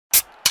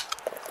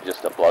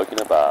Just a bloke in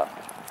a bar.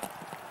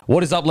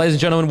 What is up, ladies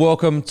and gentlemen?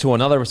 Welcome to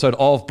another episode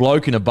of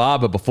Bloke in a Bar.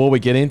 But before we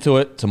get into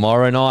it,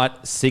 tomorrow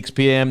night, 6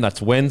 p.m, that's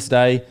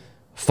Wednesday,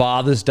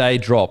 Father's Day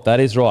drop.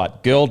 That is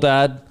right. Girl,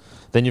 dad.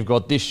 Then you've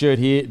got this shirt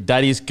here,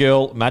 daddy's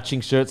girl,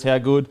 matching shirts, how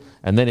good.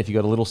 And then if you've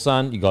got a little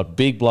son, you got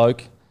big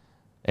bloke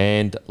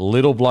and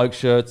little bloke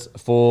shirts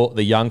for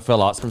the young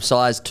fella. From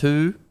size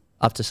 2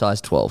 up to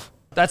size 12.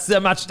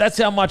 That's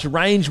how much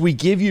range we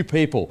give you,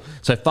 people.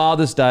 So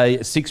Father's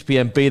Day, 6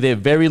 p.m, be there.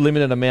 Very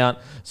limited amount,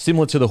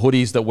 similar to the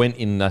hoodies that went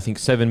in, I think,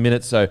 7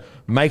 minutes. So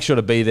make sure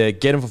to be there.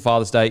 Get them for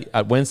Father's Day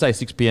at Wednesday,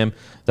 6 p.m.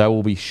 They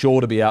will be sure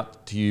to be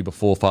out to you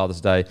before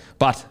Father's Day.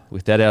 But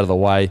with that out of the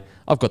way,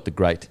 I've got the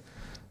great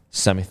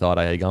Sam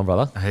Thaiday. How you going,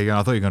 brother? How you going?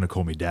 I thought you were going to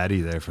call me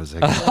daddy there for a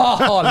second.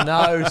 Oh,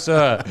 no,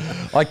 sir.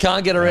 I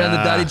can't get around the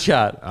daddy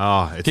chat.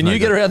 Can you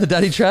get around the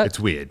daddy chat? It's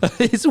weird.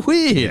 It's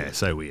weird. Yeah,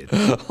 so weird.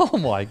 Oh,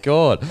 my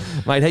God.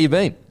 Mate, how you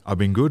been? I've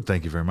been good.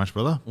 Thank you very much,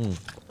 brother.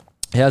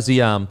 How's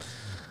the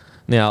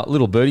now,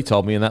 little birdie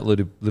told me, and that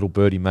little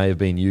birdie may have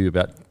been you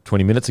about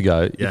 20 minutes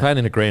ago. You're playing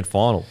in a grand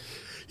final.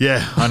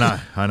 Yeah, I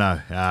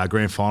know.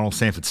 Grand final,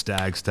 Sanford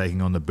Stags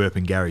taking on the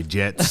Burpengary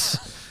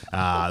Jets.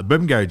 The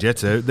Burpengary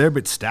Jets, they're a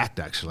bit stacked,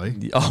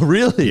 actually. Oh,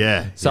 really?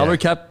 Yeah. Salary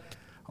cap?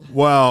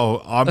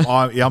 Well,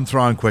 I'm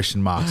throwing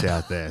question marks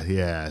out there.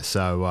 Yeah.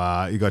 So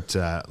you got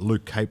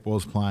Luke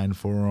Capewell's playing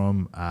for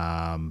them.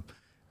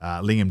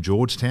 Liam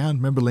Georgetown.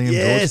 Remember Liam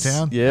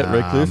Georgetown? Yeah,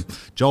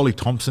 Redcliffe. Jolie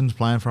Thompson's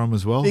playing for them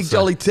as well. Big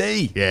Jolly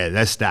T. Yeah,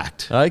 they're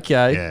stacked.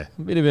 Okay. Yeah.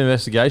 A bit of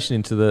investigation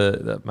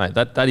into mate,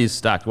 that is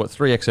stacked. What,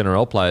 3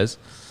 ex-NRL players?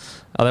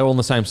 Are they all on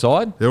the same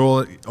side? They're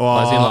all...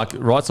 As in like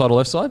right side or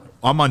left side?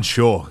 I'm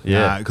unsure.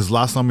 Yeah. Because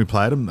last time we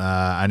played them,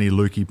 only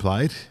Lukey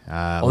played.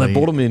 They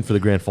brought him in for the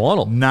grand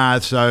final. Nah,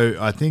 so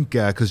I think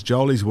because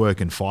Jolie's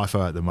working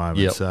FIFO at the moment,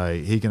 Yep. so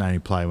he can only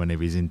play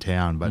whenever he's in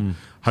town, but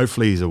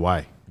hopefully he's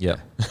away. Yeah.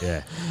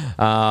 Yeah.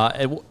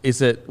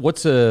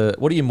 What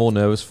are you more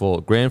nervous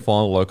for? Grand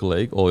final local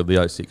league or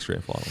the 06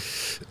 grand final?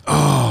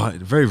 Oh,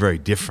 very, very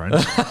different.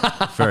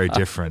 Very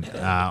different.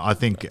 I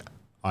think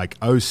like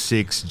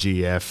 06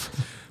 GF...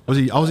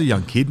 I was a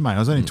young kid, mate. I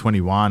was only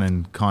 21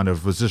 and kind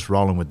of was just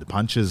rolling with the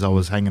punches. I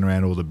was hanging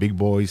around all the big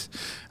boys,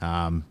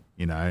 and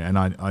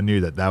I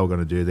knew that they were going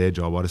to do their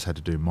job. I just had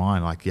to do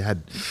mine. Like you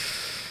had,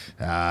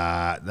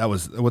 that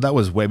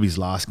was Webby's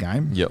last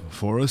game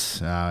for us.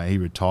 He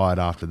retired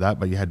after that,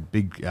 but you had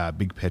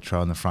big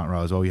Petro in the front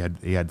row as well.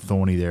 He had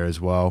Thorny there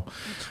as well.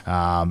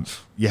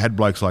 You had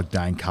blokes like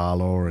Dane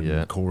Carlaw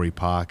and Corey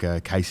Parker,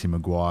 Casey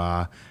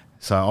Maguire.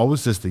 So I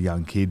was just a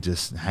young kid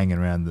just hanging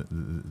around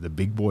the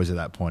big boys at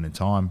that point in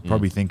time,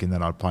 probably thinking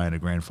that I'd play in a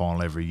grand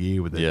final every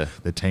year with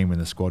the team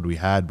and the squad we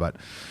had. But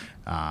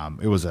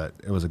it was a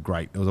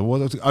great.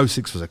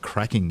 06 was a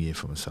cracking year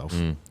for myself.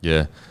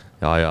 Yeah,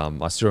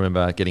 I still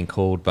remember getting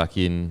called back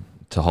in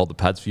to hold the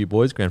pads for you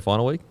boys, grand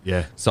final week.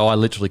 Yeah. So I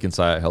literally can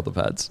say I held the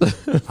pads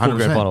for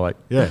grand final week.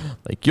 Yeah.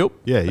 Thank you.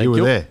 Yeah, you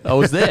were there. I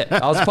was there.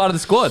 I was part of the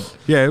squad.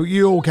 Yeah,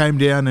 you all came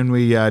down and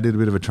we did a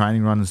bit of a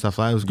training run and stuff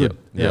like that. It was good.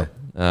 Yeah.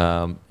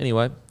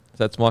 Anyway,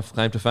 that's my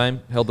claim to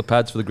fame. Held the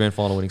pads for the grand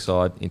final winning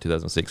side in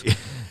 2006.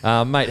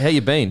 Mate, how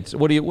you been?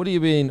 What do you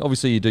been?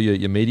 Obviously, you do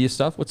your media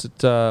stuff. What's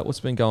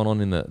been going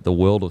on in the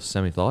world of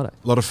Sammy Thaiday?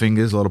 A lot of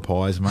fingers, a lot of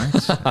pies, mate.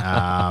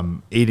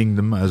 Eating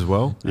them as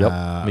well.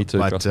 Yep, me too.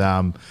 But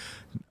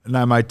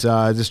no, mate,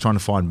 just trying to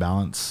find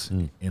balance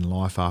in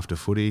life after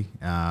footy.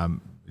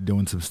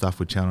 Doing some stuff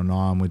with Channel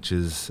 9, which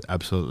is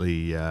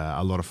absolutely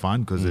a lot of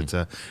fun because it's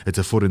a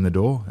foot in the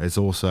door. It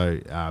also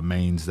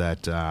means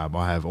that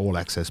I have all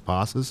access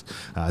passes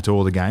to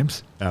all the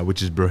games,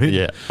 which is brilliant.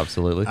 Yeah,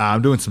 absolutely.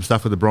 I'm doing some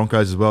stuff with the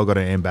Broncos as well. Got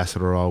an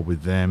ambassador role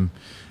with them.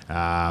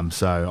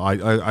 So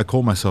I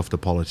call myself the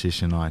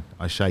politician.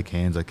 I shake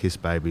hands, I kiss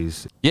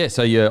babies. Yeah,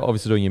 so you're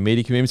obviously doing your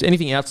media commitments.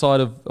 Anything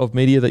outside of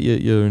media that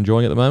you're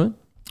enjoying at the moment?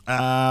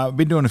 I've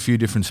been doing a few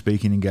different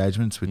speaking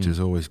engagements, which is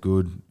always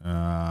good.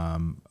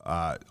 I'm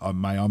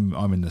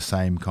in the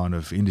same kind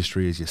of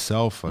industry as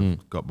yourself.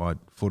 I've got my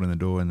foot in the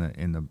door in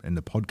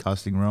the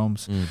podcasting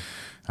realms.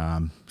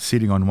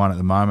 Sitting on one at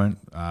the moment,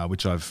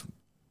 which I've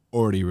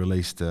already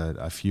released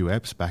a few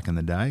eps back in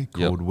the day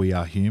called We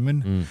Are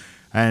Human.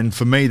 And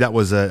for me, that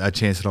was a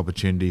chance and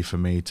opportunity for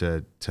me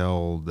to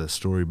tell the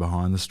story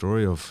behind the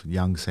story of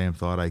young Sam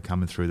Thaiday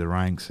coming through the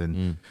ranks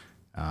and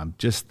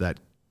just that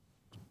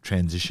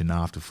transition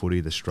after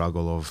footy, the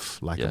struggle of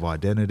lack of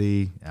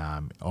identity,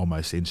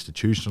 almost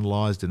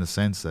institutionalized in a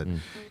sense that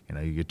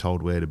you're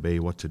told where to be,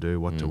 what to do,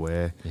 what to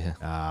wear.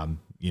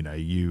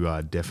 You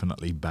are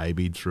definitely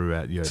babied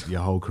throughout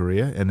your whole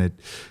career, and it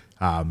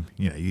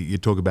you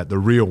talk about the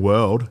real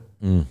world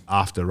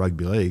after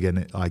rugby league,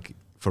 and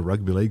for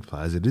rugby league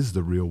players it is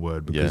the real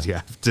world because you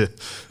have to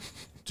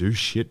do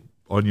shit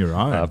on your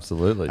own.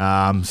 Absolutely.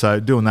 So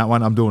doing that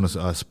one, I'm doing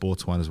a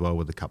sports one as well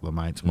with a couple of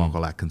mates,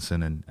 Michael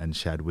Atkinson and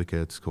Shad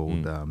Wicker. It's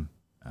called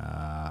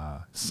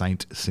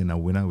Saint Sinner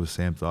Winner with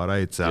Sam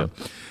Thaiday. It's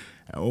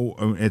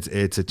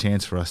a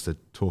chance for us to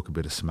talk a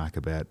bit of smack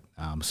about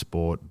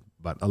sport,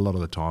 but a lot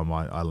of the time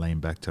I lean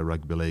back to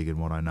rugby league and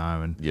what I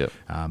know, and Yep.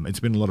 it's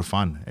been a lot of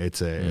fun.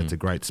 It's a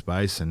great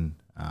space, and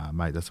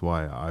mate, that's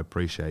why I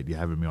appreciate you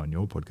having me on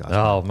your podcast.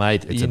 Oh,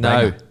 mate, it's you a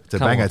banger. know. It's a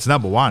Come banger. on. It's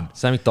number one.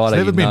 Sam Thaiday, It's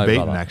never you been know,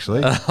 beaten, brother.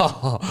 actually.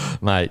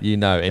 Mate, you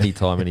know,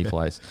 anytime, any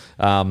place.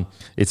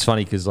 It's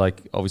funny because,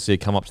 like, obviously I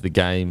come up to the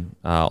game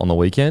on the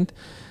weekend,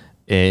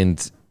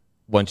 and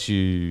once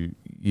you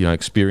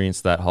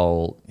experience that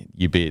whole,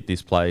 you be at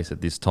this place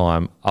at this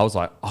time, I was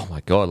like, oh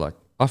my God, like,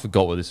 I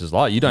forgot what this is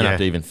like. You don't have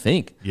to even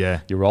think.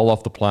 Yeah. You roll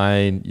off the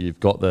plane, you've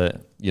got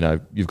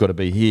you've got to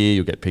be here,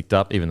 you'll get picked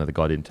up, even though the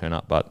guy didn't turn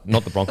up, but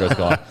not the Broncos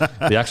guy.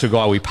 The actual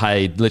guy we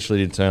paid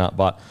literally didn't turn up,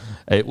 but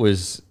it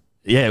was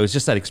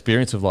just that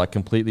experience of like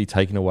completely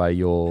taking away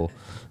your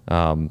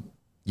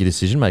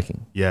decision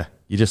making. Yeah.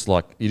 You just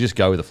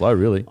go with the flow,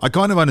 really. I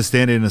kind of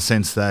understand it in the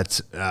sense that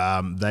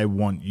they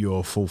want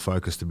your full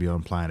focus to be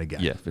on playing a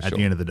game at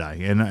the end of the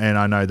day. And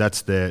I know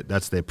that's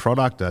their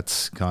product.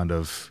 That's kind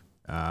of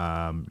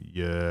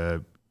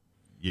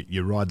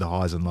you ride the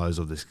highs and lows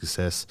of the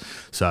success.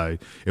 So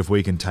if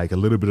we can take a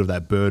little bit of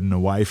that burden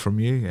away from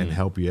you and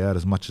help you out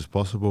as much as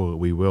possible,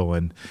 we will.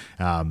 And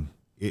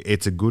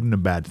it's a good and a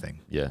bad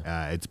thing.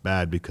 Yeah. It's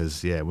bad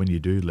because, when you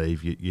do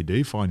leave, you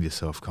do find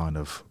yourself kind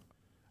of,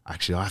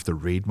 actually, I have to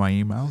read my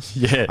emails.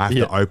 Yeah, I have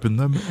to open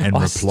them and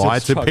reply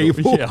to struggle.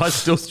 people. Yeah, I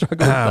still struggle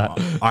with that.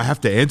 I have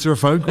to answer a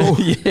phone call.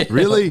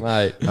 Really?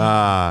 Mate.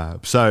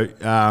 Like,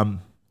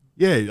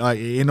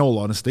 in all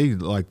honesty,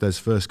 like those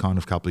first kind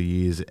of couple of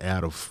years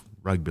out of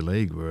rugby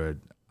league were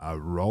a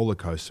roller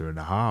coaster and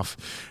a half.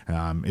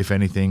 If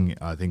anything,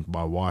 I think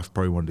my wife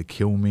probably wanted to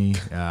kill me.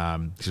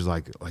 She's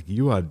like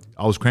you are.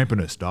 I was cramping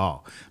her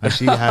style. And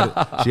she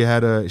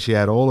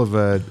had all of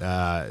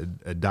her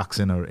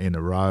ducks in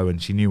a row,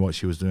 and she knew what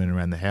she was doing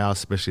around the house,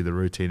 especially the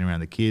routine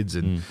around the kids,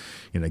 and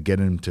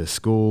getting them to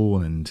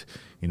school, and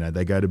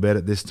they go to bed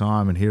at this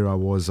time, and here I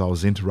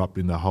was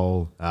interrupting the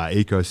whole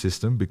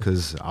ecosystem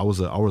because I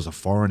was a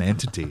foreign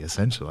entity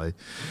essentially.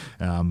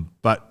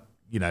 But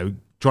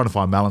trying to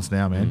find balance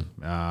now, man.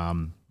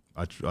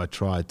 I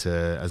try to,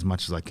 as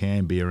much as I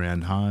can, be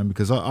around home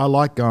because I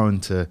like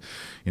going to,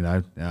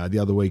 the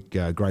other week,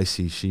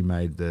 Gracie, she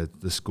made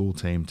the school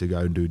team to go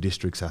and do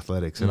districts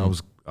athletics, and I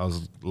was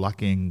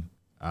lucky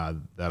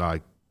that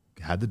I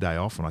had the day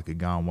off and I could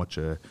go and watch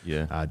her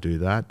do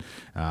that.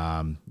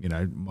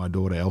 My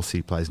daughter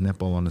Elsie plays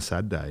netball on a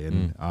Saturday,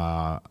 and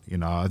I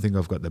think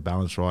I've got the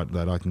balance right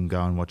that I can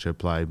go and watch her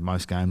play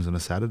most games on a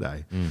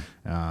Saturday.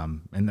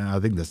 And I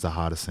think that's the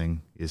hardest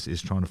thing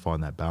is trying to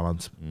find that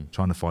balance,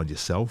 trying to find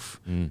yourself.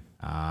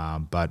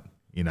 But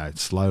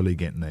slowly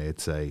getting there.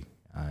 It's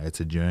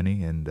a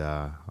journey, and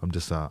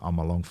I'm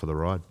along for the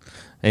ride.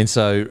 And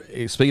so,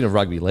 speaking of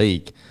rugby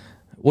league,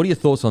 what are your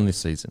thoughts on this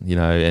season?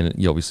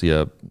 And you obviously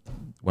are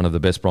one of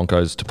the best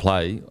Broncos to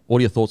play. What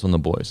are your thoughts on the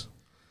boys?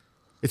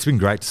 It's been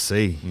great to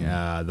see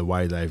the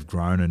way they've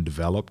grown and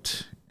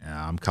developed.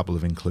 A couple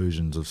of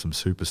inclusions of some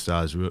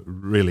superstars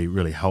really,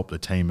 really helped the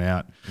team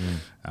out.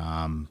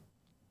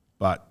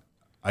 But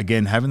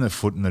again, having the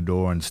foot in the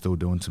door and still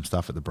doing some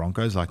stuff at the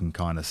Broncos, I can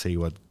kind of see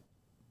what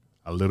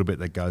a little bit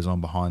that goes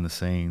on behind the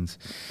scenes.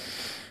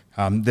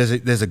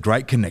 There's a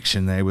great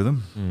connection there with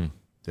them.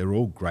 They're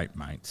all great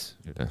mates.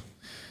 Yeah.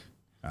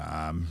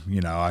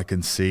 I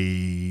can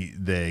see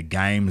their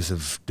games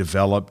have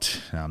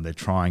developed. They're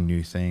trying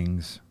new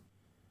things.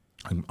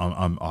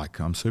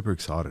 I'm super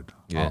excited.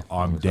 Yeah,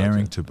 I'm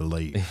daring to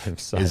believe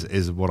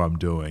is what I'm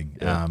doing.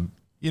 Yeah.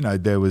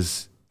 There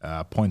was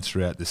points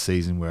throughout the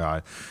season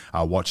where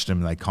I watched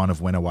them. They kind of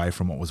went away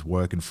from what was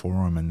working for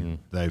them, and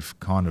they've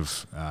kind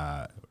of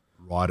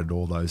righted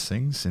all those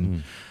things.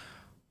 And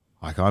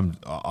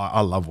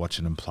I love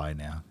watching them play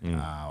now.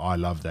 I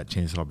love that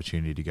chance and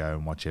opportunity to go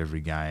and watch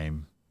every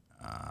game.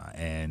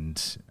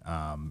 And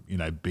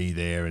be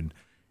there, and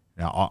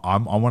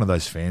I'm one of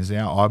those fans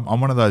now.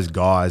 I'm one of those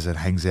guys that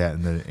hangs out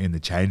in the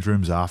change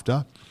rooms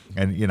after,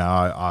 and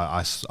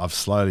I've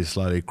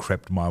slowly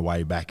crept my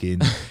way back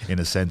in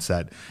a sense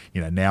that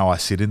now I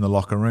sit in the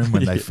locker room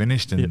when they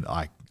finished, and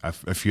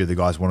a few of the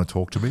guys want to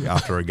talk to me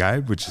after a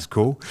game, which is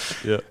cool.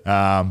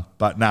 Yeah.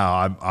 But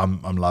no,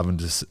 I'm loving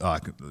just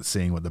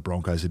seeing what the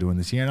Broncos are doing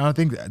this year, and I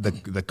think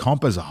the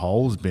comp as a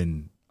whole has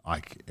been.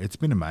 It's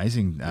been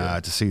amazing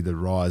to see the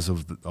rise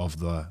of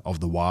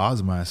the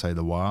Wars. May I say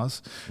the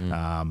Wars?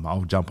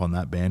 I'll jump on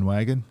that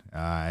bandwagon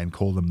and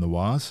call them the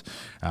Wars.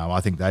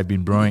 I think they've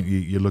been brilliant.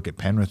 You look at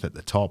Penrith at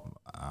the top,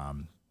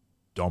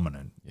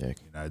 dominant. Yeah.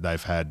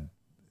 They've had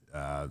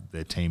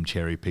their team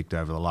cherry picked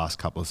over the last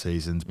couple of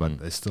seasons, but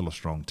they're still a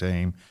strong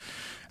team.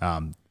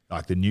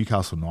 Like the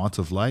Newcastle Knights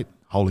of late,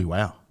 holy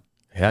wow!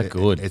 How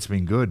good! It's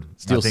been good.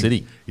 Steel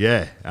City.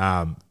 Yeah.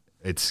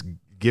 It's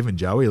given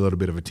Joey a little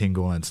bit of a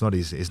tingle, and it's not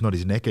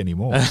his neck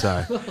anymore.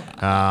 So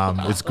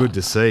it's good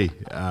to see.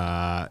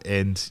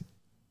 And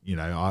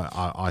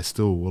I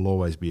still will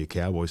always be a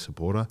Cowboy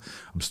supporter.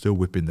 I'm still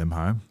whipping them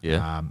home.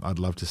 Yeah. I'd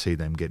love to see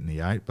them get in the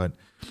 8, but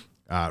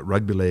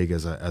rugby league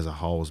as a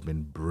whole has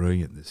been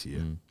brilliant this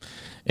year.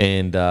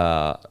 And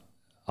I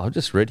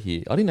just read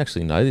here. I didn't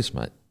actually know this,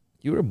 mate.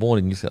 You were born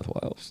in New South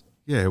Wales.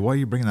 Yeah, why are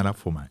you bringing that up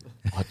for, mate?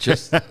 I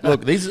just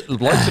look. These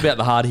blokes about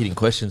the hard hitting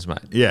questions, mate.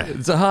 Yeah.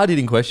 It's a hard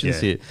hitting questions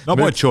here. Not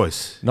by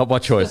choice. Not by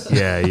choice.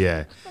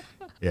 Yeah.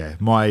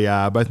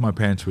 My both my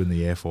parents were in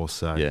the Air Force,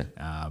 so Yeah.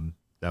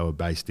 they were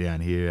based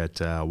down here at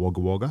Wagga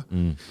Wagga,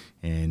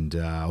 and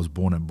I was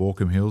born at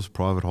Borkham Hills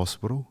Private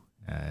Hospital,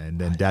 and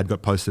then Dad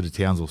got posted to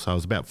Townsville, so I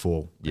was about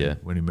 4 Yeah.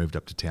 when he moved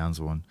up to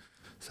Townsville, and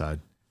so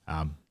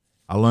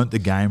I learnt the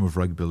game of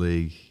rugby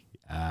league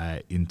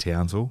in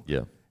Townsville.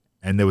 Yeah.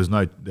 And there was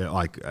no,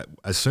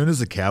 as soon as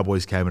the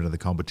Cowboys came into the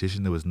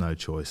competition, there was no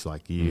choice.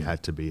 Like, you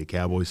had to be a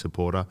Cowboys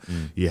supporter,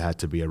 you had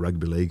to be a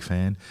rugby league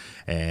fan,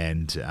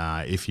 and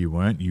if you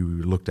weren't, you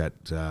were looked at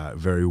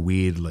very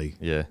weirdly.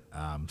 Yeah.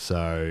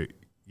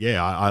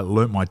 I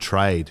learnt my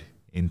trade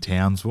in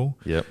Townsville.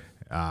 Yep.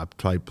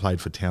 Played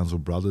for Townsville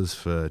Brothers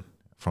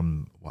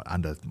from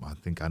under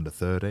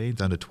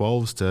 13s, under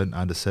 12s to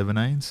under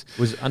 17s.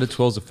 Was under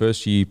 12s the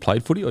first year you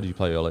played footy, or did you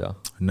play earlier?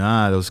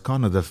 No, it was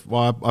kind of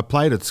I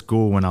played at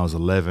school when I was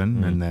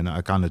 11, and then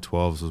under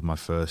 12s was my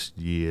first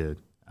year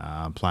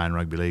playing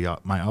rugby league.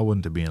 I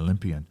wanted to be an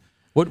Olympian.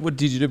 What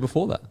did you do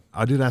before that?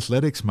 I did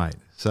athletics, mate.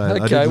 So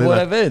Okay, what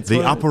events? The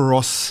What Upper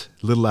Ross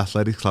Little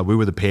Athletics Club. We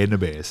were the Panda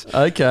Bears.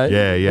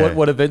 Okay. Yeah.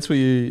 What events were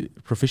you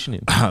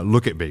proficient in?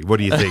 Look at me. What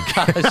do you think?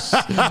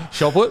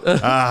 Shot put?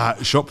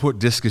 Shot put,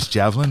 discus,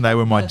 javelin. They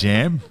were my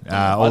jam.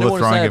 All the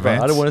throwing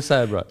events. I don't want to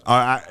say it, bro.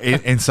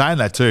 In saying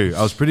that too,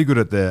 I was pretty good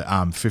at the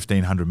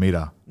 1500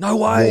 meter. No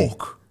way.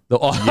 Walk. The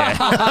walk.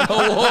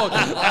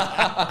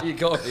 You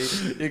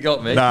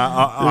got me.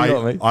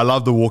 I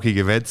love the walking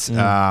events.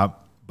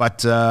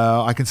 But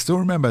I can still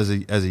remember as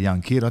a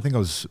young kid. I think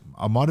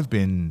I might have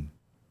been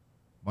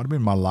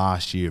my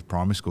last year of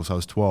primary school. So I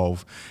was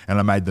 12, and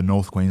I made the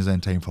North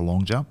Queensland team for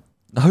long jump.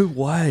 No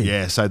way.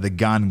 Yeah. So the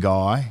gun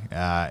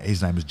guy,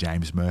 his name was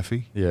James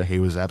Murphy. Yeah. He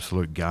was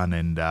absolute gun,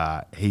 and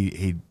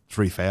he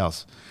 3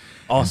 fouls.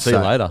 I'll see you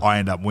later. I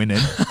ended up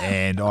winning,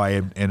 and I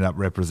ended up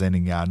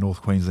representing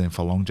North Queensland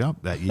for long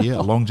jump that year.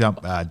 Long jump,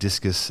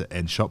 discus,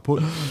 and shot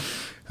put.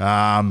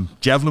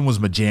 Javelin was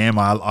my jam.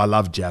 I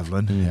loved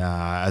javelin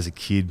as a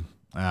kid,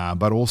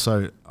 but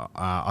also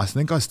I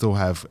think I still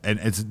have, and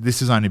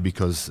this is only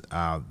because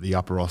the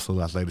Upper Ross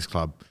Little Athletics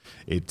Club,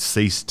 it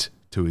ceased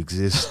to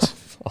exist,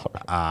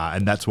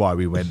 and that's why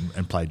we went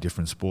and played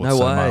different sports. No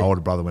so way. my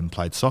older brother went and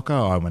played soccer.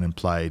 I went and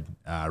played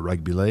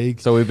rugby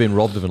league. So we've been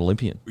robbed of an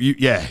Olympian.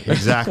 Yeah,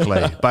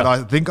 exactly. But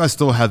I think I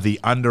still have the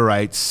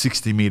under-8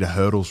 60-metre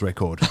hurdles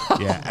record.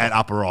 Yeah, at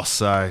Upper Ross.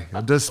 So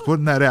I'm just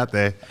putting that out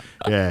there.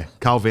 Yeah,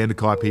 Carl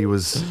Vanderkuyp, he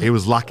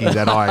was lucky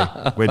that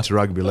I went to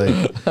rugby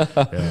league.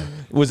 Yeah.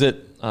 Was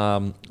it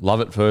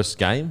love at first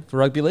game for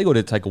rugby league, or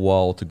did it take a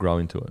while to grow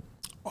into it?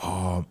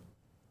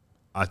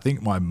 I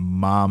think my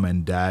mum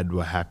and dad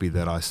were happy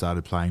that I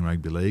started playing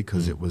rugby league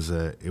because it was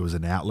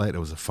an outlet, it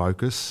was a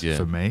focus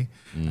for me.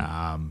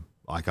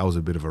 Like, I was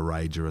a bit of a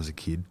rager as a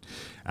kid.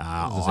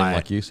 Does it seem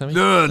like you, Sammy?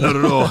 No, not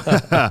at all.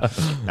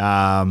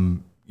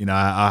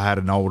 I had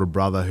an older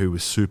brother who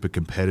was super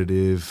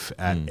competitive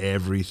at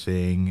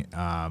everything.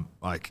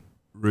 Like,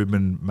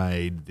 Ruben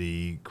made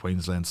the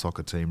Queensland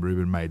soccer team.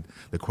 Ruben made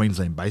the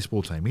Queensland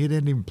baseball team. He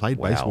hadn't even played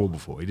baseball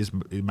before. He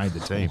made the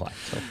team.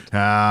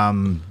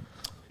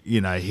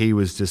 He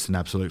was just an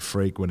absolute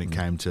freak when it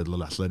came to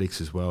little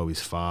athletics as well. He's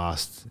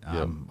fast,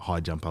 high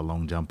jumper,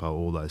 long jumper,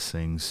 all those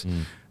things.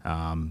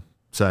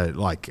 So,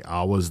 like,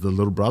 I was the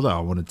little brother.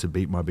 I wanted to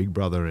beat my big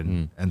brother,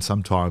 and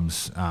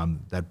sometimes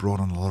that brought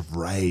on a lot of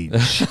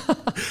rage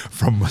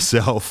from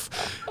myself.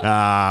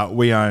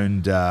 We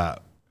owned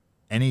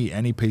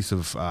any piece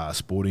of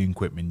sporting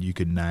equipment you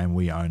could name.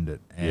 We owned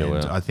it,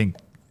 and I think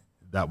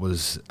that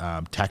was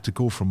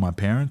tactical from my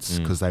parents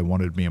because they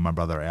wanted me and my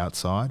brother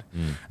outside.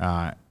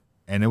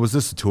 And it was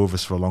just the two of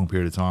us for a long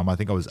period of time. I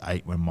think I was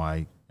 8 when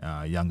my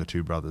younger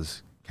 2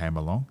 brothers came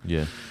along.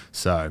 Yeah.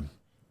 So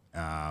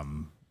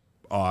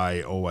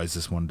I always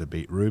just wanted to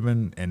beat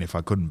Ruben, and if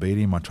I couldn't beat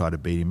him, I tried to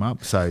beat him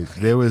up. So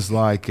there was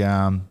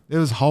there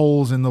was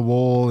holes in the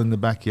wall in the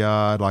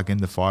backyard, like in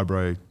the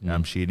fibro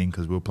sheeting,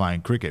 because we were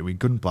playing cricket. We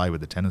couldn't play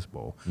with a tennis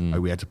ball.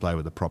 Like, we had to play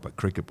with a proper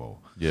cricket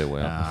ball. Yeah,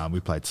 wow. We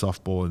played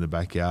softball in the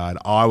backyard.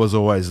 I was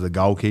always the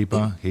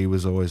goalkeeper. He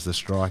was always the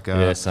striker.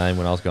 Yeah, same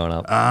when I was growing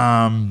up.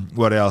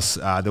 What else?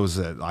 There was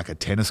a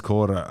tennis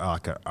court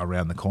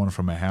around the corner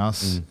from our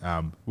house.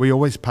 We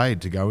always paid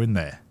to go in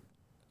there.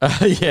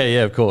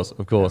 Yeah, of course.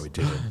 No, we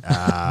didn't.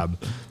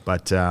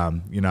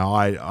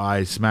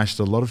 I smashed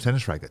a lot of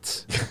tennis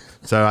rackets.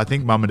 So I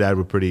think Mum and Dad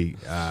were pretty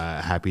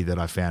happy that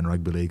I found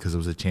rugby league because it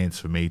was a chance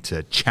for me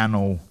to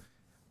channel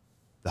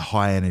the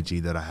high energy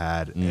that I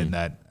had and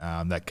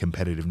that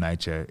competitive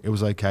nature. It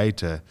was okay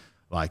to,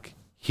 like,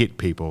 hit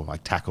people,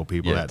 like tackle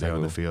people out there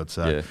on the field.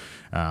 So,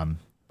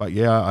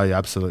 I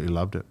absolutely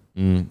loved it.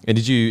 And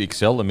did you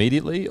excel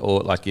immediately, or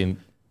like in,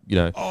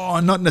 Oh,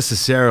 not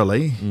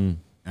necessarily.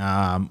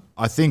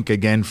 I think,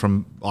 again,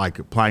 from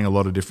like playing a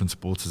lot of different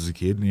sports as a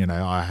kid,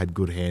 I had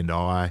good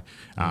hand-eye.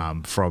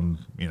 From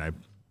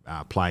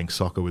playing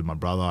soccer with my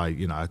brother,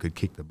 I could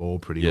kick the ball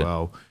pretty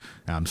well.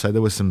 So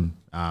there was some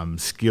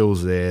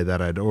skills there that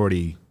I'd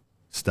already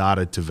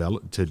started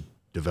to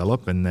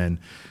develop. And then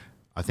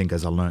I think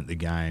as I learnt the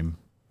game,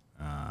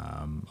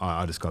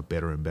 I just got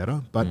better and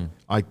better. But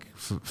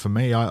for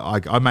me,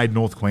 I made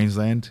North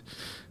Queensland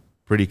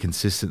pretty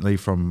consistently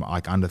from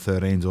like under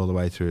 13s all the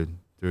way through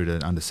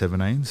to under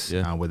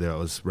 17s, whether I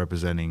was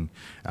representing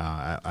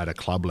at a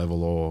club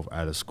level or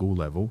at a school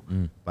level.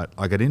 But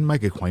like I didn't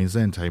make a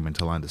Queensland team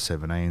until under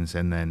 17s,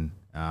 and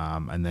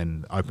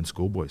then open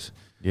schoolboys.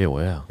 Yeah,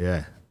 wow.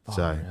 Yeah.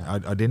 So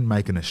I didn't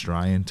make an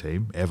Australian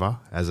team ever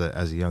as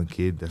a young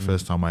kid. The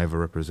first time I ever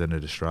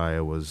represented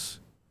Australia was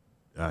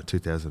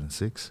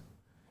 2006.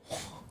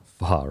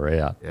 Far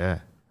out. Yeah.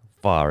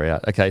 Far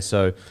out. Okay,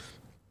 so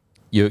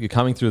you're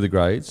coming through the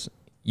grades.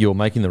 You're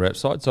making the rep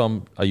side.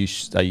 So are you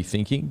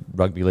thinking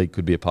rugby league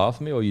could be a path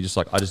for me, or are you just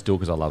like, I just do it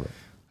because I love it?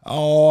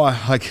 Oh,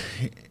 like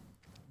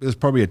it was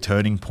probably a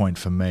turning point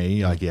for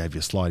me. Like you have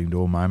your sliding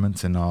door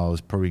moments, and I was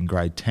probably in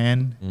grade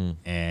 10,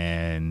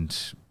 and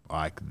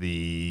like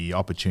the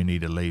opportunity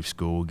to leave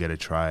school, get a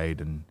trade,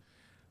 and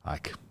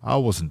like I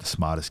wasn't the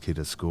smartest kid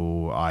at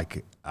school.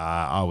 Like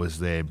I was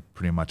there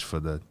pretty much for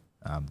the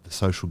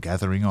social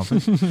gathering of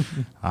it.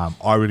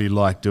 I really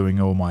liked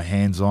doing all my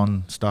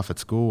hands-on stuff at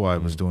school. I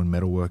was doing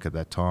metalwork at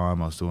that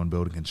time. I was doing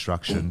building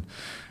construction.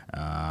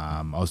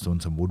 I was doing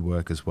some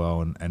woodwork as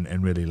well,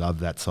 and really loved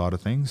that side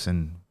of things,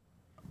 and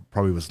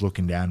probably was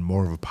looking down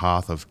more of a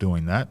path of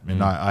doing that.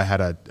 And I had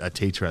a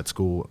teacher at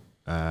school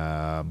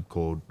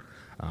called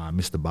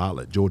Mr.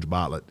 Bartlett, George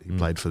Bartlett. He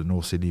played for the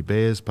North Sydney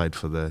Bears, played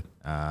for the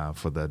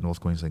North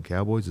Queensland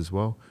Cowboys as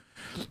well.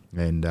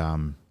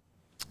 And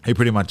he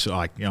pretty much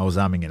I was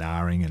umming and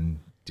ahhing and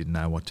didn't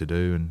know what to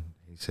do, and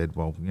he said,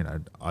 well,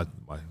 I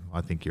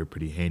think you're a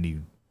pretty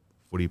handy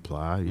footy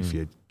player. If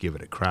you give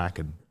it a crack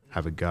and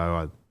have a go,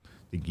 I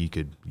think you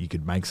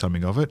could make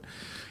something of it.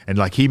 And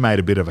like he made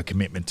a bit of a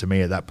commitment to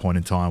me at that point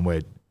in time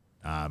where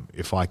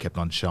if I kept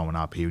on showing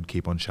up, he would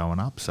keep on showing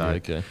up. So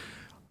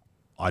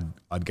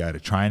I'd go to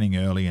training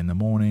early in the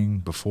morning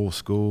before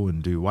school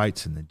and do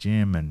weights in the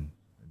gym and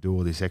do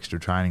all this extra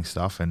training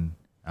stuff. And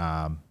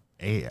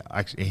he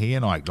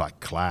and I like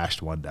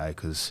clashed one day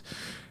because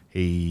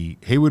he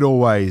would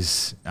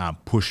always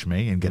push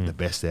me and get the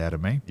best out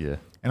of me. Yeah.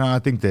 And I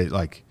think that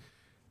like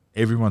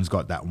everyone's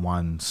got that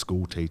one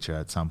school teacher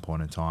at some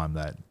point in time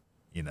that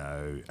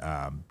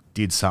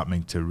did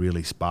something to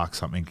really spark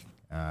something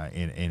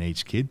in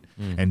each kid.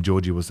 And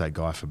Georgie was that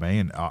guy for me.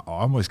 And I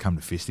almost come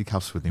to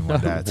fisticuffs with him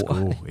one day at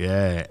school.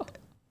 Yeah.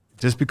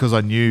 Just because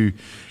I knew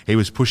he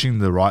was pushing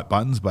the right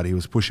buttons, but he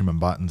was pushing my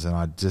buttons, and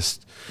I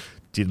just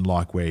didn't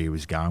like where he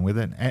was going with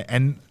it.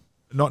 And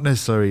not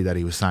necessarily that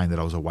he was saying that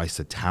I was a waste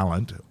of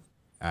talent.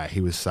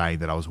 He was saying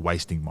that I was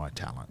wasting my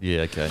talent.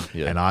 Yeah, okay.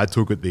 Yeah. And I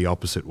took it the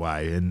opposite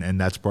way,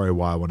 and that's probably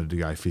why I wanted to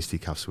go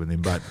fisticuffs with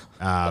him. But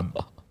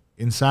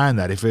in saying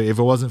that, if it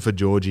wasn't for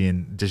Georgie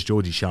and just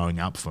Georgie showing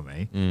up for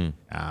me,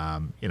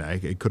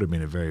 it could have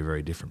been a very,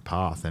 very different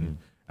path. And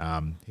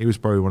he was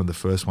probably one of the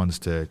first ones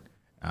to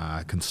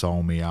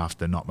console me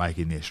after not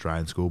making the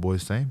Australian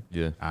schoolboys team.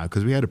 Yeah.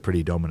 Because we had a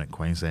pretty dominant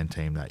Queensland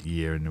team that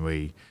year, and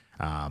we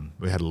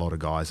had a lot of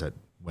guys that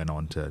went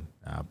on to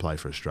play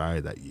for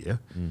Australia that year.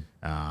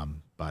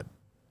 But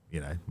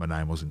my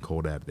name wasn't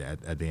called out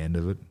at the end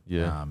of it.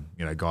 Yeah.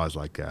 Guys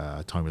like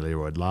Tommy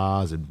Leroy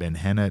Lars and Ben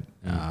Hennett.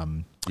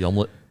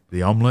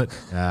 The omelette.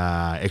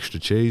 Extra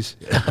cheese.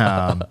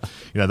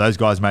 Those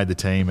guys made the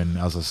team, and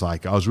I was just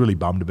like, I was really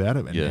bummed about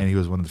it. And he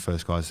was one of the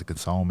first guys to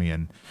console me,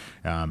 and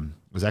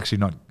was actually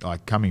not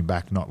like coming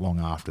back not long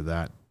after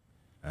that.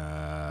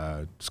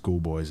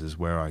 Schoolboys is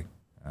where I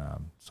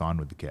signed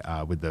with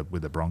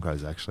the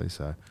Broncos actually.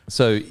 So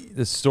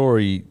the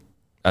story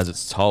as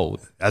it's told.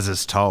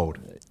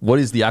 What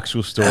is the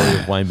actual story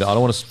of Wayne Bennett? I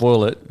don't want to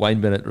spoil it.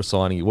 Wayne Bennett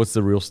resigning you. What's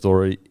the real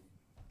story?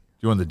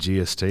 You want the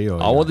GST? Or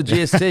I want the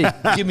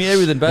GST. Give me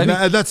everything, baby.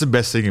 That's the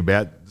best thing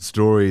about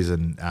stories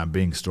and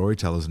being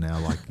storytellers now,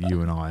 like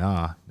you and I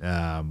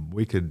are.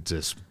 We could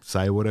just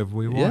say whatever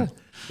we want.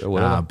 Yeah,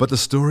 whatever. But the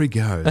story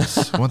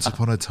goes, once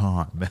upon a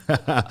time,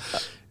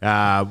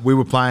 we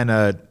were playing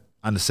a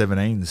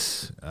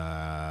under-17s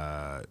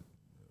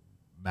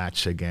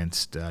match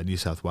against New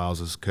South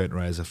Wales' curtain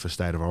raiser for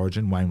State of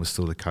Origin. Wayne was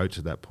still the coach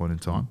at that point in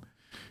time.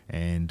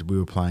 And we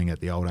were playing at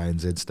the old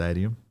ANZ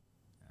Stadium.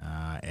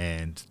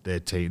 And their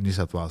team, New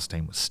South Wales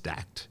team, was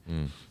stacked.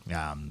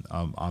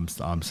 I'm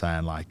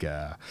saying like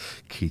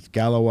Keith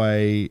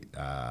Galloway,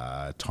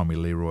 Tommy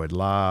Leroy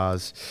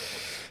Lars,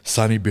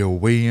 Sonny Bill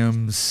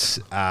Williams.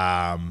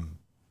 I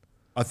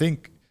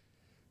think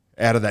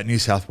out of that New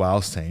South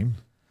Wales team,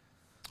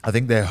 I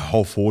think their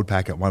whole forward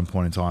pack at one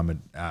point in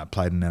time had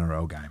played an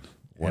NRL game.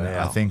 Wow. And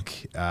I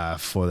think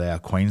for our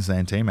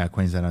Queensland team, our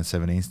Queensland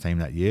under-17s team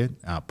that year,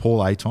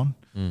 Paul Ayton,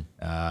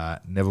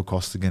 Neville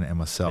Costigan and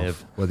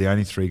myself were the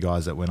only three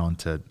guys that went on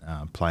to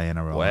play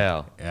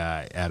NRL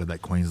out of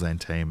that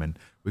Queensland team, and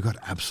we got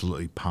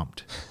absolutely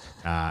pumped.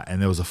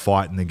 And there was a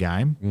fight in the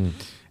game,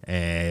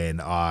 and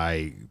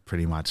I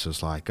pretty much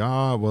was like,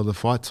 the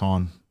fight's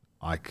on.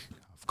 I've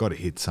got to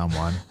hit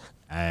someone.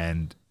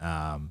 And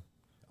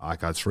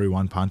Like I threw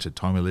one punch at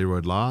Tommy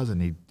Leroy Lars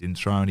and he didn't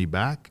throw any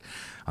back.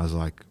 I was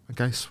like,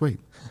 okay, sweet,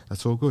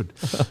 that's all good.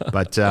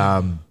 But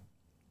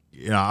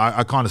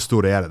I kind of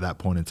stood out at that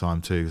point in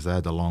time too because they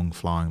had the long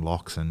flowing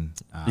locks and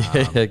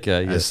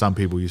as some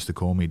people used to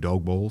call me,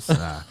 dog balls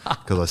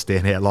because I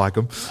stand out like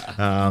them.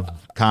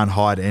 Can't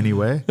hide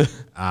anywhere.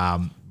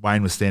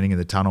 Wayne was standing in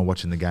the tunnel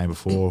watching the game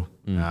before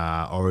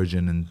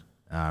Origin,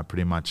 and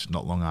pretty much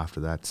not long after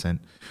that sent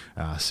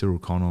Cyril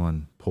Connell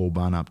and Paul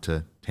Bunn up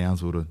to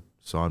Townsville to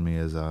sign me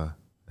as a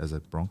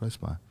Broncos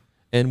player.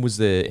 And was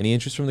there any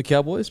interest from the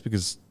Cowboys?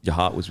 Because your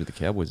heart was with the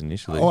Cowboys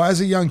initially. Oh,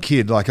 as a young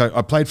kid, like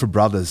I played for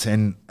Brothers,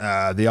 and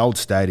the old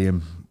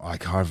stadium,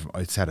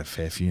 it's had a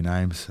fair few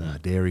names.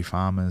 Dairy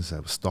Farmers,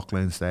 there was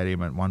Stockland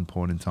Stadium at one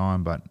point in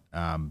time, but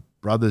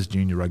Brothers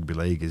Junior Rugby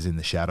League is in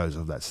the shadows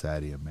of that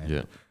stadium, man.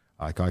 Yeah.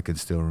 Like I can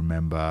still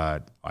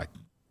remember like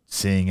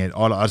seeing it.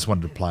 I just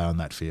wanted to play on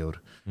that field.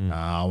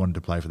 I wanted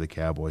to play for the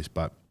Cowboys,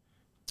 but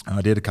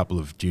I did a couple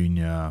of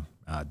junior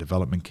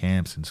development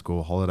camps and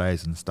school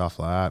holidays and stuff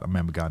like that. I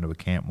remember going to a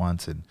camp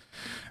once and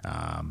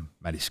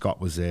Matty Scott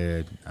was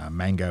there,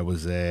 Mango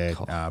was there,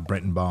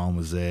 Brenton Bowen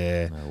was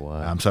there. No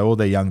way. So all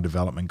their young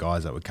development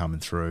guys that were coming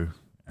through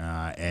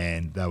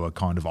and they were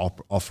kind of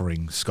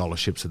offering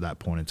scholarships at that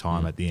point in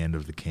time at the end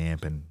of the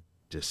camp, and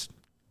just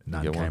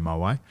none came my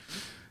way.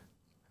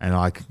 And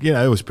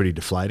it was pretty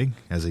deflating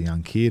as a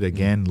young kid.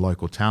 Again,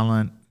 local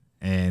talent.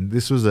 And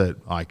this was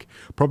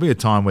probably a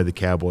time where the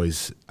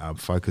Cowboys'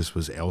 focus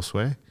was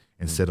elsewhere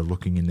instead of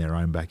looking in their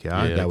own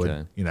backyard.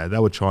 They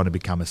were trying to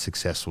become a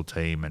successful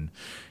team and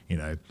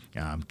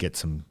get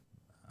some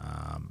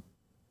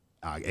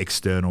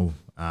external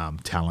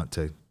talent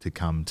to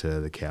come to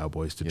the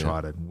Cowboys to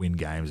try to win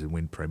games and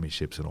win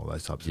premierships and all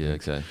those types of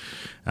things.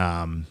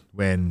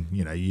 When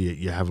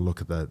you have a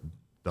look at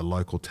the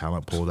local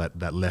talent pool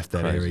that left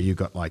that area. You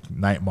got like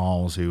Nate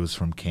Miles, who was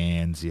from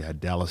Cairns. You had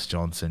Dallas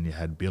Johnson. You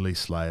had Billy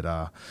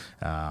Slater.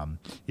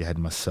 You had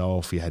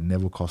myself. You had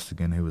Neville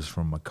Costigan, who was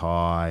from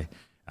Mackay.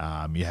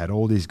 You had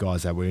all these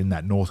guys that were in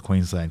that North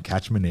Queensland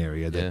catchment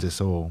area that just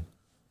all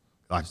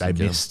they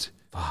missed.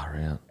 Far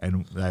out.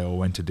 And they all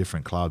went to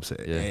different clubs.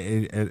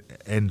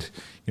 And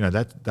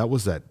that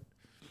was that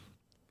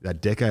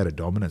decade of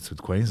dominance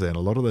with Queensland. A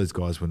lot of those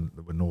guys were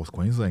North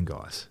Queensland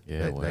guys.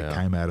 They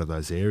came out of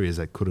those areas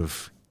that could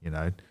have,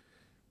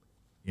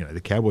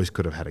 the Cowboys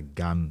could have had a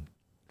gun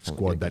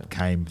squad that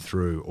came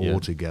through all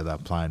together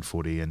playing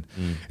footy, and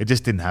it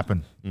just didn't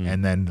happen.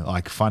 And then,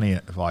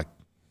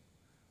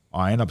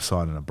 I end up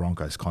signing a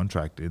Broncos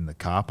contract in the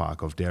car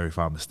park of Dairy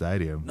Farmer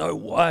Stadium. No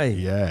way.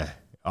 Yeah,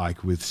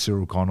 with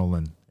Cyril Connell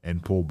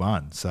and Paul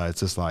Bunn. So it's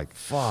just like,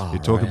 you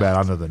talk about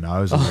under the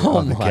nose of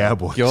the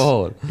Cowboys.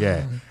 God.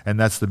 Yeah, and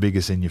that's the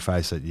biggest in your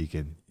face that you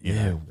can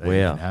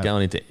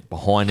going into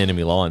behind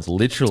enemy lines,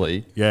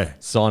 literally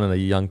signing a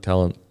young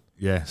talent.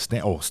 Yeah,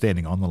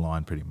 standing on the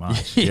line pretty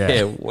much.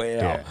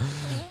 Wow.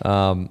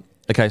 Yeah.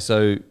 Okay,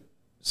 so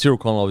Cyril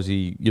Connell,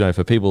 obviously,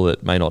 for people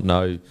that may not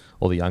know,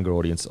 or the younger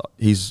audience,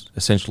 he's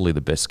essentially the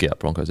best scout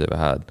Broncos ever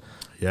had.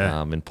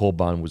 Yeah. And Paul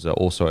Bunn was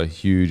also a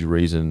huge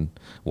reason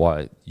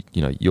why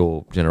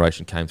your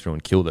generation came through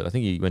and killed it. I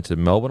think he went to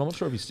Melbourne. I'm not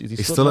sure if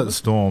he's still at the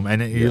Storm,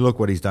 and you look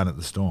what he's done at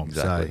the Storm.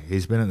 Exactly. So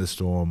he's been at the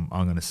Storm,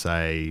 I'm going to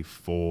say,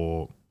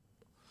 for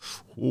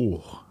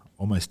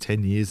almost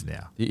 10 years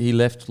now. He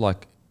left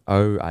like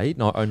 08,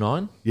 no,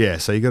 09? Yeah,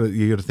 so you got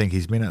to think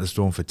he's been at the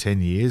Storm for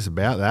 10 years,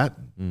 about that,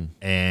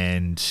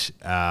 and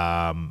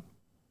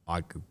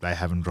they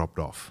haven't dropped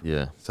off.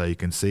 Yeah. So you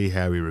can see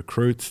how he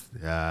recruits,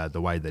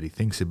 the way that he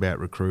thinks about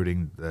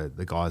recruiting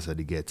the guys that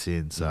he gets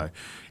in. So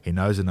he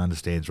knows and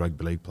understands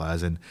rugby league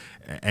players,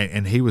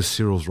 and he was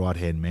Cyril's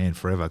right-hand man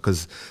forever.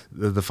 Because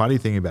the funny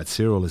thing about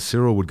Cyril is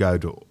Cyril would go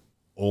to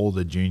all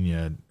the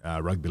junior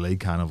rugby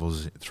league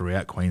carnivals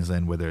throughout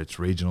Queensland, whether it's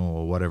regional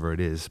or whatever it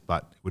is,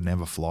 but would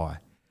never fly.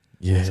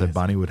 Yeah. So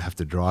Bunny would have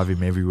to drive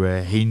him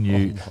everywhere. He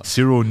knew,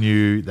 Cyril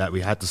knew that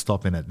we had to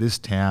stop in at this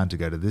town to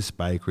go to this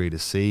bakery to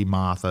see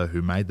Martha,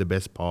 who made the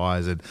best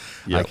pies. And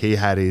he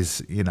had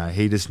his, he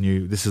just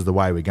knew this is the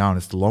way we're going.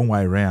 It's the long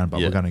way around, but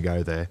we're going to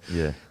go there.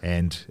 Yeah.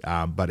 And,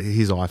 but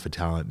his eye for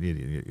talent,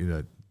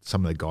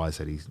 some of the guys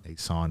that he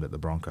signed at the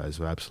Broncos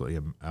were absolutely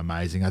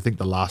amazing. I think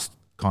the last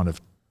kind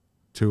of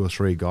 2 or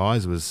 3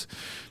 guys was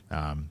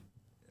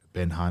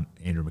Ben Hunt,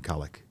 Andrew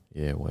McCulloch.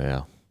 Yeah,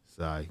 wow.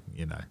 So,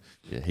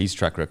 Yeah, his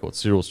track record,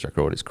 Cyril's track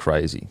record is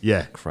crazy.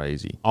 Yeah.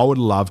 Crazy. I would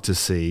love to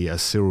see a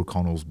Cyril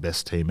Connell's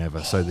best team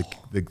ever. So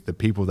the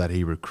people that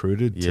he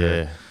recruited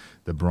to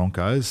the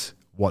Broncos,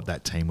 what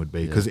that team would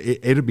be. Because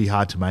it'd be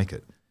hard to make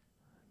it.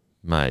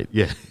 Mate.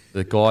 Yeah.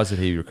 The guys that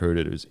he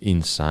recruited was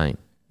insane.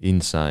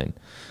 Insane.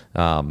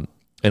 And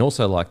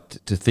also,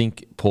 to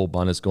think Paul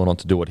Bunn has gone on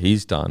to do what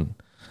he's done,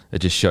 it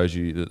just shows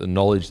you that the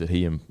knowledge that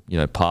he,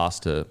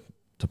 passed to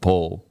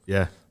Paul.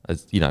 Yeah.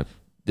 As,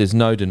 there's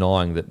no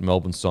denying that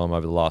Melbourne's time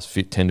over the last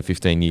 10 to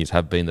 15 years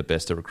have been the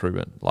best at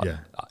recruitment.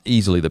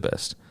 Easily the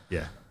best.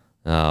 Yeah.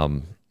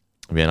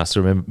 I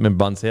still remember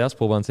Bunn's house,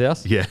 Paul Bunn's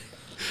house. Yeah.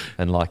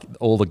 And like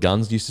all the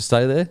guns used to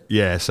stay there?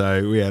 Yeah,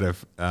 so we had there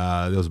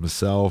was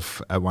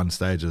myself, at one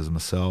stage there was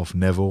myself,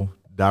 Neville,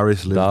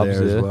 Darius lived Dubs,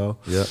 there yeah. as well.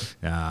 Yeah.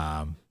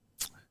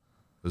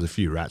 There was a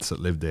few rats that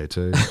lived there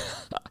too.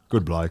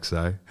 Good blokes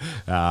though.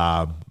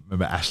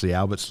 Remember Ashley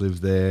Alberts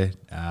lived there.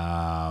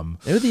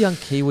 Remember the young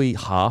Kiwi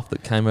half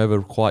that came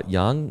over quite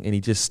young and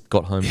he just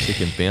got homesick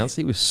and bounced?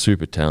 He was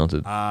super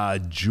talented.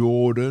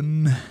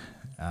 Jordan,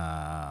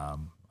 I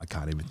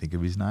can't even think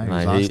of his name.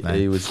 Mate,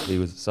 he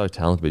was so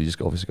talented, but he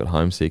just obviously got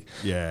homesick.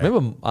 Yeah.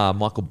 Remember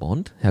Michael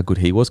Bond? How good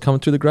he was coming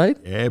through the grade?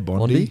 Yeah,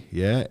 Bondi.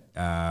 Yeah.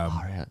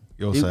 Yeah.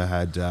 You also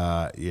had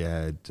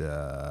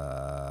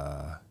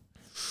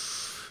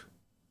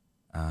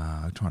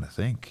I'm trying to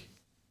think.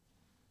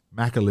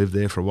 Macca lived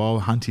there for a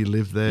while. Hunty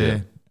lived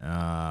there.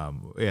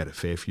 We had a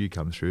fair few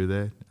come through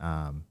there.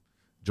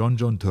 John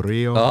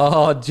Torrio.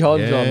 Oh, John,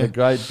 Yeah. the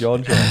great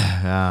John.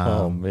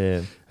 Oh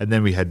man. And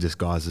then we had just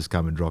guys just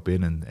come and drop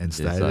in and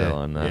stay there.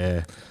 I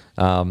know.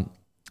 Yeah.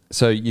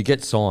 So you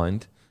get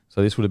signed.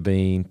 So this would have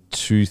been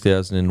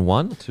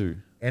 2001, 2.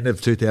 End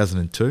of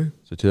 2002.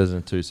 So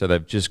 2002. So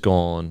they've just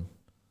gone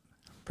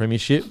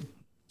Premiership,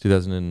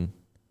 2000,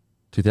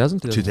 2000?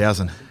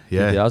 2000.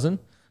 Yeah. 2000.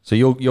 So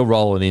you're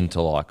rolling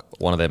into like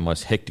one of their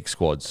most hectic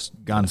squads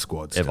Gun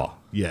squads. ever.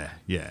 Yeah.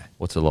 Yeah.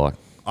 What's it like?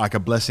 Like a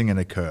blessing and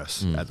a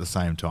curse at the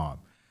same time.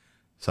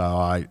 So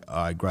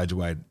I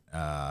graduated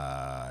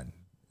high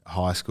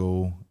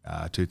school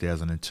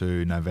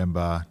 2002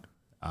 November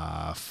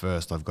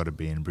 1st. I've got to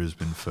be in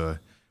Brisbane for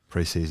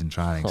pre-season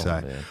training.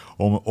 Man.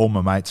 All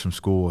my mates from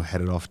school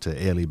headed off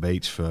to Airlie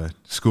Beach for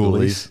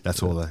schoolies.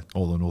 That's all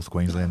the North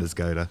Queenslanders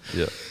go to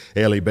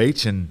Airlie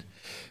Beach, and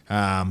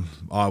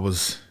I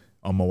was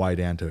on my way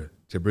down to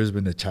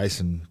Brisbane to chase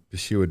and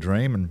pursue a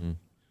dream and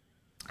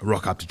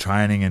rock up to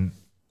training, and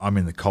I'm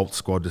in the Colts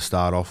squad to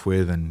start off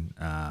with, and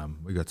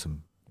we got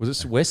some.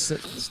 Was it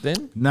West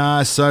then?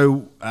 No,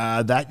 so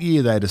that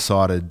year they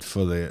decided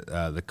for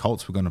the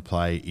Colts were going to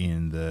play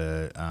in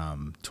the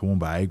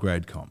Toowoomba A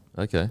grade comp,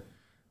 Okay.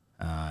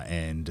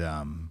 and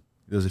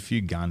there was a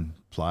few gun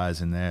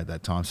players in there at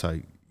that time. So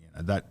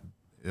that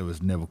it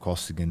was Neville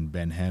Costigan,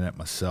 Ben Hannett,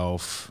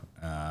 myself.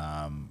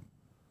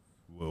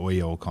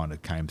 We all kind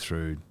of came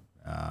through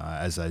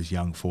as those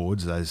young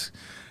forwards, those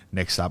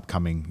next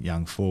upcoming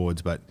young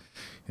forwards, but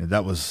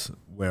that was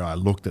where I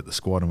looked at the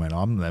squad and went,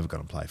 I'm never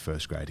going to play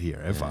first grade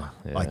here ever.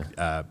 Yeah.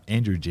 Like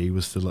Andrew G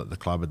was still at the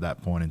club at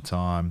that point in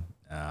time.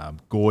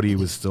 Gordy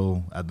was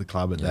still at the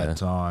club at that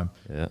time.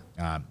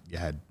 Yeah. You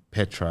had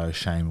Petro,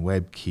 Shane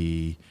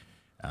Webke.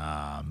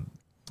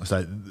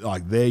 So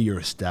like they're your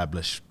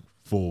established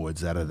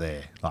forwards that are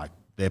there. Like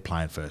they're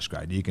playing first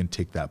grade. You can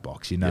tick that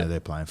box. They're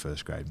playing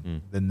first grade.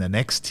 Then the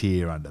next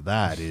tier under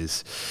that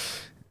is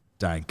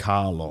Dane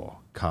Carlaw,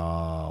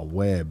 Carl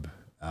Webb,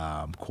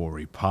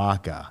 Corey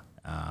Parker,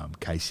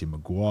 Casey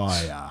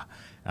Maguire,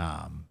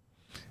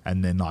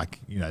 and then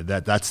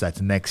that's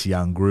that next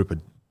young group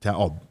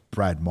of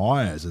Brad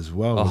Myers as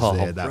well was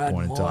there at that Brad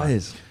point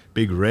Myers. in time.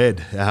 Big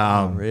Red.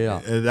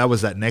 Yeah. That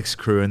was that next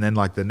crew, and then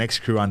like the next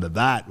crew under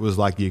that was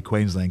like your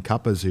Queensland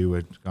Cuppers who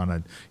were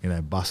kind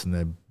of busting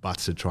their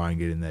butts to try and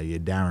get in there. Your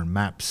Darren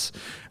Maps,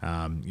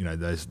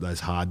 those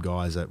hard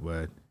guys that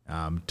were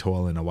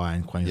toiling away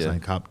in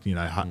Queensland Cup,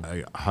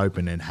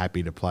 hoping and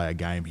happy to play a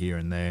game here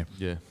and there.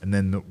 Yeah. And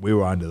then we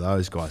were under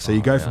those guys. So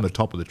you go from the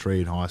top of the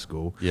tree in high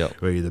school,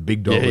 where you're the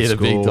big dog at the school,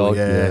 big dog.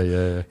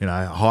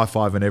 Yeah.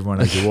 high-fiving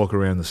everyone as you walk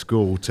around the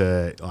school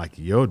to like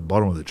you're at the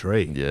bottom of the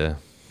tree. Yeah.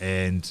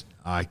 And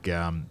like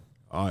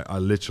I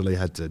literally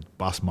had to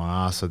bust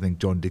my ass. I think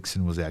John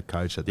Dixon was our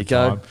coach at the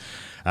time.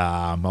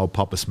 Old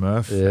Papa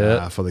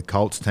Smurf for the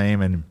Colts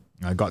team, and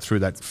I got through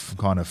that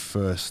kind of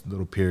first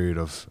little period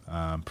of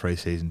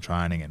pre-season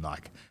training and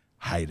like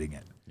hating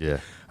it. Yeah.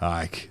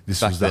 Like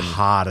this Back was the then,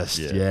 hardest.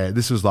 Yeah.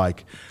 This was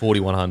like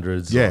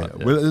 4100s. yeah. Right,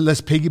 Well,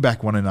 let's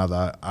piggyback one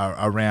another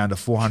around a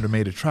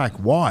 400-meter track.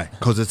 Why?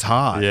 Because it's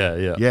hard.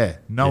 Yeah.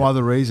 No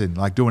other reason.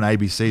 Like doing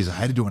ABCs. I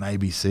hated doing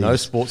ABCs. No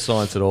sports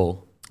science at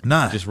all.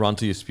 No. Just run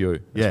till you spew.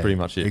 That's pretty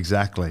much it.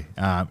 Exactly.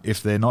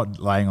 If they're not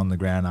laying on the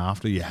ground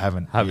after, you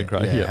haven't Haven't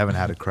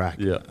had a crack.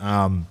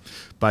 Yeah.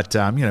 But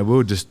we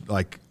were just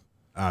like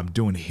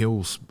doing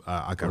hills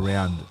like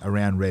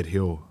around Red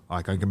Hill.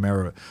 Like I can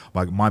remember,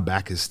 like my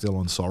back is still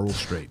on Sorrel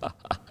Street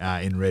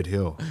in Red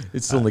Hill.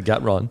 It's still in the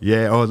Gap Run.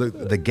 Yeah. Oh,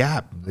 the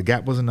Gap. The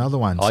Gap was another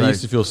one. I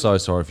used to feel so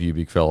sorry for you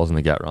big fellas in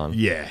the Gap Run.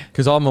 Yeah.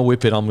 Because I'm a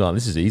whippet. I'm going,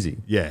 this is easy.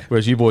 Yeah.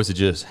 Whereas you boys are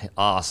just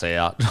arse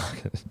out.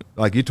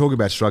 Like you talk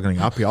about struggling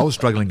uphill. I was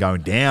struggling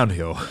going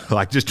downhill,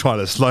 like just trying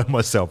to slow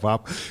myself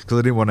up because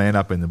I didn't want to end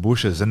up in the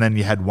bushes. And then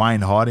you had Wayne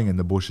hiding in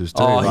the bushes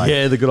too.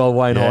 The good old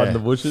Wayne hiding in the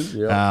bushes.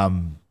 Yeah.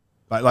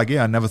 But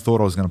I never thought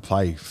I was going to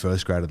play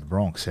first grade at the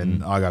Bronx,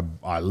 and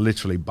I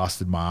literally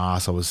busted my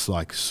ass. I was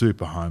like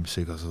super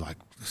homesick. I was like,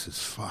 this is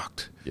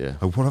fucked. Yeah.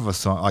 Like, what have I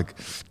signed? Like,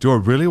 do I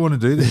really want to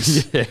do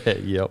this?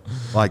 Yep.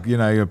 Like,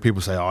 people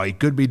say, oh, he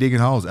could be digging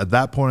holes. At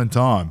that point in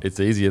time, It's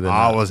easier than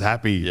I that. was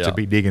happy to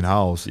be digging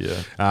holes.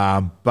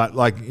 Yeah.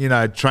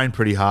 But trained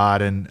pretty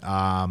hard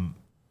and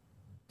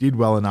did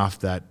well enough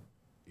that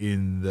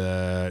in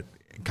the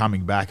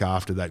coming back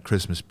after that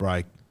Christmas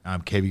break,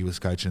 Kevy was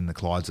coaching the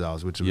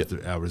Clydesdales, which was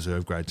our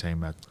reserve grade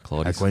team, our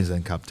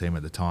Queensland Cup team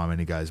at the time, and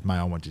he goes, "Mate,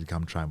 I want you to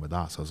come train with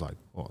us." I was like,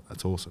 "Oh,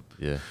 that's awesome."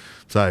 Yeah.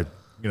 So,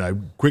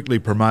 quickly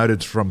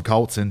promoted from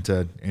Colts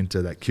into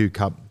that Q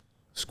Cup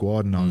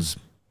squad, and I was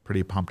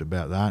pretty pumped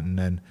about that. And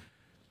then,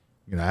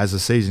 as the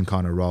season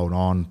kind of rolled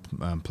on,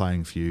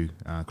 playing a few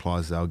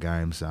Clydesdale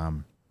games,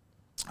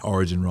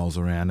 Origin rolls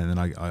around, and then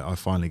I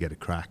finally get a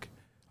crack.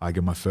 I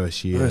get my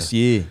first year. So,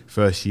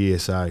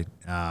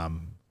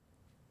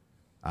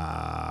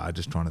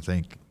 just trying to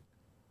think,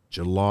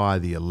 July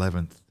the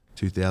 11th,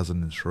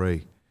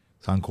 2003,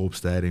 Suncorp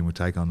Stadium would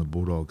take on the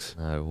Bulldogs.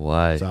 No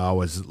way. So I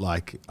was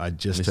like,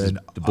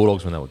 the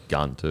Bulldogs when they were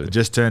gun too. I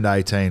just turned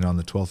 18 on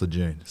the 12th of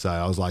June. So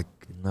I was like,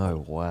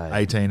 no way.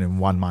 18 in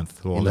 1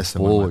 month or in less the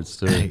than 1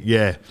 forwards month. too.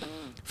 Yeah.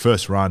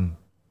 First run,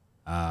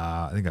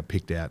 I think I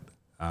picked out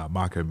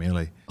Marco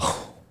Mealy.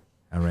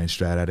 I ran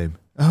straight at him.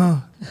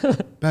 Oh,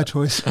 bad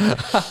choice.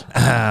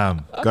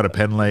 Got a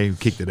penalty,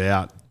 kicked it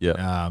out.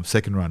 Yeah.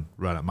 Second run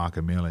at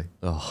Marco Mealy.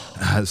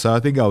 Oh. So I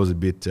think I was a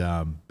bit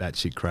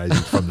batshit crazy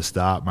from the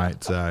start,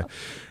 mate. So,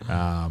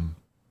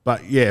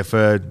 but yeah,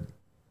 for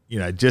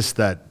just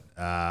that,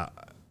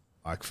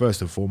 like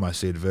first and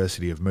foremost, the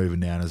adversity of moving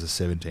down as a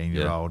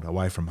 17-year-old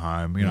away from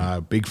home.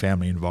 A big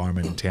family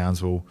environment in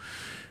Townsville,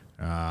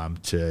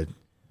 to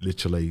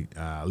literally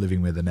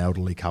living with an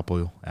elderly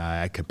couple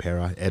at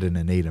Capera, Ed and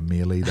Anita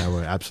Mealy. They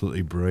were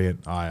absolutely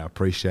brilliant. I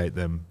appreciate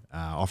them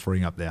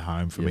offering up their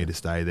home for me to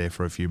stay there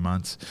for a few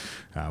months.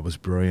 It was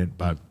brilliant.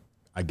 But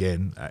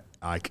again,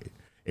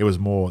 it was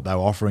more, they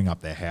were offering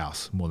up their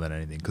house more than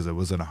anything because it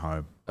wasn't a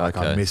home. Like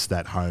I missed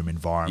that home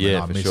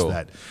environment. I missed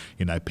that,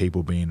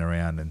 people being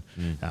around, and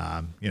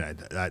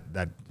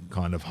that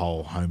kind of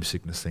whole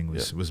homesickness thing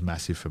was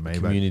massive for me.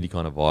 Community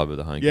kind of vibe of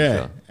the home.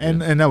 Yeah,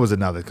 and that was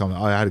another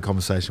comment. I had a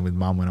conversation with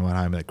Mum when I went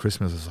home at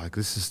Christmas. I was like,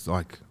 this is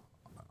like,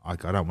 I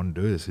don't want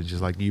to do this. It's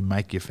just like, you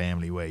make your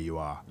family where you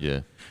are.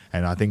 Yeah.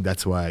 And I think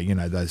that's why,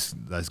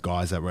 those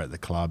guys that were at the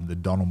club, the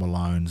Donald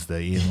Malones, the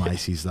Ian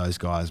Lacey's, those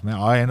guys, man,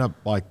 I end up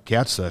like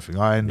couch surfing.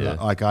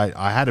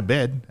 I had a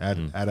bed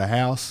at a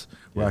house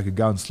where I could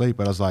go and sleep,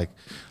 but I was like,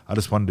 I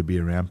just wanted to be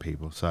around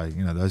people. So,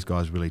 those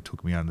guys really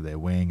took me under their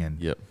wing,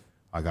 and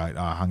I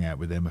hung out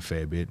with them a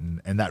fair bit,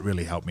 and that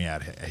really helped me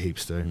out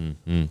heaps too.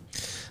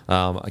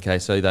 Okay,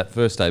 so that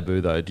first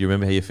debut though, do you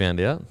remember how you found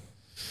out?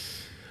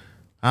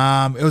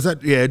 It was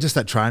just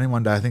that training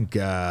one day. I think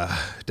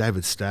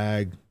David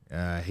Stagg,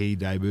 he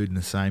debuted in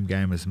the same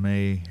game as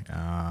me.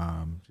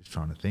 Just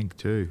trying to think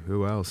too,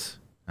 who else?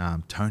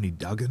 Tony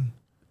Duggan.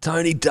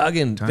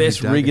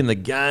 Best rig in the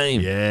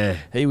game. Yeah.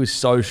 He was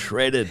so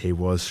shredded. He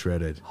was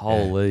shredded.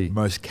 Holy. Yeah.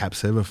 Most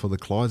caps ever for the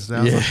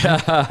Clydesdales.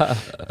 Yeah.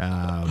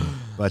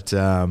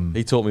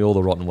 He taught me all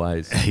the rotten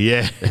ways.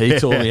 Yeah. He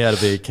taught me how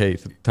to be a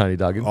Keith, Tony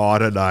Duggan. Oh, I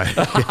don't know.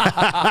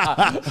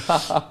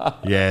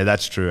 Yeah,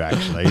 that's true,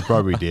 actually. He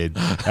probably did.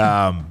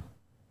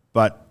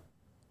 But,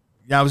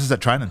 yeah, I was just at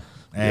training.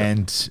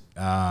 And,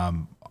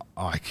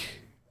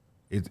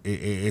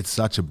 it's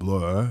such a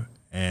blur.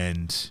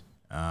 And,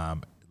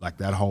 like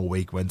that whole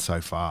week went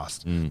so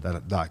fast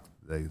that like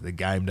the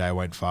game day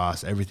went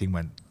fast. Everything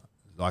went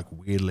like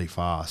weirdly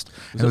fast.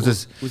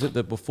 Was it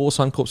the before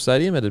Suncorp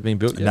Stadium? It had been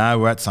built yet? No,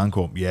 we're at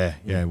Suncorp. Yeah.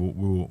 We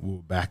were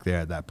back there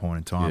at that point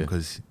in time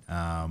because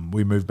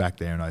we moved back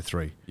there in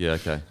 2003. Yeah.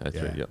 Okay.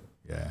 2003. Yep.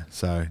 Yeah.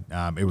 So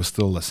it was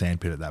still a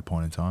sandpit at that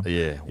point in time.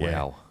 Yeah.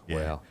 Wow.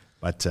 Yeah.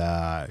 But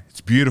it's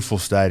a beautiful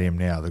stadium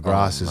now. The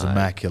grass is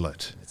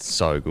immaculate. It's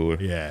so good.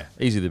 Yeah.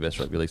 Easily the best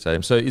rugby league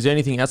stadium. So is there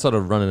anything outside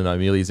of running an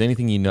O'Mealy, is there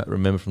anything you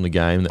remember from the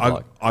game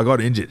that I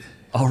got injured.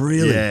 Oh,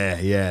 really?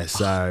 Yeah.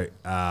 So,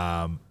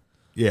 high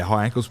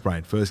ankle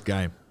sprain, first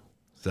game.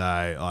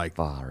 So,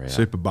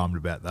 super bummed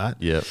about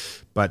that. Yeah.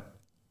 But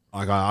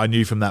I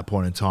knew from that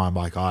point in time,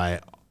 I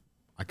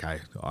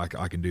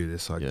can do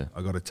this. I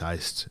got a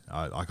taste.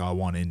 I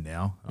want in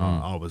now.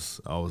 I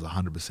was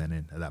 100%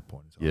 in at that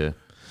point in time. Yeah.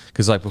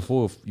 Because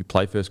before you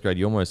play first grade,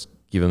 you almost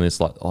give them this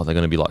they're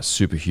going to be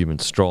superhuman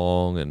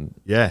strong, and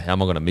how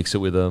am I going to mix it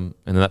with them?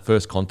 And then that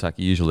first contact,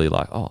 you're usually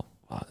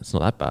it's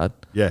not that bad.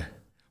 Yeah.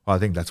 Well, I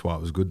think that's why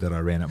it was good that I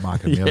ran at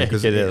Mark Amelia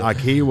because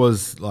he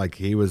was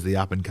the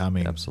up and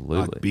coming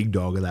big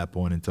dog at that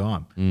point in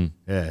time.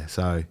 Yeah.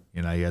 So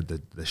he had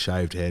the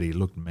shaved head. He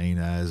looked mean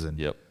as,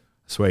 and I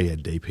swear he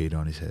had deep heat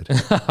on his head.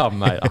 Oh,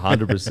 mate,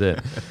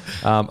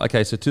 100%.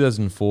 Okay, so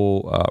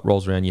 2004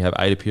 rolls around. You have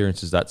 8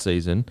 appearances that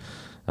season.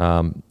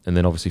 And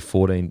then obviously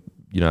 14,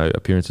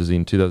 appearances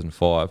in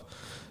 2005.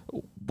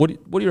 What do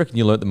you reckon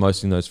you learnt the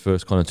most in those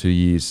first kind of 2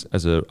 years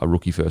as a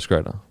rookie first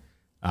grader?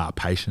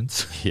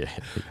 Patience. Yeah.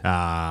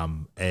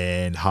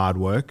 And hard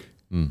work.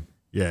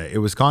 Yeah, it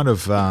was kind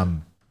of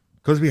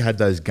because we had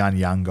those gun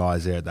young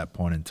guys there at that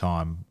point in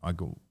time.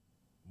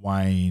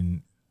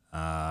 Wayne,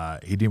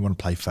 he didn't want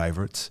to play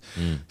favourites,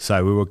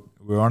 so we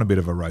were on a bit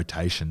of a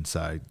rotation.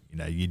 So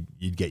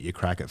you'd get your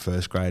crack at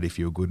first grade if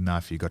you were good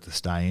enough. You got to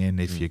stay in.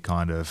 If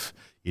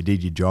you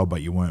did your job,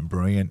 but you weren't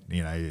brilliant,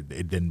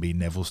 it'd then be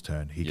Neville's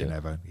turn. He'd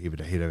have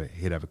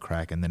a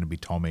crack, and then it'd be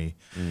Tommy.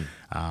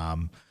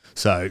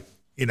 So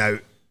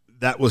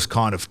that was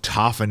kind of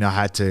tough, and I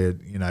had to,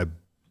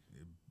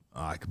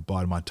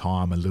 bide my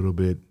time a little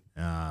bit,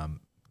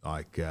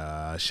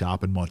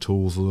 sharpen my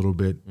tools a little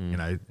bit.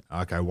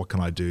 Okay, what can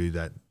I do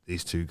that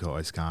these two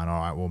guys can't? All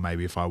right, well,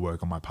 maybe if I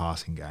work on my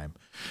passing game,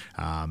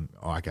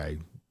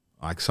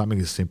 something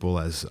as simple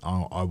as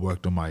I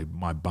worked on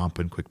my bump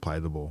and quick play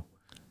the ball.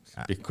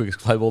 The quickest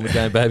play ball in the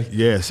game, baby.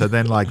 Yeah, so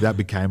then that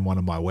became one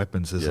of my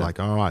weapons. It's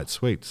all right,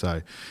 sweet.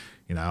 So,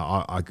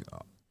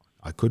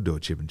 I could do a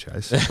chip and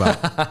chase, but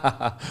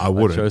I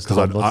wouldn't because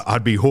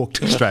I'd be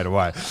hooked straight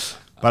away.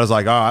 But I was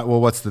like, all right,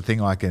 well, what's the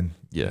thing I can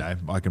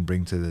I can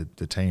bring to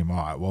the team? All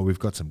right, well, we've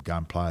got some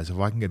gun players. If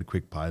I can get a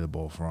quick play the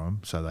ball for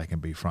them so they can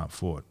be front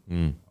foot,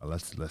 well,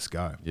 let's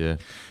go. Yeah.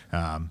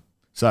 I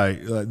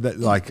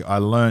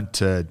learned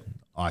to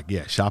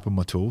sharpen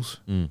my tools,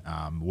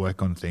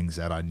 work on things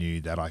that I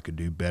knew that I could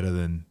do better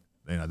than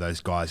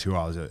those guys who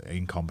I was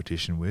in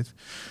competition with,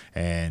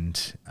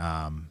 and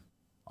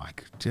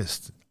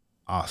just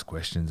ask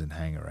questions and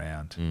hang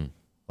around.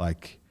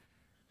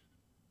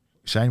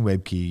 Shane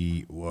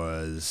Webke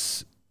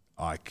was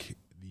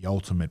the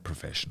ultimate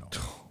professional.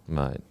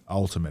 Mate.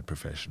 Ultimate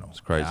professional. It's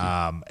crazy.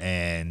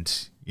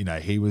 And,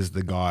 he was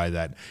the guy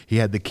that he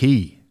had the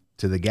key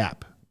to the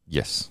gap.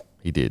 Yes,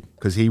 he did.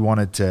 Because he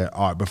wanted to,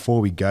 all right, before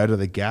we go to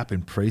the gap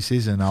in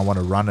preseason, I want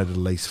to run it at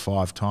least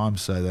 5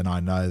 times so then I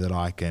know that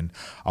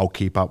I'll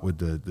keep up with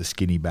the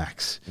skinny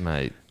backs.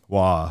 Mate.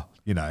 While,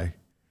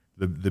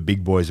 the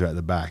big boys are at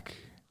the back.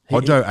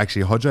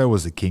 Hodjo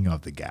was the king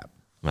of the gap.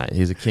 Mate,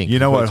 he's a king. You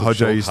know what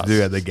Hodjo used to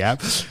do at the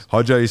gap?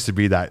 Hodjo used to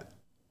be that,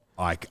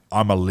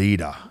 I'm a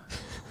leader.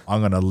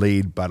 I'm going to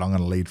lead, but I'm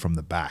going to lead from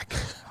the back.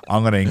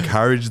 I'm going to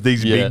encourage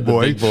these big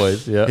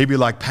boys. Yeah. He'd be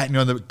like patting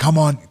you on the, come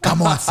on,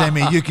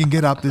 Sammy, you can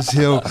get up this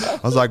hill. I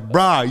was like,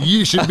 bruh,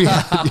 you should be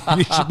out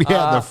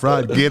the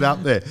front. Get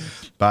up there.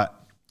 But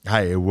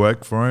hey, it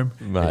worked for him,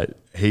 mate.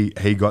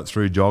 He got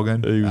through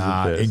jogging, he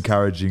was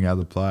encouraging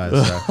other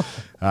players. So,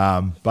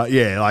 but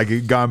yeah,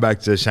 going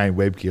back to Shane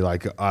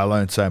Webke, I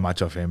learned so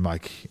much of him.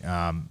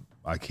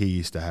 He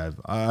used to have,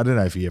 I don't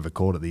know if he ever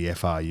called it the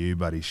FRU,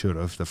 but he should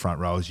have, the Front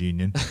Rowers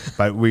Union.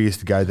 But we used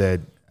to go there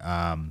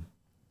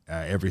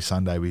every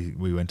Sunday.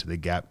 We went to the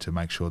gap to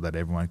make sure that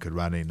everyone could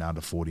run in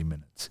under 40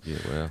 minutes.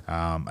 Yeah,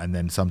 wow. And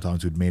then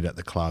sometimes we'd meet at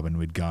the club and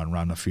we'd go and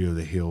run a few of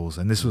the hills.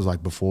 And this was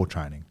before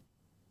training.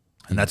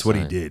 And that's what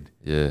he did.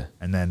 Yeah.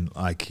 And then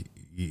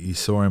you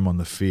saw him on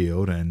the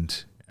field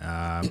and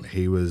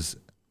he was,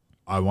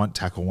 I want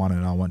tackle 1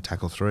 and I want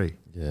tackle 3.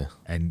 Yeah.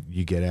 And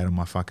you get out of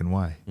my fucking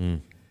way.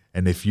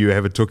 And if you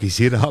ever took his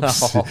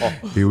hit-ups,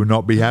 he would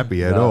not be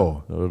happy at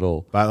all. Not at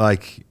all. But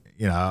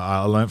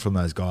I learned from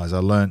those guys. I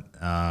learned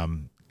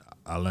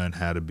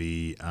how to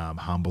be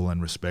humble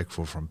and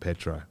respectful from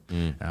Petro.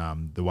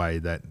 The way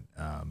that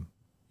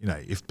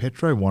if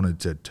Petro wanted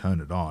to turn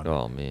it on,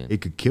 oh man, he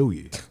could kill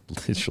you,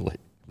 literally.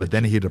 But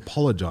then he'd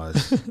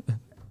apologize,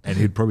 and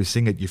he'd probably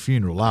sing at your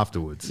funeral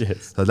afterwards.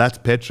 Yes. So that's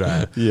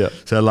Petro. Yeah.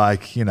 So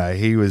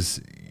he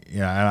was,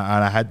 and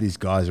I had these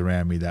guys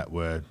around me that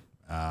were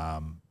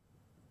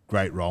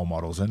great role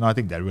models, and I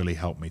think that really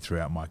helped me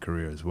throughout my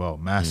career as well,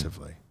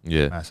 massively.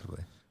 Yeah.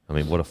 Massively. I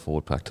mean, what a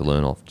forward pack to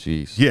learn off.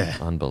 Jeez. Yeah.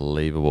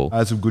 Unbelievable. I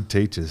had some good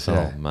teachers.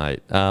 Oh,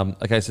 mate.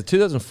 Okay, so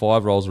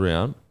 2005 rolls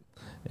around,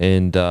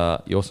 and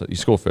you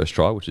score first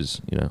try, which is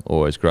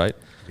always great.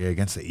 Yeah,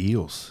 against the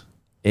Eels.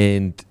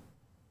 And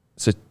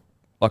so,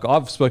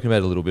 I've spoken about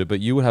it a little bit, but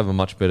you would have a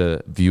much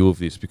better view of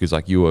this because,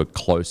 you were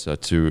closer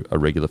to a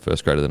regular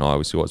first grader than I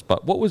always was.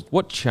 But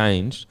what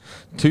changed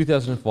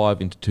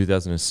 2005 into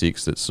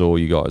 2006 that saw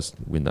you guys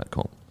win that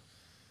comp?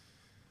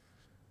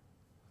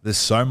 There's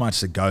so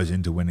much that goes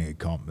into winning a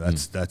comp.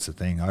 That's the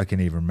thing. I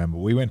can even remember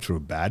we went through a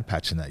bad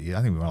patch in that year.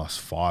 I think we lost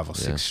 5 or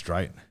 6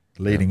 straight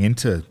leading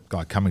into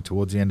coming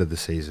towards the end of the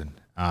season.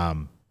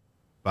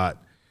 But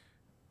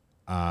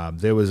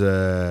there was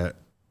a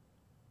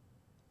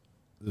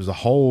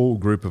whole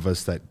group of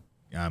us that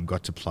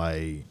got to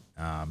play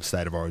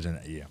State of Origin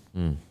that year.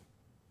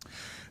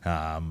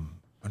 I'm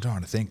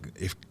trying to think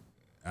if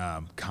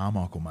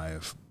Carmichael may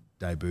have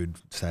debuted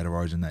State of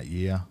Origin that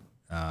year.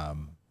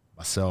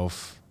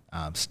 Myself,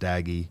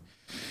 Staggy.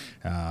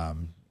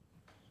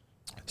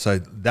 So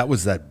that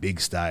was that big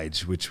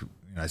stage, which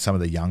some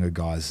of the younger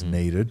guys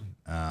needed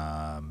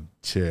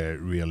to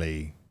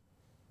really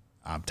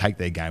take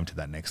their game to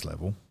that next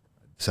level.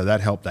 So that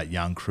helped that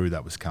young crew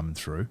that was coming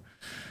through.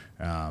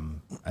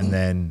 And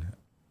then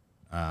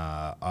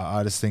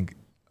I just think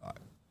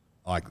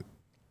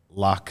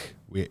luck.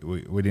 We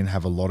didn't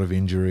have a lot of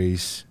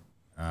injuries.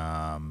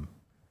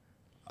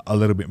 A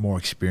little bit more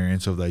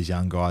experience of those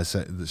young guys,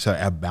 so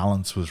our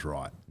balance was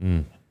right.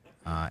 And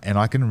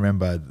I can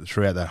remember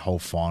throughout that whole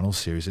final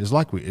series, it was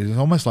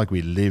almost like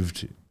we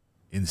lived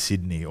in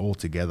Sydney all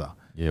together.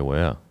 Yeah,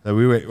 wow. So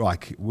we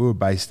were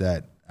based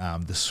at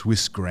the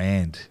Swiss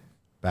Grand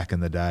back in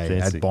the day.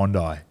 Fancy. At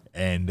Bondi,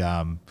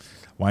 and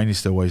Wayne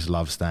used to always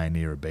love staying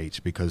near a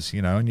beach because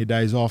on your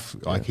days off,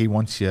 he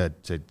wants you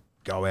to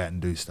go out and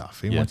do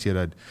stuff. He wants you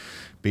to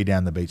be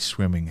down the beach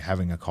swimming,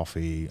 having a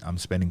coffee,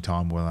 spending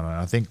time with him. And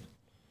I think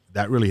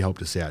that really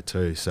helped us out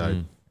too.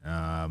 So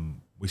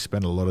we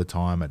spent a lot of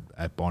time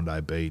at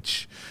Bondi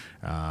Beach,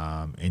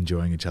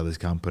 enjoying each other's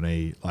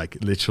company. Like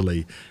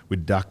literally,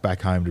 we'd duck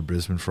back home to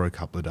Brisbane for a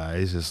couple of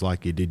days. It's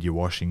like you did your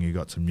washing, you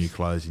got some new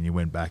clothes, and you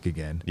went back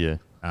again. Yeah.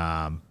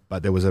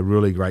 But there was a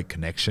really great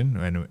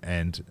connection,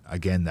 and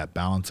again that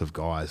balance of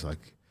guys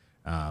like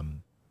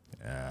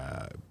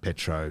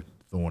Petro,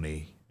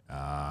 Thorny,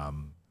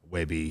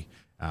 Webby,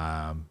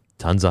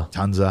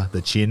 Tunza,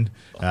 the Chin,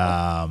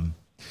 and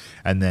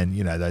then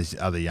those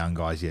other young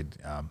guys. You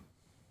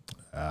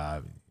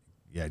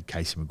had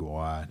Casey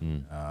Maguire.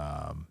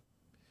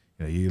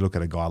 You look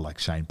at a guy like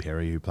Shane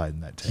Perry who played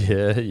in that team.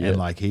 Yeah. And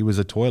like he was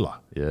a toiler.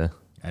 Yeah.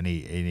 And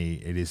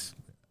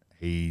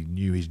he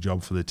knew his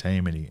job for the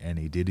team, and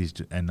he did his.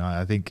 And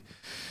I think,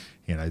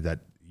 that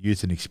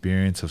youth and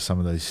experience of some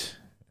of those,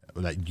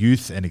 that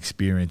youth and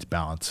experience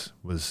balance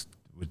was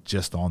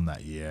just on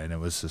that year, and it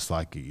was just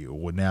like,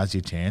 well, now's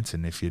your chance,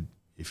 and if you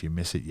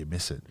miss it, you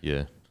miss it.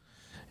 Yeah.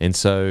 And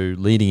so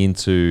leading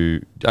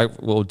into,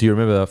 well, do you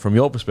remember from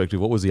your perspective,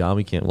 what was the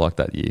army camp like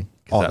that year?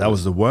 Oh, that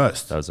was the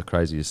worst. That was the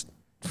craziest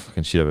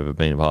fucking shit I've ever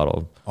been a part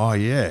of. Oh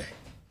yeah.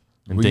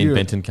 And Dean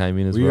Benton came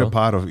in as well. We were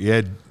part of,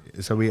 yeah.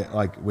 So we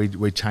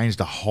changed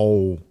the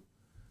whole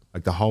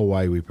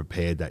way we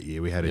prepared that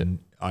year. We had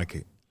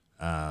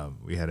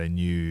we had a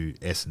new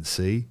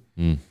S&C,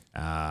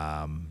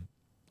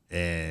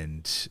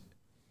 and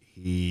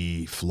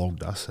he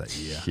flogged us that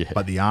year. Yeah.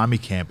 But the army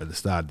camp at the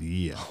start of the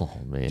year. Oh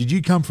man! Did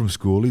you come from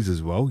schoolies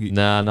as well?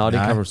 No, I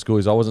didn't come from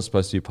schoolies. I wasn't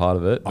supposed to be part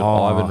of it. But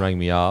Ivan rang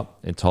me up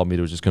and told me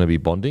it was just going to be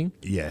bonding.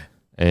 Yeah.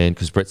 And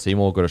because Brett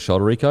Seymour got a shot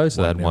at Rico,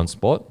 so they had one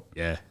spot.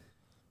 Yeah.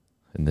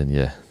 And then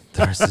the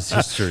rest is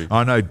history.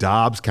 I know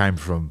Darbs came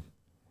from.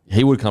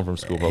 He would come from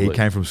school. Probably. He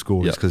came from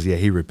school just because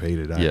he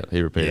repeated. Yeah,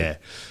 he repeated.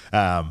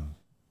 Yeah.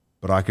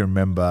 But I can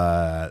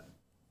remember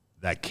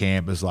that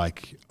camp was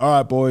like, all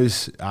right,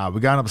 boys, we're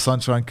going up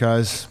Sunshine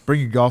Coast.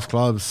 Bring your golf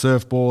clubs,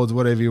 surfboards,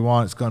 whatever you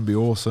want. It's going to be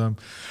awesome.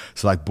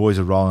 So like boys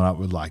are rolling up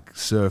with like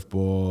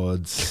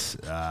surfboards,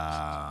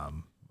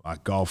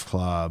 like golf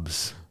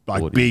clubs,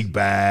 like boardies. Big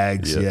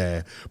bags.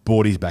 Yeah.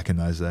 Boardies back in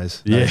those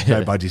days.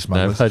 No budgie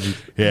smugglers. No budgie.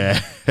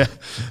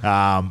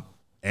 Yeah.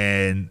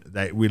 And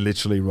we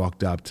literally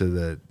rocked up to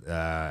the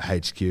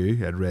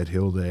HQ at Red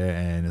Hill there,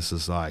 and it's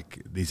just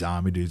like these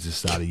army dudes just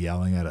started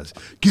yelling at us,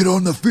 "Get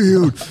on the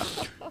field,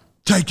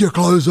 take your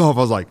clothes off." I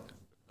was like,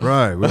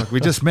 "Bro,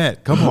 we just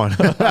met. Come on."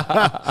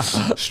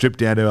 Stripped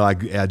down to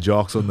like our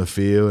jocks on the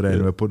field,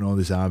 and we're putting all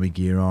this army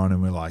gear on,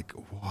 and we're like,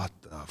 "What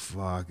the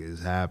fuck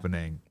is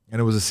happening?" And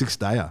it was a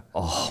 6-dayer.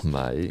 Oh,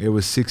 mate. It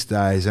was 6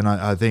 days, and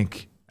I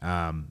think.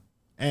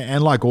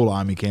 And like all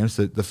army camps,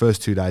 the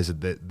first 2 days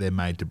they're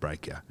made to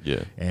break you.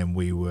 Yeah. And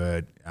we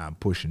were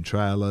pushing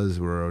trailers.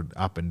 We were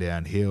up and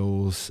down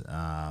hills.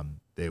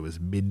 There was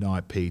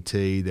midnight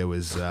PT. There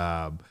was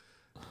I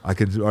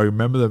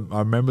remember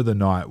the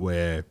night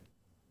where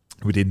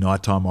we did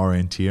nighttime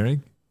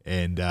orienteering,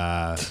 and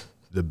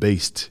the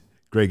beast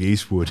Greg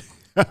Eastwood.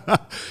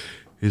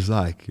 He's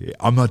like,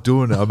 I'm not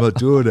doing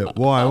it.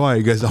 Why?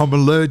 He goes, I'm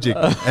allergic.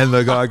 And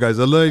the guy goes,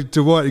 allergic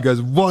to what? He goes,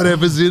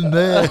 whatever's in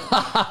there.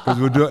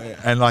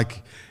 And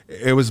like,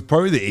 it was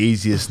probably the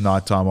easiest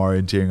nighttime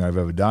orienteering I've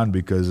ever done,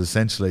 because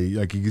essentially,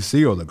 like, you can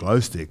see all the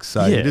glow sticks.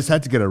 So you just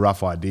had to get a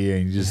rough idea,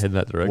 and you just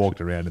walked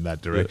around in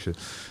that direction.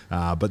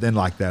 Yeah. But then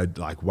like they'd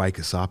like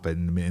wake us up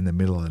in the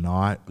middle of the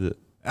night. Yeah.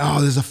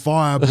 Oh, there's a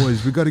fire,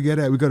 boys. We've got to get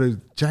out. We've got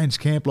to change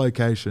camp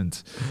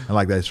locations. And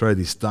like they throw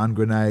these stun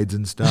grenades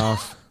and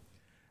stuff.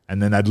 And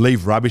then they'd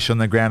leave rubbish on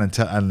the ground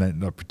and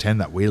then pretend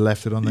that we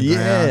left it on the ground.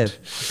 Yeah,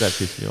 that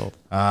pissed me off.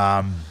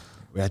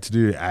 We had to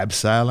do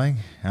abseiling.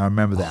 I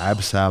remember the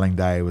abseiling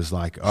day was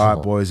like, all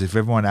right, boys, if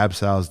everyone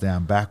abseils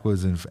down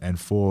backwards and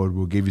forward,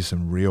 we'll give you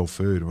some real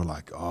food. And we're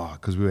like, oh,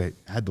 because we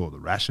had all the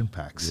ration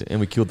packs. Yeah,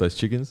 and we killed those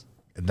chickens.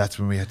 And that's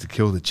when we had to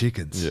kill the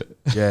chickens. Yeah.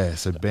 Yeah,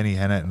 so Benny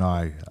Hennett and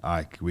I,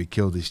 we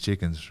killed these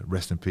chickens.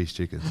 Rest in peace,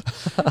 chickens.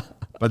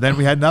 But then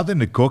we had nothing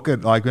to cook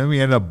it. Like, then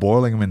we ended up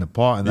boiling them in the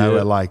pot, and they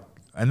were like,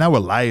 and they were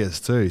layers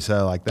too,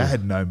 so like they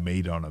had no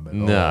meat on them at all.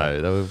 No,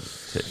 they were,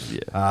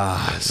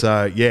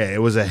 so yeah,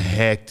 it was a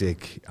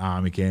hectic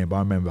army camp. I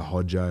remember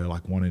Hodjo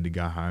like wanting to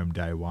go home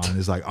day one.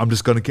 It's like, I'm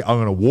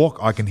gonna walk.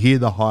 I can hear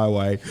the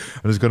highway.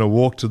 I'm just gonna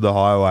walk to the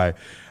highway,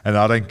 and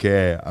I don't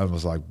care. I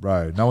was like,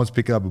 bro, no one's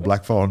picking up a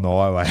black fella on the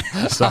highway.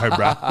 Sorry,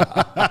 bro.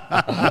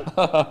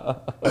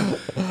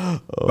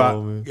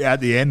 But at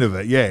the end of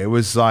it, it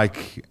was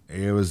like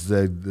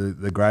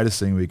the greatest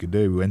thing we could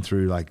do. We went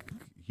through like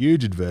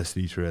huge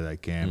adversity through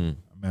that camp.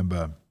 I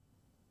remember,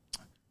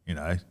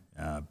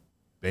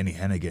 Benny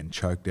Hanna getting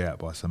choked out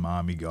by some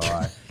army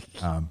guy.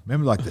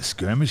 Remember like the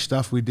skirmish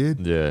stuff we did?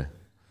 Yeah.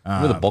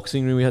 Remember the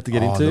boxing ring we had to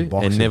get into?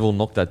 And Neville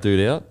knocked that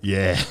dude out?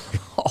 Yeah.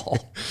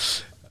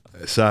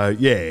 So,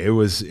 yeah, it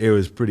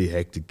was pretty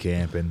hectic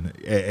camp, and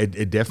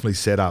it definitely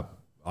set up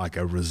like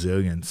a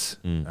resilience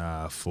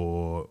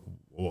for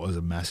what was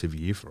a massive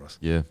year for us.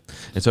 Yeah.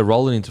 And so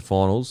rolling into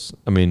finals,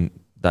 I mean,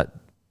 that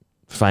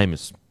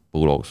famous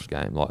Bulldogs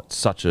game, like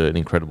such an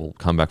incredible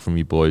comeback from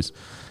you boys.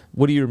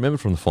 What do you remember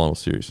from the final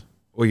series?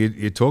 Well,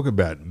 you talk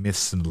about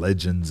myths and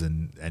legends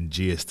and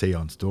GST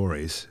on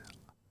stories.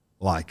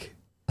 Like,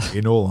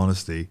 in all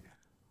honesty,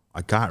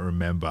 I can't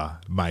remember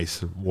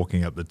Mace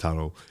walking up the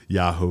tunnel,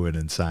 yahooing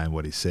and saying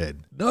what he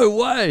said. No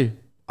way.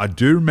 I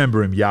do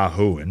remember him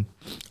yahooing.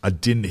 I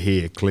didn't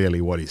hear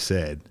clearly what he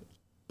said,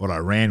 but I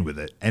ran with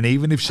it. And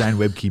even if Shane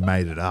Webke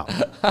made it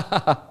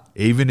up,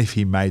 even if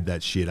he made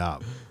that shit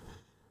up,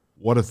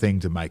 what a thing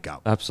to make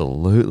up.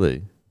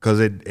 Absolutely. Because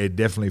it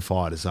definitely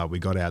fired us up. We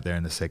got out there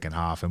in the second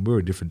half and we were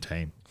a different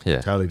team.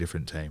 Yeah. Totally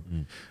different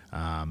team.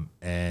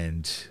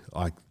 And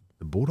like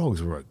the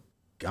Bulldogs were a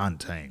gun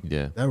team.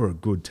 Yeah. They were a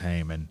good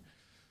team and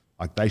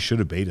like they should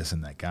have beat us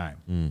in that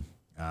game.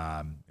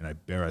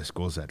 Barrow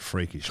scores that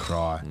freakish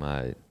try.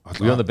 Mate.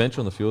 Were you on the bench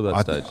or on the field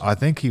at that stage? I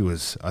think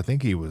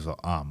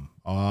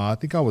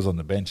I was on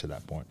the bench at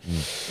that point.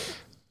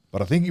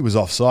 But I think he was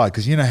offside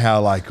because you know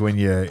how like when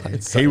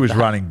he was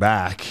running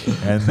back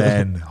and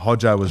then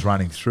Hodjo was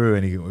running through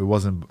and it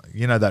wasn't,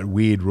 you know, that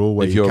weird rule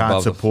where you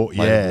can't support.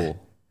 Yeah.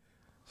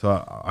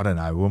 So I don't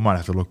know. We might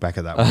have to look back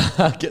at that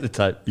one. Get the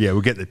tape. Yeah,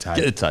 we'll get the tape.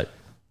 Get the tape.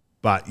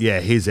 But yeah,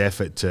 his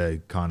effort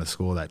to kind of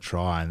score that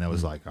try and that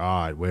was like, all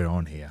right, we're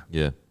on here.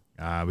 Yeah.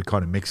 We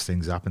kind of mixed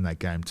things up in that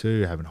game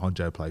too, having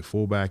Hodjo play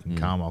fullback and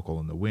Carmichael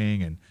on the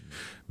wing and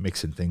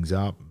mixing things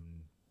up.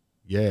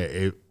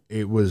 Yeah,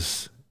 it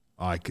was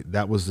like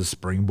that was the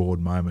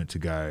springboard moment to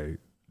go,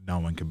 no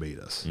one can beat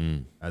us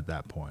at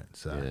that point.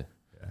 So yeah.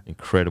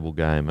 Incredible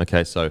game.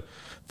 Okay, so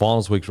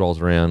finals week rolls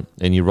around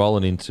and you're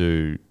rolling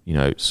into,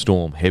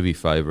 Storm, heavy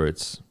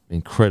favourites,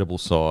 incredible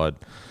side.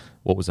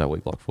 What was that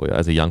week like for you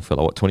as a young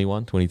fella? What,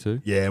 21,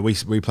 22? Yeah,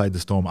 we played the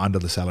Storm under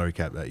the salary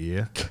cap that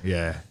year.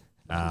 Yeah.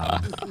 They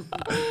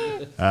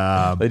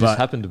just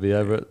happened to be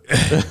over it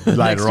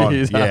later on.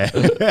 Years,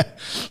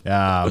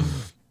 yeah.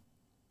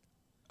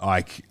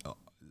 Like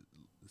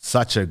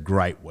such a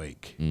great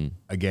week.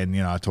 Again,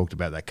 I talked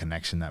about that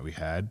connection that we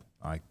had.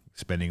 Like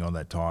spending all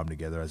that time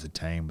together as a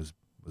team was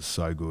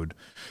so good.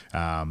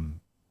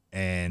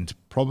 And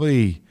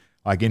probably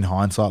like in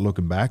hindsight,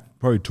 looking back,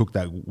 probably took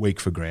that week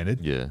for granted.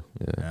 Yeah.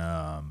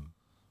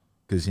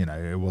 Because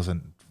it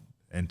wasn't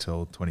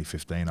until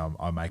 2015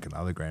 I make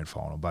another grand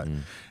final, but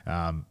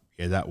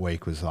that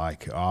week was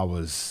like I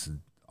was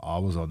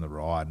on the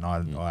ride,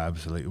 and I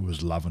absolutely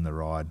was loving the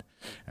ride,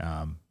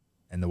 and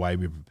the way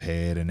we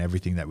prepared and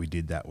everything that we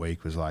did that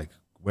week was like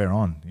we're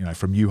on.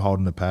 From you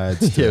holding the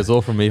pads. Yeah, it was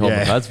all from me holding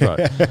the pads, bro.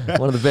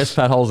 One of the best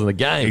pad holes in the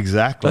game.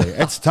 Exactly.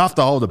 It's tough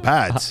to hold the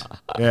pads.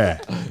 Yeah,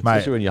 mate.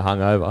 Especially when you're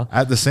hungover.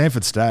 At the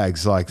Sanford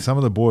Stags, like some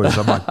of the boys,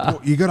 I'm like, oh,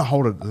 you got to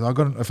hold it.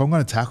 If I'm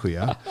going to tackle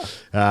you,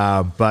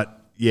 but.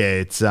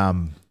 Yeah, it's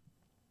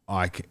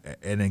like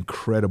an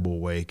incredible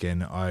week,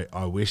 and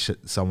I wish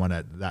that someone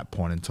at that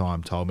point in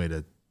time told me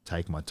to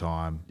take my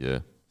time,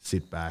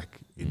 sit back,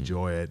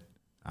 enjoy it,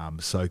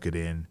 soak it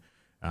in,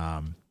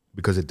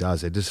 because it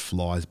does. It just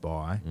flies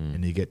by,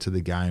 and you get to the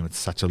game. It's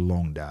such a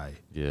long day.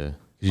 Yeah,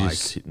 you're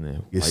just sitting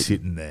there. You're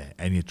sitting there,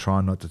 and you're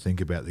trying not to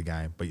think about the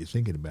game, but you're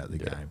thinking about the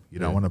game. You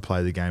don't want to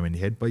play the game in your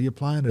head, but you're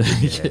playing it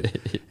in your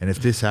head. And if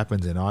this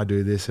happens, and I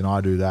do this, and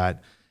I do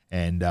that,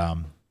 and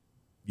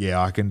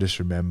yeah, I can just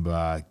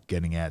remember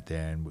getting out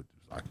there and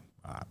like,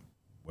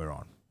 we're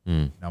on.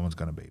 No one's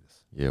going to beat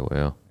us. Yeah,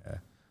 wow. Yeah.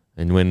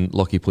 And when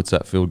Lockie puts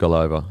that field goal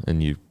over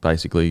and you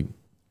basically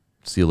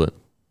seal it.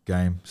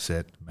 Game,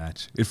 set,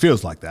 match. It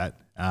feels like that.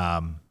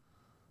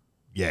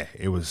 Yeah,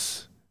 it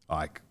was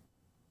like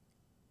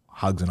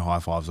hugs and high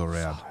fives all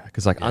around.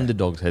 Because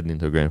underdogs heading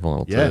into a grand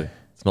final too. Yeah.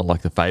 It's not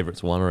like the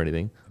favourites won or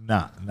anything.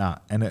 Nah.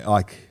 And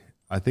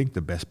I think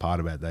the best part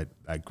about that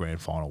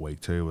grand final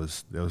week too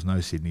was there was no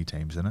Sydney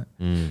teams in it,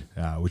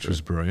 which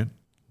was brilliant.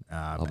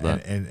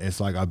 And it's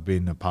like I've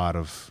been a part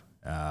of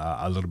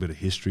a little bit of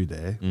history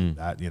there.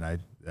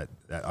 That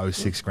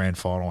 06 grand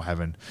final,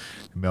 having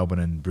Melbourne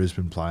and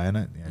Brisbane playing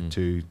it,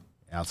 two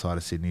outside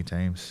of Sydney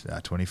teams.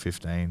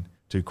 2015,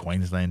 two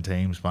Queensland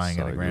teams playing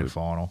in a grand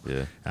final.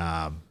 Yeah.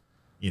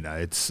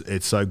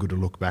 It's so good to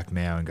look back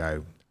now and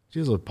go,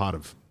 geez, I was part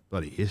of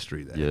bloody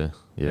history there.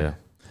 Yeah.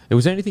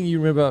 Was there anything you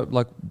remember,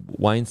 like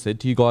Wayne said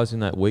to you guys in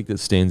that week that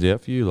stands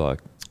out for you, like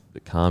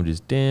that calmed you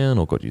down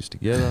or got you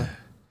together?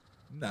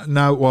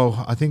 No,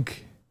 well, I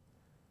think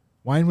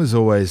Wayne was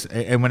always,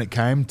 and when it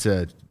came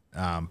to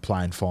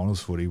playing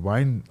finals footy,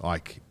 Wayne,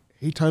 like,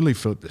 he totally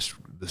flipped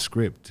the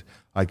script.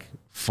 Like,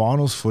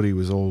 finals footy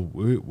was all,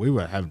 we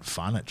were having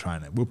fun at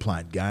training. We were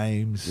playing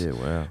games.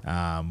 Yeah,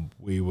 wow.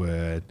 We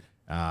were,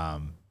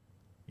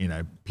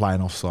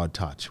 playing offside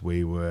touch.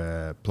 We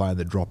were playing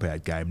the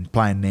dropout game,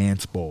 playing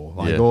Nance ball,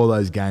 all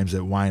those games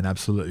that Wayne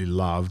absolutely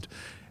loved.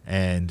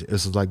 And it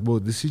was like, well,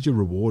 this is your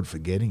reward for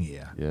getting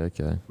here. Yeah,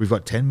 okay. We've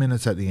got 10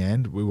 minutes at the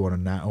end. We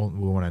want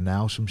to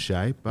nail some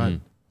shape, but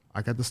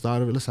like at the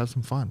start of it, let's have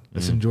some fun.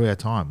 Let's enjoy our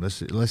time.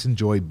 Let's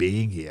enjoy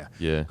being here.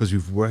 Yeah. Because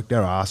we've worked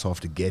our ass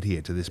off to get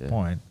here to this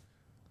point.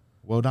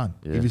 Well done.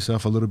 Yeah. Give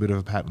yourself a little bit of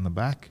a pat on the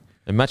back.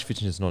 And match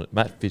fitness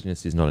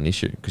is not an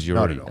issue because you're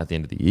already at the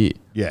end of the year.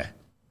 Yeah.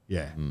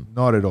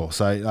 Not at all.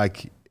 So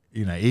like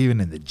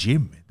even in the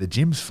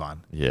gym's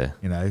fun. Yeah.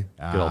 Good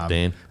old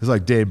Dan. It's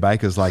like Dan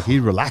Baker's like, he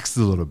relaxed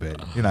a little bit.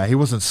 He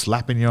wasn't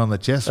slapping you on the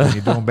chest when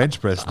you're doing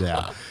bench press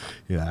now.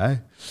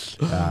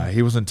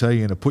 He wasn't telling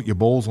you to put your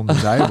balls on the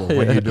table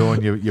when you're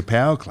doing your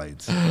power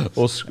cleans.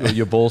 Or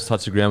your balls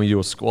touch the ground when you do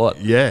a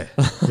squat. Yeah,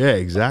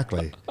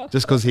 exactly.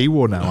 Just because he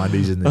wore no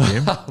undies in the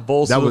gym.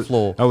 Balls to the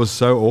floor. That was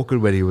so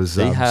awkward when he was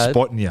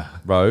spotting you.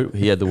 Bro,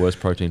 he had the worst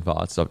protein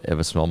farts I've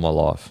ever smelled in my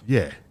life.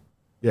 Yeah.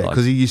 Yeah,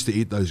 because he used to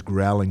eat those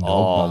growling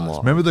dog bars.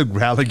 Remember the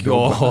growling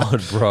dog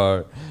bars? God,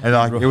 bro.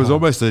 And it was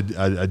almost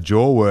a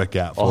jaw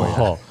workout for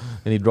you.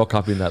 And he'd rock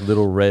up in that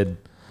little red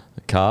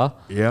car.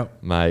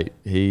 Yep. Mate,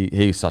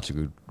 he's such a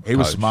good He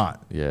was coach. smart.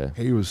 Yeah.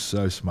 He was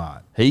so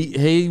smart.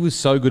 He was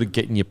so good at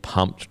getting you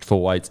pumped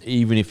for weights,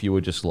 even if you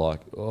were just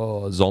like,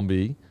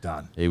 zombie.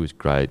 Done. He was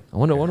great. I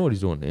wonder what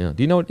he's doing now.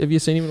 Do you know? Have you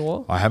seen him in a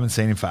while? I haven't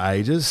seen him for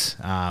ages,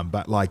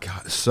 but like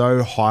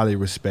so highly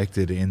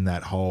respected in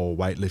that whole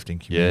weightlifting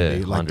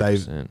community. Yeah, like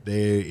 100%.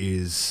 there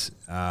is.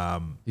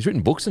 He's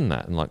written books in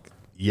that, and like.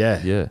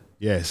 Yeah.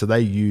 So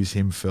they use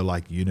him for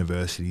like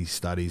university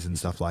studies and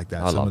stuff like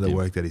that. Some of the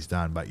work that he's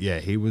done, but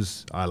yeah,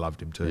 I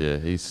loved him too. Yeah,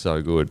 he's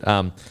so good.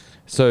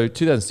 So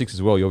 2006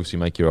 as well. You obviously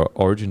make your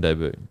Origin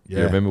debut. Yeah.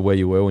 You remember where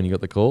you were when you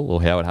got the call,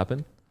 or how it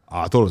happened?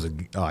 I thought it was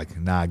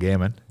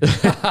gammon.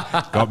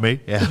 Got me.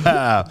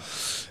 Yeah.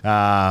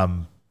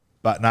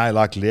 But no,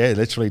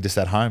 literally just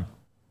at home,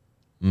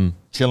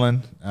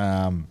 chilling.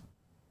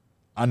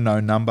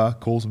 Unknown number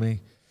calls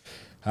me.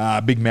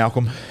 Big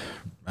Malcolm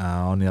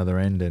on the other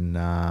end, and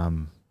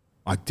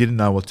I didn't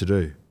know what to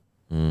do.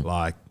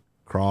 Like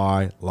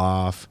cry,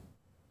 laugh,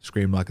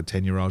 scream like a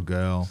 10-year-old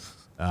girl.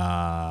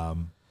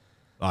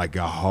 Like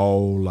a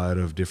whole load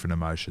of different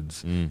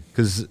emotions.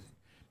 Because,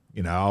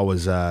 I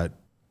was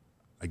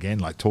again,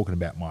 like talking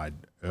about my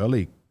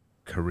early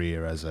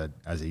career as a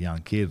young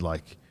kid,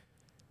 like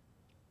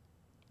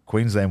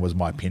Queensland was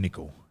my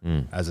pinnacle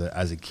as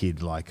a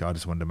kid. Like I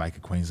just wanted to make a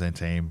Queensland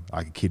team.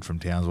 Like a kid from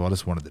Townsville, I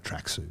just wanted the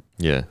tracksuit.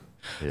 Yeah.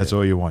 That's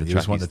all you want. You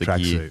just want the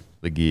tracksuit.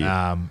 The gear.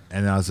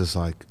 And I was just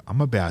like,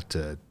 I'm about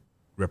to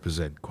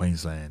represent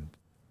Queensland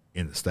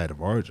in the state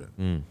of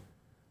origin.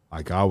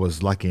 Like I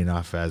was lucky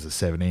enough as a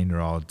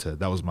 17-year-old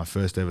that was my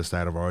first ever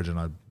state of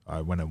origin.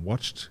 I went and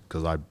watched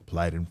because I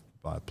played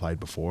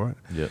before it.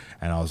 Yep.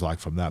 And I was like,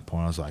 from that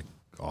point, I was like,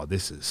 oh,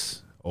 this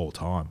is all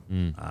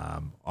time.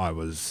 I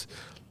was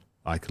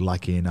like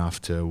lucky enough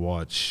to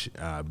watch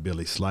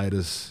Billy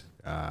Slater's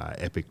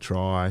epic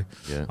try.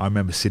 Yeah. I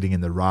remember sitting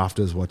in the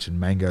rafters watching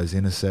Mango's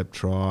intercept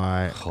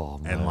try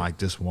and like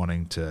just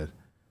wanting to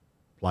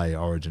play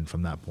Origin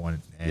from that point.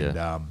 And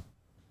I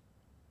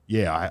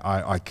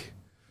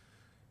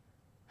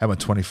had my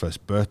 21st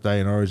birthday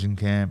in Origin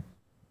camp.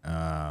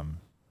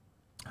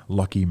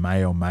 Lockie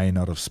may or may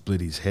not have split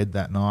his head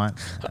that night,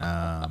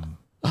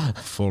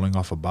 falling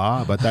off a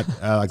bar, but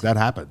that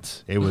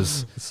happens. It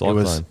was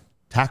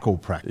tackle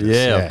practice.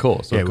 Yeah, of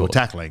course. We were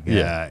tackling.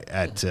 You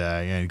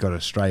got a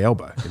stray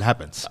elbow. It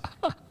happens.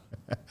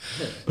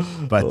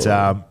 But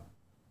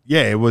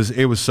it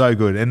was so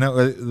good. And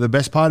the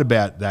best part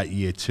about that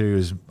year too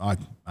is I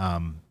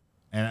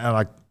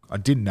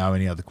didn't know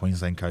any other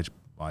Queensland coach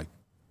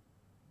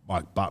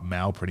but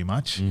Mal pretty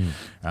much.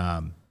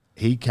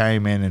 He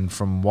came in, and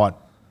from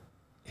what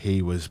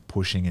he was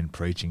pushing and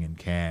preaching in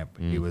camp,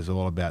 he was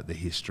all about the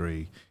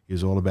history. He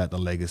was all about the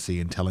legacy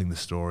and telling the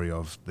story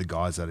of the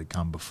guys that had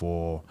come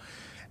before.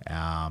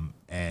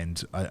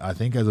 And I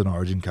think as an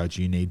Origin coach,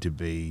 you need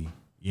to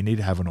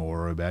have an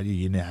aura about you.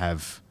 You need to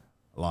have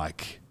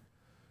like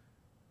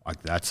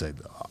that's a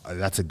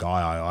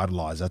guy I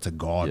idolize. That's a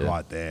god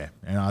right there.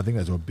 And I think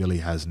that's what Billy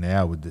has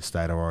now with the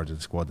state of origin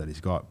squad that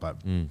he's got. But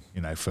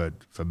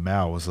for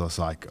Mal, it was just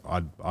like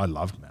I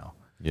loved Mal.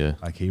 Yeah,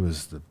 like he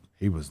was the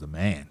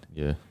man.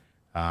 Yeah.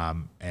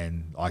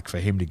 And like for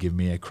him to give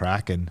me a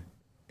crack, and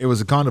it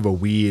was a kind of a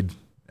weird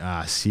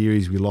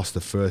series. We lost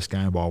the first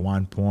game by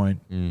 1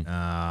 point,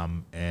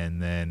 and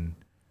then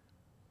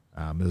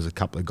there was a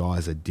couple of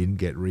guys that didn't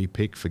get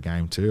repicked for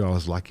game 2. I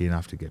was lucky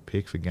enough to get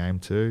picked for game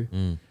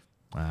 2.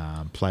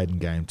 Played in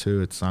game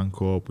 2 at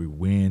Suncorp. We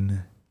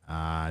win,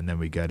 and then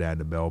we go down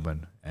to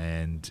Melbourne,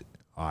 and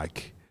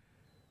like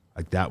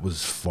that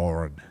was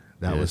foreign.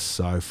 That was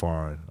so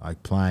foreign.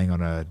 Like playing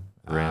on a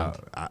round,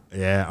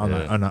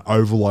 on an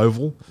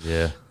oval.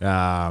 Yeah.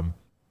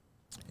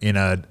 In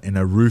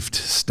a roofed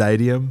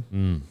stadium.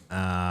 In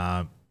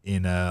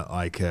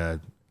a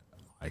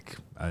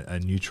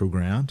neutral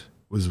ground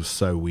was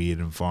so weird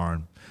and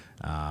foreign.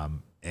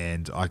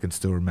 And I can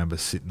still remember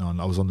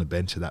I was on the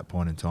bench at that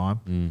point in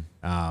time.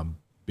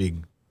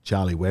 Big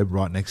Charlie Webb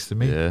right next to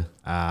me.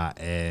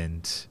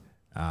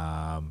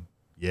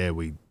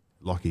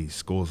 Lockie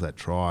scores that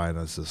try, and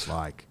it's just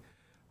like,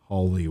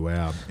 holy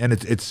wow. And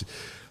it's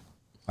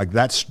like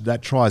that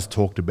try's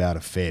talked about a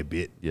fair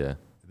bit. Yeah.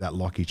 That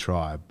Lockie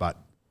try, but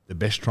the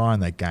best try in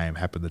that game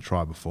happened the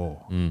try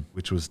before,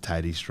 which was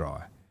Tady's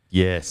try.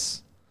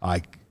 Yes.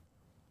 Like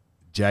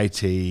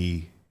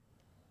JT,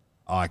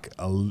 like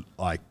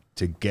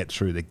to get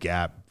through the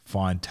gap,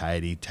 find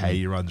Tady.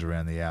 Tady runs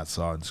around the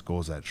outside and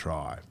scores that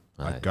try.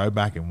 Like, go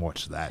back and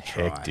watch that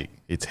try. Hectic.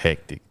 It's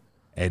hectic.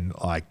 And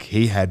like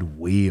he had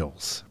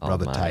wheels,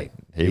 brother mate. Tate.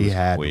 He He was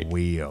had quick.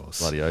 wheels.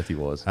 Bloody oath he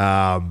was.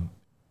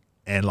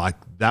 And like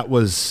that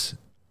was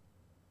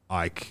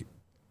the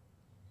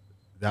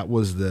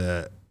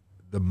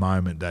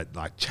moment that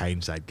like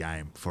changed that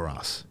game for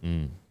us.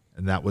 And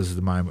that was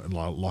the moment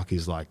like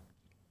Lockie's like,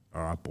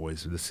 all right,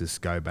 boys, let's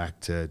just go back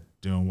to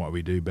doing what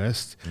we do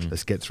best.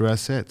 Let's get through our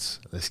sets.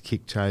 Let's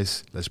kick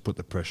chase. Let's put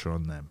the pressure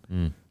on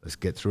them. Let's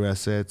get through our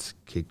sets,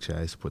 kick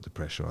chase, put the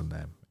pressure on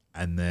them.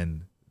 And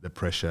then the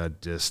pressure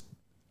just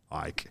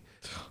like,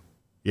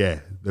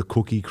 the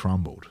cookie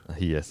crumbled.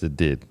 Yes, it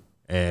did.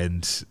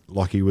 And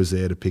Lockie was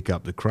there to pick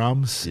up the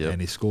crumbs, Yep.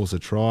 and he scores a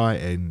try,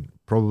 and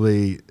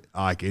probably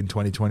like in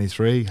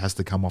 2023 has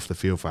to come off the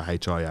field for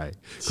HIA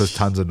because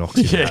tons of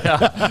knocks. Yeah,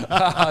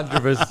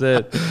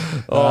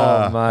 100%.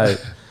 Oh,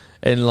 mate.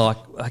 And like,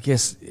 I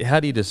guess,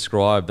 how do you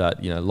describe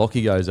that? You know,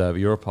 Lockie goes over,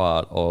 you're a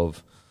part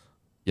of,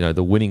 you know,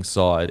 the winning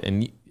side.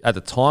 And at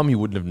the time you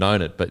wouldn't have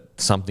known it, but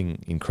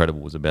something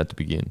incredible was about to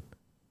begin.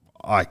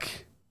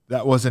 Like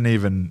that wasn't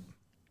even,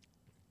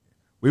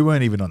 we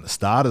weren't even on the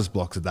starters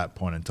blocks at that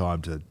point in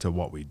time to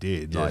what we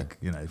did, like,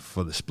 you know,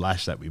 for the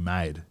splash that we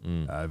made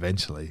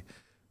eventually.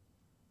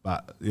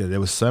 But yeah,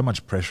 there was so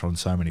much pressure on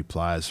so many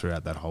players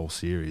throughout that whole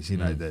series. You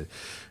know, you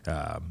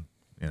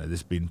know,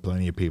 there's been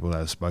plenty of people that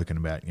have spoken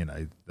about, you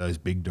know, those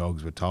big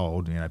dogs were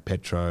told, you know,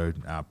 Petro,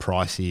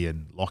 Pricey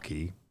and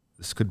Lockie,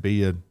 this could be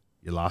your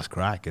last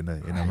crack in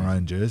a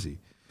maroon jersey.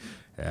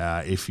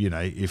 If, you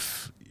know,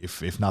 if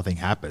nothing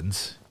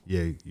happens,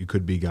 you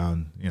could be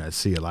going, you know,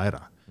 see you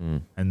later.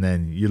 And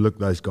then you look,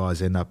 those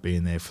guys end up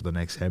being there for the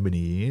next how many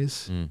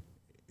years in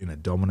a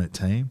dominant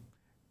team,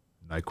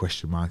 no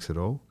question marks at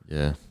all.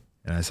 Yeah.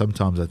 You know,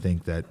 sometimes I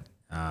think that,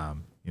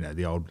 you know,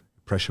 the old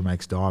pressure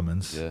makes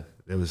diamonds. Yeah.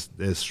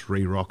 There's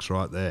 3 rocks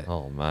right there.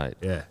 Oh, mate.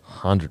 Yeah.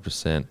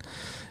 100%.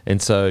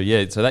 And so,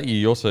 so that year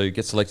you also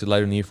get selected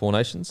later in the Year 4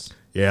 Nations?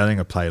 Yeah, I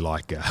think I play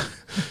like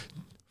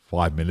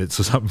 5 minutes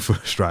or something for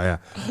Australia.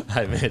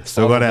 Hey, man, it's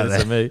Still 5 got out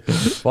minutes of there. me.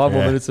 5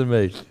 more minutes of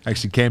me.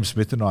 Actually, Cam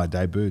Smith and I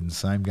debuted in the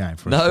same game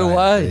for No Australia.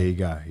 way. There you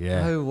go.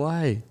 Yeah. No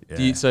way. Yeah.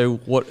 Do you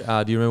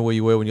remember where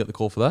you were when you got the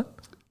call for that?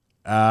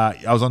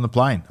 I was on the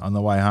plane on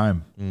the way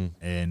home,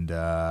 and we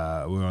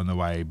were on the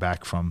way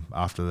back from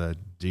after the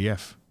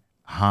GF.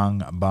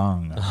 Hung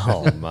bung.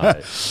 Oh,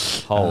 mate.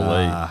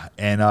 Holy.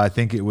 And I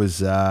think it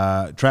was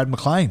Trad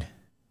McLean,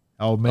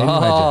 old media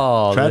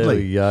Oh, legend. there Tradley.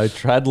 we go.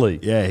 Tradley.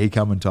 Yeah, he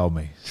come and told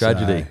me.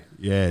 Tragedy. So,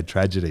 yeah,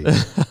 tragedy.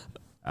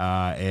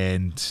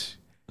 And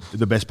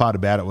the best part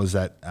about it was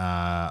that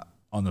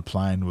on the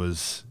plane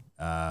was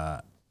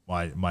my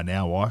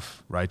now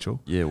wife,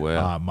 Rachel. Yeah,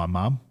 wow. My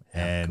mum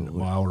and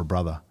my older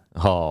brother.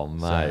 Oh,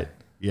 mate. So,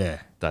 yeah.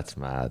 That's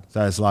mad.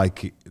 So it's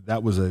like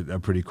that was a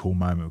pretty cool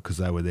moment because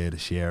they were there to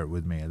share it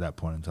with me at that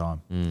point in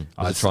time.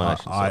 Was it Tri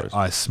Nations, sorry?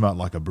 I smelt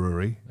like a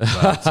brewery,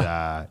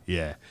 but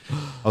yeah,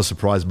 I was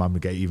surprised Mum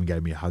even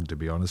gave me a hug, to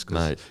be honest.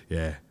 Cause, Mate.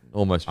 Yeah,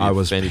 Almost be I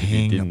was offended if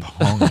you didn't.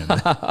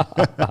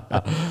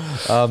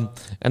 pong-ponging.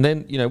 And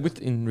then, you know,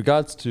 in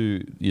regards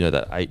to, you know,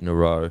 that 8 in a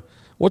row,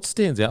 what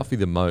stands out for you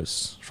the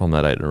most from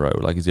that 8 in a row?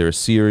 Like, is there a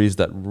series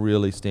that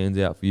really stands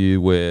out for you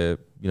where,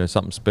 you know,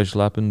 something special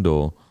happened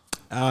or?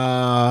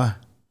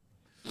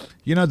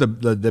 You know,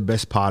 the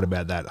best part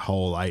about that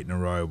whole 8 in a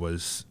row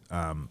was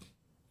I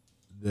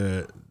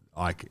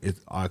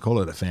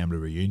call it a family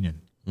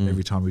reunion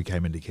every time we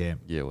came into camp.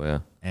 Yeah,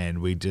 wow.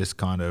 And we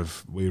just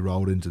we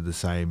rolled into the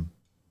same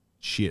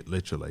shit,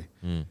 literally.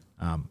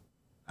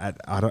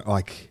 I don't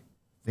like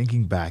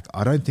thinking back.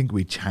 I don't think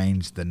we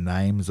changed the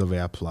names of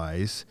our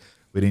plays.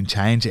 We didn't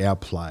change our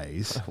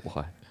plays.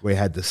 Why? We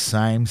had the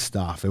same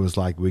stuff. It was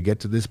like, we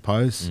get to this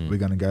post, we're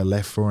going to go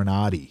left for an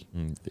arty,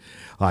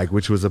 like,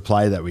 which was a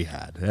play that we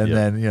had. And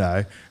then, you know,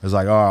 it was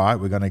like, all right,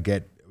 we're going to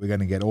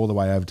get all the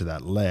way over to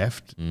that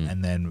left,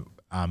 and then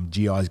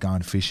GI's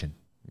going fishing.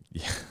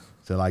 Yeah.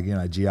 So, like, you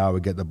know, GI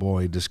would get the ball,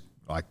 he'd just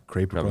like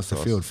creep across the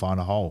field, find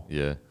a hole.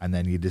 Yeah. And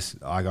then you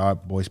just, like, all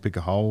right, boys, pick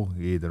a hole.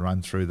 You either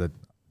run through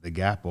the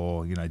gap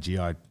or, you know,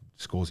 GI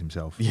scores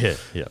himself. Yeah,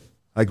 yeah.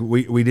 Like,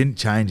 we didn't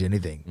change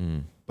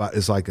anything. But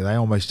it's like they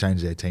almost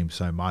changed their team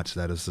so much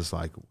that it's just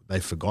like they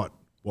forgot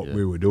what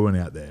we were doing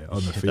out there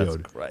on the field.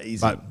 That's crazy.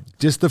 But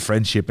just the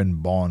friendship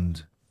and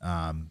bond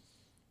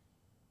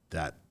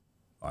that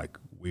like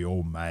we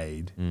all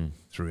made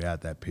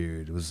throughout that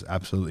period was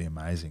absolutely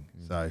amazing.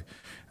 So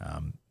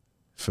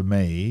for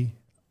me,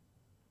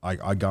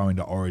 I go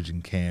into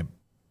Origin camp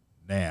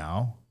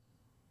now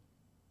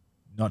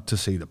not to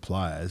see the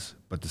players,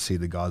 but to see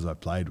the guys I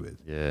played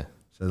with. Yeah.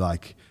 So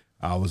like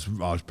I was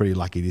pretty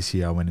lucky this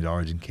year. I went into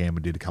Origin camp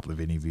and did a couple of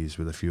interviews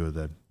with a few of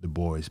the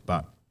boys,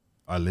 but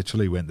I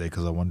literally went there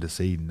because I wanted to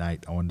see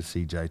Nate, I wanted to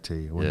see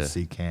JT, I wanted to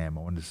see Cam,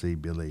 I wanted to see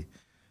Billy.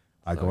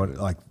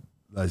 Like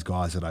those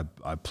guys that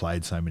I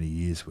played so many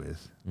years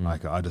with.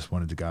 Like I just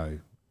wanted to go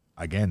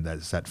again.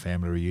 That's that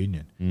family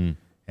reunion.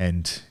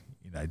 And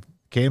you know,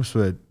 camps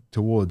were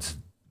towards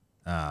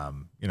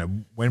you know,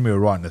 when we were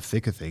right in the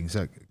thick of things.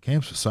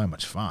 Camps were so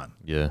much fun.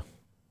 Yeah.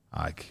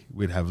 like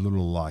we'd have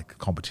little like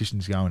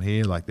competitions going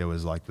here. Like there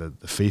was like the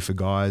FIFA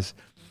guys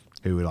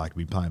who would like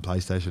be playing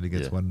PlayStation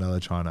against one another,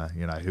 trying to,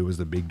 you know, who was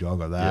the big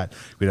dog of that.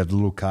 We'd have the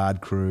little card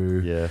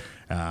crew.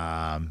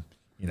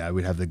 You know,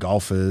 we'd have the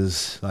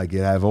golfers. Like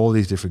you'd have all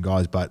these different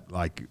guys, but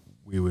like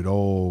we would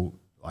all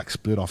like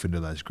split off into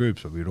those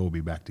groups, but we'd all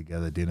be back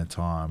together, dinner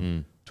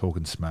time,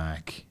 talking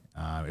smack.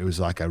 It was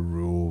like a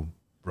real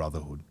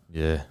brotherhood.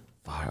 Yeah.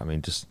 I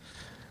mean, just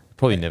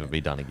probably never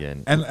be done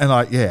again. And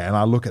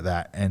I look at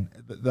that, and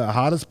the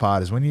hardest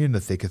part is when you're in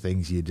the thick of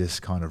things, you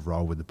just kind of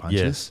roll with the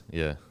punches.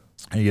 Yeah.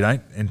 And you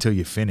don't, until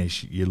you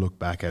finish, you look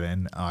back at it.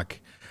 And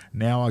like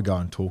now I go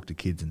and talk to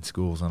kids in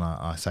schools, and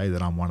I say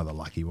that I'm one of the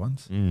lucky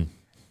ones.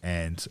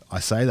 And I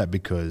say that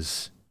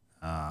because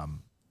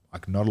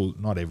like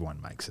not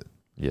everyone makes it.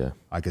 Yeah.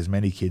 Like as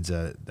many kids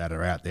that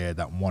are out there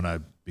that want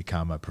to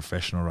become a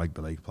professional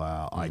rugby league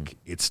player, like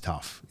it's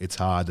tough. It's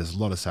hard. There's a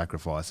lot of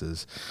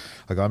sacrifices.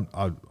 Like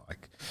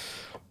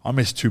I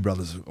missed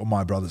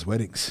my brother's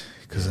weddings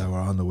because they were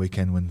on the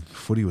weekend when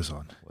footy was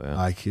on. Wow.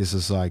 Like it's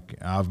just like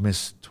I've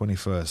missed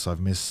 21st, I've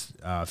missed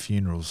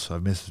funerals,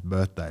 I've missed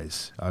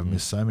birthdays, I've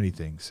missed so many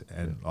things,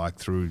 and like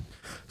through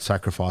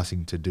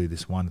sacrificing to do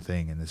this one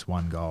thing and this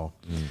one goal.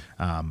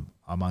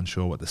 I'm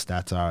unsure what the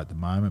stats are at the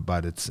moment,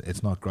 but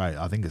it's not great.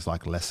 I think it's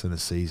like less than a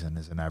season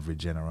as an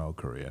average NRL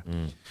career.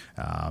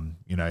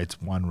 You know, it's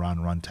one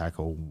run, one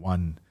tackle,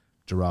 one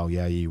Jarrell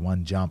Yayi,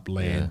 one jump,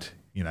 land.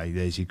 You know,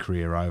 there's your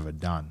career over,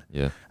 done.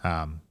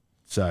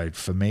 So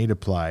for me to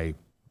play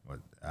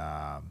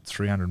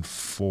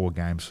 304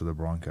 games for the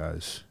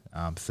Broncos,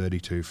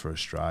 32 for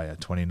Australia,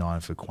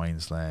 29 for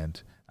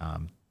Queensland,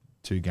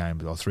 3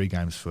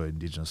 games for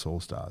Indigenous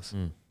All-Stars.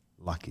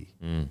 Lucky.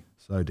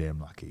 So damn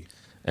lucky.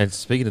 And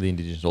speaking of the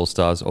Indigenous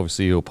All-Stars,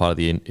 obviously you were part of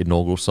the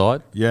inaugural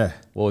side. Yeah.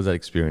 What was that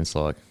experience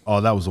like? Oh,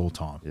 that was all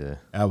time. Yeah.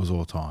 That was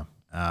all time.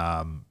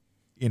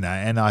 You know,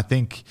 and I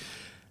think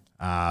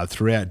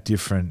throughout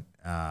different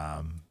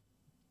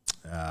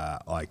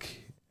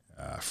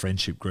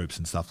friendship groups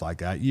and stuff like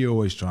that, you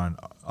always try and,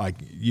 like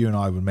you and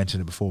I would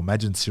mention it before,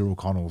 imagine Cyril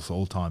Connell's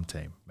all-time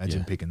team.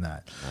 Imagine picking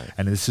that. Right.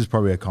 And this is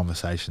probably a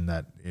conversation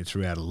that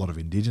throughout a lot of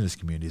Indigenous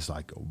communities,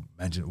 like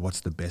imagine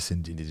what's the best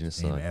Indigenous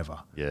team ever.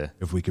 Yeah.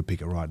 If we could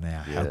pick it right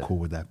now, how cool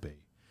would that be?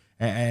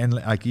 And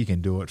like you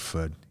can do it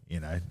for, you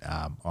know,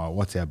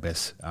 what's our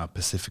best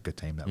Pacifica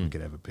team that we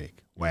could ever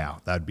pick?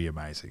 Wow, that'd be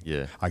amazing.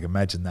 Yeah. I can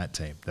imagine that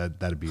team.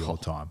 That'd be all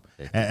time.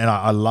 And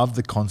I love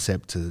the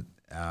concept and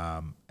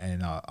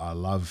I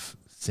love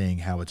seeing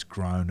how it's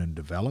grown and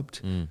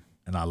developed, and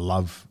I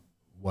love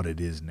what it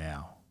is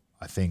now.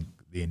 I think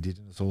the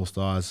Indigenous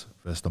All-Stars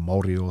versus the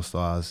Māori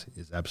All-Stars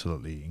is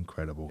absolutely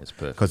incredible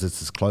because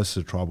it's as close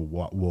to tribal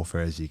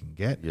warfare as you can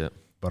get,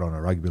 but on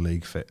a rugby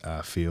league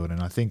field.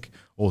 And I think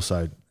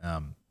also,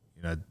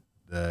 you know,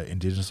 the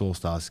Indigenous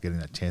All-Stars getting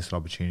a chance and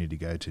opportunity to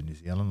go to New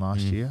Zealand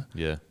last year,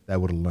 they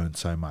would have learned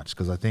so much,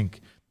 because I think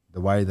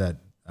the way that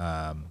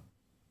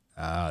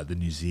the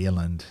New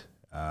Zealand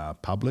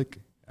public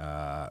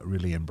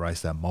really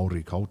embrace that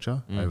Māori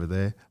culture over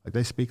there. Like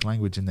they speak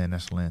language in their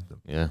national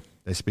anthem. Yeah.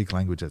 They speak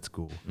language at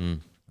school.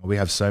 We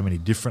have so many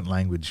different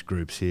language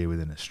groups here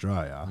within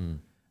Australia,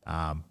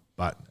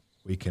 but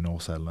we can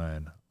also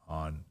learn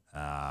on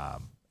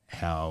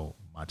how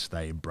much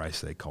they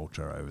embrace their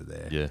culture over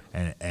there. Yeah.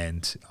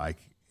 And like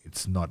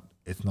it's not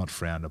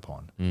frowned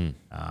upon.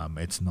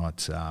 It's not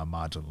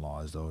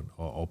marginalised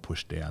or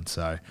pushed down.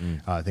 So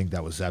I think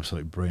that was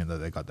absolutely brilliant that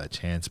they got that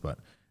chance. But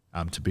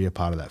to be a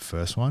part of that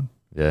first one,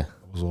 it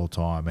was all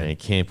time. And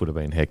camp would have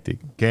been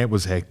hectic. Camp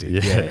was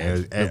hectic.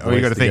 And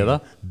you got to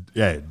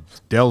think,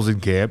 Dell's in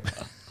camp.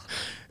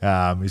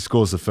 He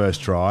scores the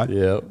first try.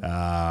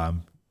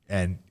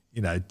 And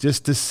you know,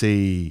 just to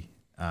see,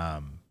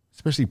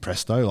 especially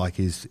Presto, like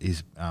his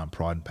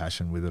pride and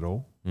passion with it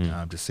all,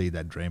 to see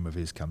that dream of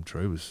his come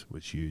true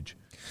was huge.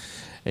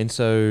 And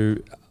so,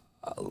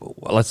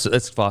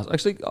 let's fast.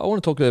 Actually, I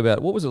want to talk to you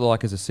about what was it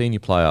like as a senior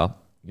player.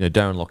 You know,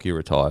 Darren Lockyer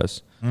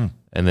retires, and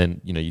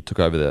then you know you took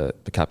over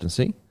the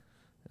captaincy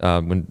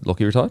when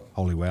Lockyer retired.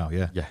 Holy wow!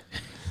 Yeah.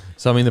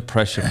 So I mean, the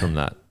pressure from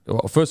that.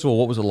 First of all,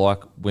 what was it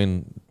like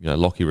when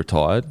Lockyer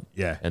retired?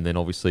 Yeah. And then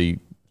obviously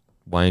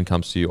Wayne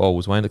comes to you. Oh,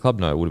 was Wayne the club?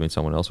 No, it would have been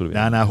someone else. Would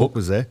have been Hook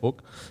was there.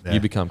 Hook. Yeah. You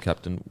become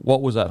captain.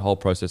 What was that whole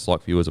process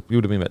like for you? You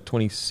would have been about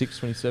 26,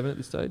 27 at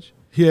this stage.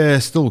 Yeah,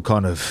 still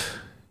kind of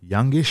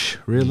youngish,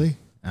 really.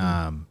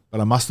 But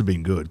I must have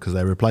been good because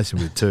they replaced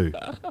me with 2.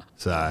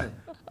 So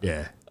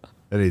yeah.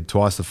 They did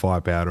twice the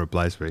firepower to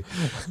replace me.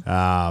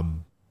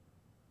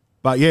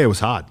 But yeah, it was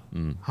hard,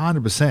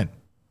 100%.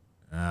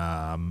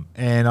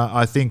 And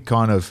I think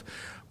kind of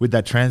with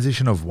that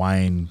transition of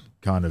Wayne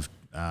kind of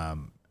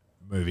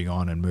moving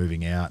on and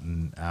moving out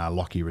and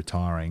Lockie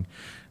retiring,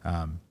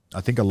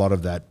 I think a lot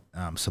of that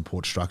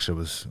support structure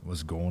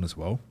was gone as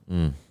well.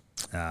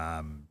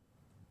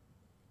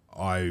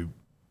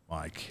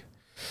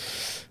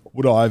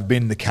 Would I have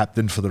been the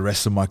captain for the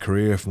rest of my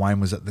career if Wayne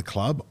was at the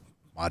club?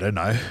 I don't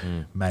know.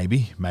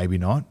 Maybe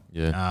not.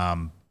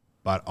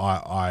 But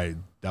I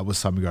that was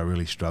something I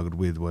really struggled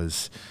with,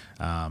 was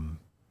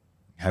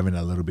having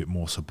a little bit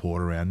more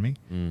support around me.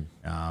 And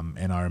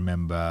I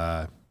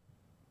remember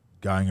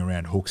going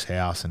around Hook's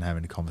house and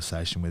having a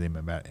conversation with him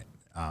about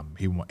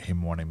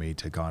him wanting me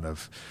to kind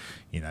of,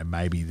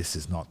 maybe this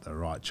is not the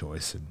right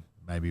choice and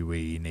maybe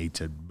we need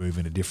to move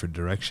in a different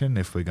direction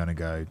if we're going to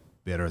go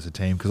better as a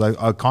team. Because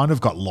I kind of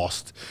got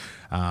lost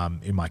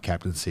in my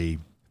captaincy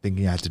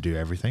thinking I had to do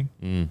everything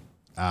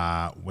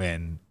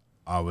when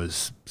I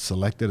was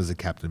selected as a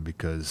captain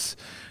because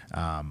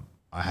I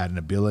had an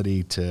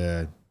ability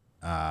to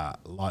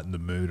lighten the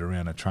mood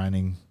around a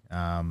training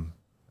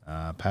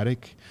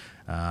paddock,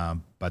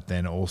 but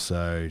then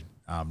also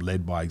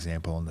led by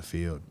example on the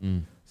field.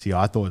 See,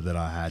 I thought that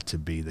I had to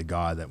be the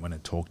guy that when I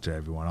talked to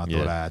everyone, I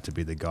thought I had to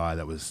be the guy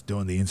that was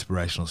doing the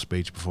inspirational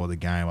speech before the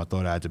game. I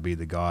thought I had to be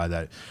the guy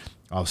that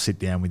I'll sit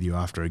down with you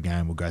after a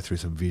game, we'll go through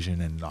some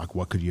vision and like,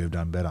 what could you have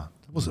done better?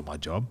 That wasn't my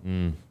job.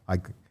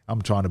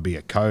 I'm trying to be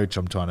a coach.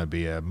 I'm trying to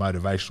be a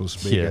motivational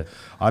speaker.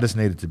 I just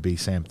needed to be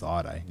Sam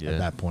Thaiday at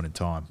that point in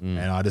time.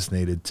 And I just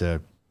needed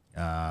to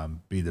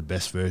be the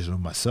best version of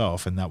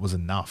myself, and that was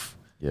enough.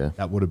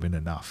 That would have been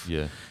enough.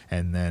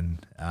 And then,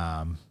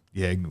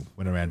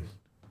 went around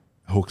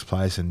Hook's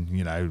place and,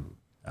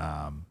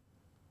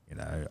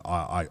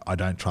 I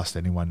don't trust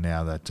anyone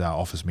now that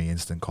offers me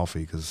instant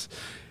coffee because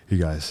he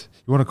goes,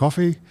 you want a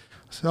coffee?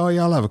 I said, oh,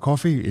 yeah, I'll have a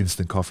coffee.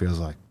 Instant coffee. I was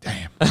like,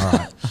 damn, all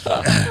right.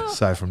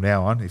 So from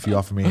now on, if you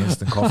offer me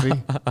instant coffee,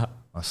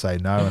 I say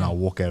no and I'll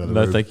walk out of the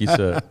room. No, thank you,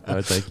 sir.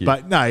 No, thank you.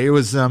 But no, it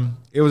was a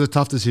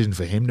tough decision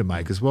for him to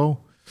make as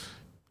well.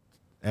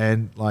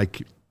 And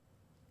like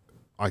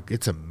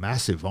it's a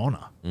massive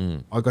honor.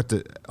 I got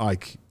to,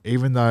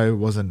 even though it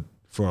wasn't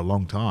for a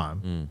long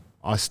time,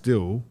 I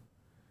still,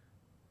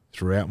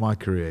 throughout my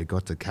career,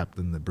 got to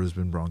captain the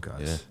Brisbane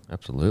Broncos. Yeah,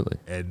 absolutely.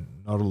 And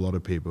not a lot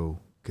of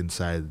people can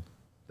say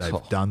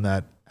they've done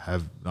that,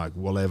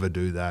 will ever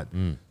do that.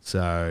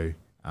 So,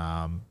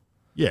 happy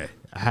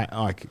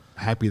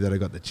that I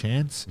got the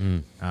chance.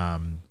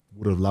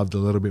 Would have loved a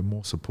little bit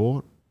more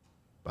support,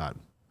 but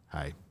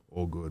hey,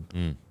 all good.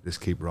 Just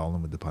keep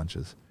rolling with the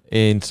punches.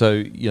 And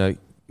so,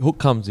 Hook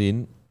comes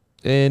in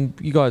and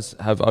you guys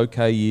have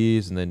okay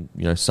years and then,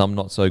 some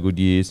not so good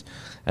years.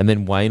 And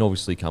then Wayne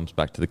obviously comes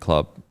back to the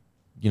club.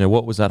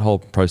 What was that whole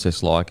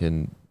process like?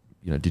 And,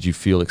 did you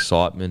feel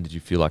excitement? Did you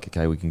feel like,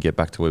 okay, we can get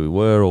back to where we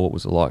were, or what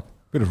was it like?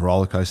 Bit of a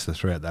roller coaster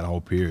throughout that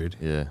whole period.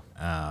 Yeah.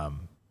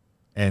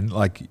 And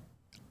I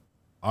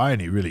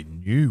only really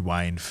knew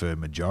Wayne for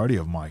majority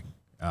of my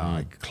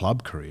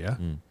club career.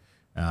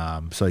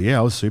 So yeah,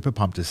 I was super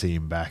pumped to see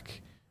him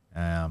back.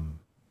 And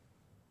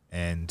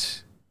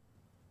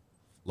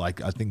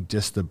I think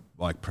just the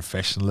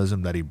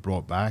professionalism that he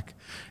brought back.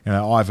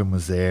 Ivan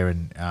was there,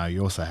 and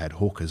you also had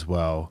Hook as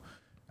well.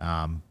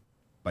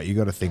 But you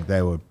got to think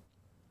they were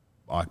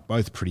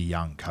both pretty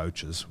young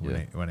coaches when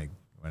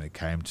it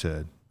came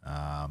to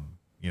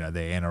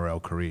their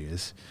NRL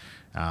careers.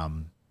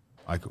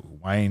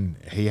 Wayne,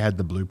 he had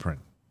the blueprint.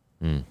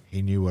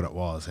 He knew what it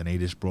was, and he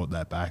just brought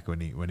that back when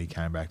he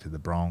came back to the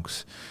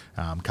Bronx.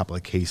 A couple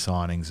of key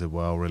signings as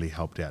well really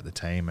helped out the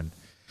team, and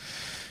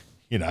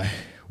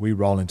we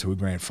roll into a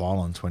grand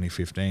final in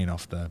 2015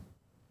 off the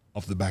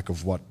back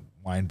of what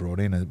Wayne brought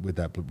in with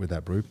that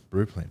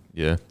blueprint.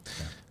 Yeah.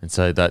 And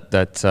so that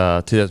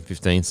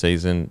 2015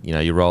 season,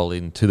 you roll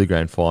into the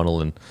grand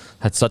final and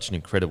had such an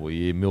incredible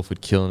year.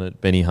 Milford killing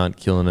it, Benny Hunt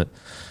killing it.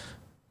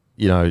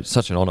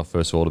 Such an honour,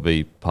 first of all, to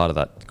be part of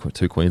that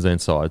two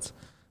Queensland sides.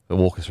 But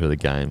walk us through the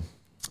game.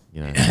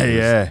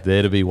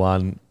 There to be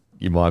won,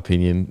 in my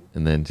opinion,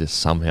 and then just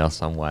somehow,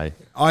 some way.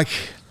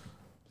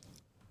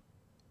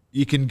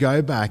 You can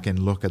go back and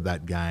look at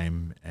that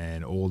game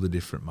and all the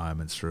different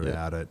moments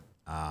throughout it,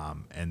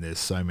 and there's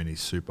so many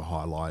super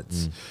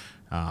highlights.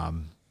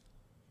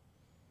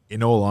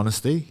 In all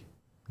honesty,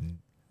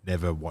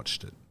 never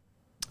watched it.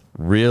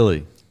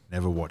 Really?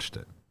 Never watched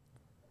it.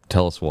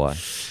 Tell us why.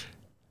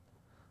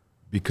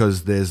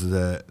 Because there's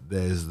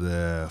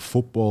the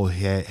football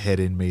head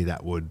in me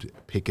that would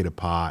pick it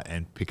apart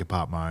and pick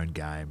apart my own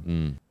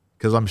game.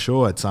 Because I'm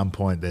sure at some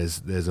point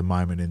there's a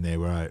moment in there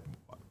where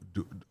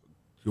do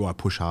I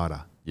push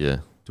harder? Yeah.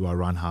 Do I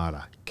run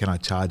harder? Can I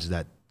charge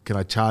that? Can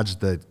I charge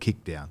the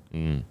kick down?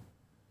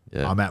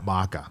 Yeah. I'm at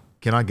marker.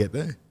 Can I get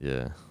there?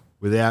 Yeah.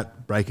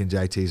 Without breaking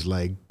JT's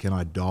leg, can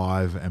I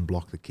dive and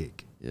block the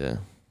kick? Yeah.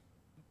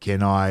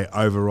 Can I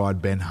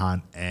override Ben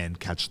Hunt and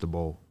catch the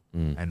ball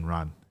and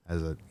run?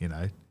 Can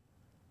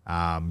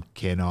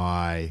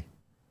I?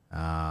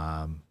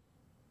 I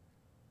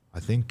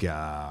think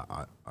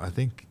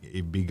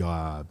big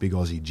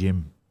Aussie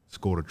Jim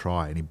scored a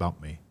try and he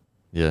bumped me.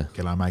 Yeah.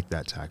 Can I make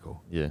that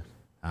tackle? Yeah.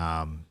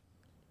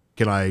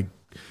 Can I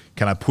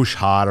push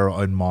harder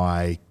on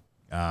my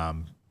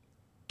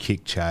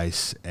kick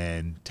chase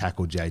and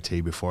tackle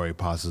JT before he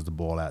passes the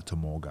ball out to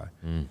Morgo?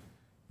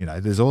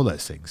 There's all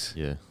those things.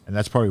 Yeah. And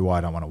that's probably why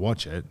I don't want to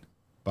watch it,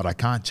 but I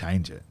can't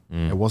change it.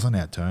 It wasn't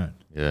our turn.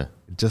 Yeah.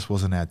 It just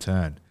wasn't our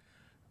turn.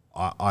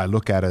 I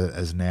look at it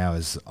as now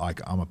as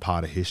I'm a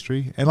part of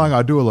history, and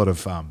I do a lot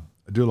of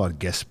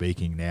guest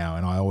speaking now,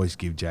 and I always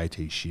give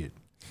JT shit.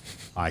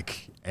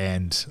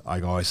 And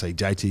I always say,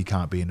 JT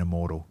can't be an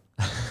immortal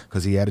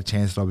because he had a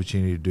chance and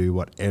opportunity to do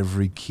what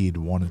every kid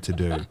wanted to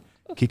do.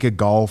 Kick a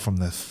goal from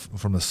the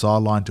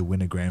sideline to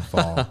win a grand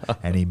final,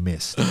 and he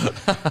missed.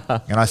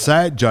 And I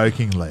say it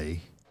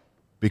jokingly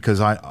because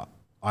I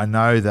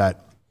know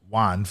that,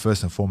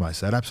 first and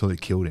foremost, that absolutely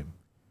killed him.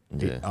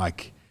 Yeah.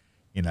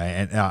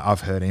 And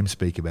I've heard him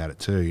speak about it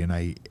too.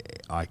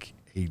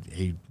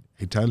 He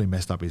totally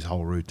messed up his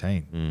whole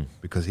routine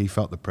because he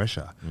felt the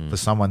pressure. For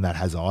someone that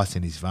has ice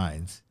in his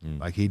veins,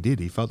 he did.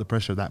 He felt the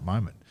pressure at that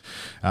moment.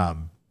 But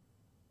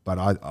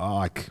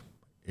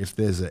if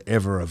there's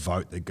ever a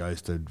vote that goes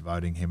to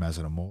voting him as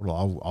an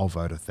immortal, I'll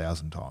vote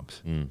 1,000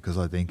 times because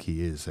I think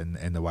he is,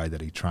 and the way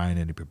that he trained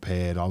and he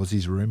prepared. I was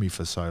his roomie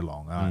for so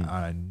long.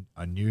 I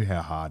knew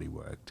how hard he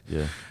worked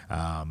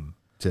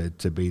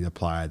to be the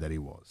player that he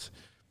was.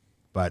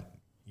 But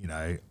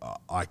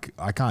I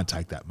can't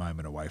take that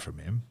moment away from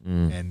him,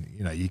 and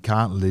you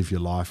can't live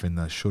your life in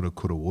the shoulda,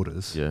 coulda,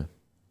 wouldas. Yeah.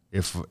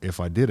 If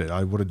I did it,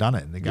 I would have done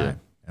it in the game,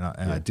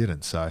 and I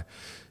didn't. So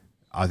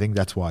I think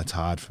that's why it's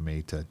hard for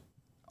me to.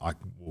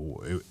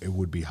 It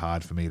would be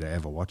hard for me to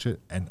ever watch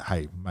it. And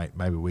hey, mate,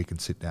 maybe we can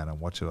sit down and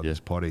watch it on this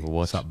potty. We'll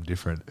watch something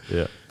different.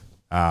 Yeah.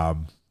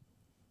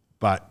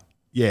 But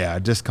yeah,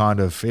 just kind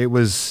of it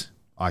was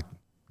not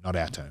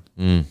our turn.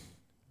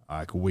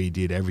 We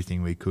did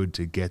everything we could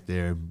to get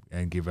there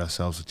and give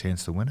ourselves a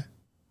chance to win it.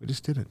 We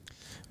just didn't.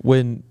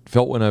 When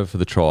Felt went over for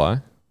the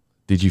try,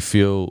 did you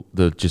feel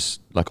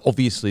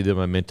obviously the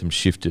momentum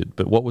shifted,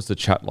 but what was the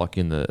chat like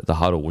in the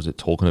huddle? Was it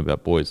talking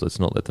about, boys, let's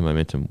not let the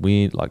momentum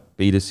win,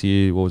 beat us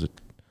here? What was it?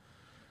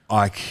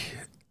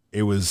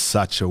 It was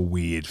such a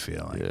weird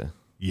feeling.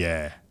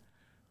 Yeah.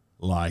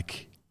 You're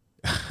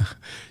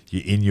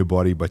in your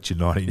body, but you're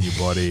not in your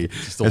body.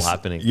 It's all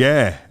happening.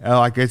 Yeah.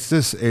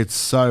 It's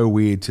so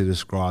weird to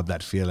describe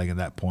that feeling at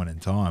that point in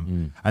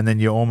time. And then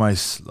you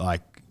almost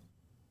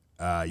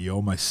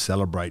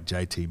celebrate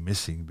JT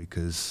missing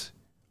because,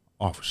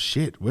 oh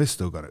shit, we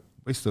still got a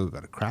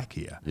crack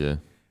here. Yeah.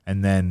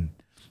 And then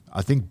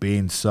I think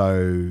being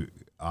so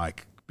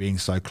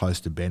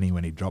close to Benny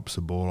when he drops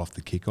the ball off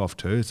the kickoff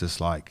too, it's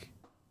just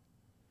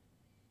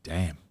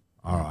damn,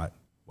 all right,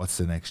 what's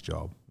the next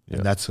job? Yeah.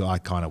 And that's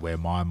kind of where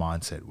my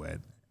mindset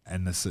went.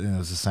 And it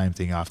was the same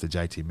thing after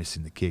JT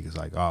missing the kick. It's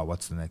oh,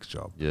 what's the next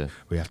job? Yeah.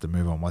 We have to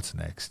move on. What's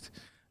next?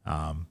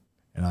 And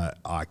I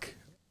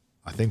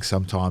think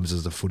sometimes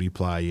as a footy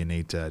player, you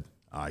need to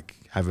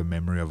have a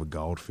memory of a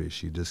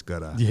goldfish. You just got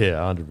to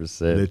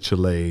 100%.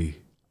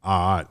 literally,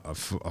 all right,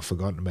 I've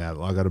forgotten about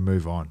it. I got to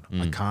move on.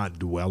 I can't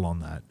dwell on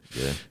that.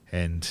 Yeah.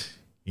 And,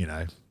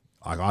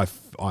 I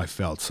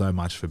felt so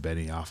much for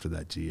Benny after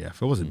that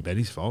GF. It wasn't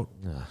Benny's fault.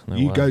 No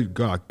you way.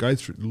 go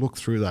through, look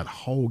through that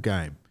whole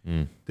game.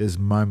 There's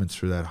moments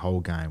through that whole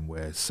game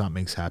where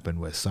something's happened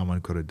where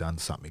someone could have done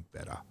something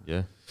better.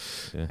 Yeah.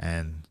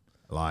 And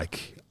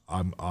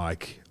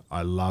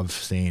I love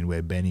seeing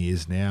where Benny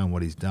is now and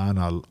what he's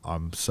done.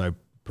 I'm so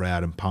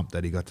proud and pumped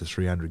that he got to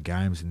 300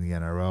 games in the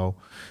NRL.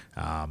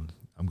 I'm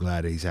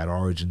glad he's had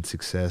Origin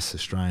success,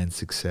 Australian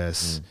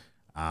success.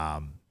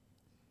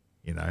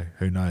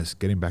 Who knows?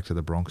 Get him back to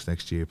the Bronx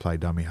next year, play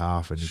dummy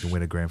half, and you can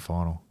win a grand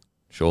final.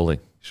 Surely.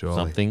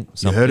 Something.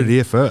 You heard it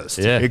here first.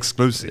 Yeah.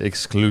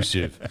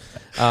 Exclusive.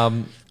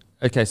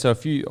 Okay, so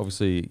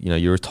obviously,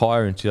 you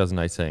retire in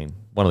 2018,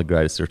 one of the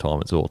greatest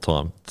retirements of all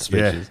time,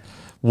 speeches. Yeah.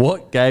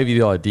 What gave you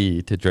the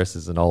idea to dress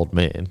as an old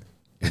man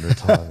in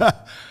retirement?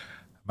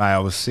 Mate, I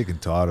was sick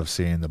and tired of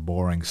seeing the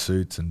boring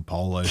suits and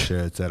polo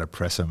shirts at a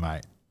presser,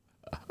 mate.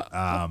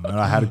 And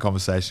I had a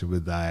conversation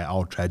with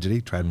old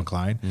tragedy, Trad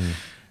McLean, and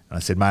I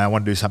said, mate, I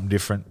want to do something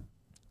different.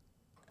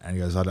 And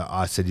he goes,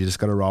 I said, you just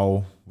got to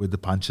roll with the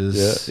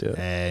punches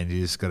and you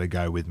just got to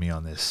go with me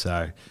on this.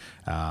 So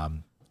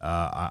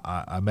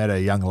I met a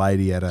young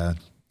lady at a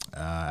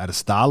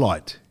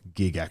Starlight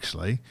gig,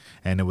 actually,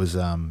 and it was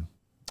around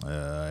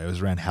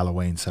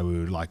Halloween, so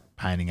we were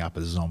painting up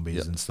as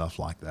zombies and stuff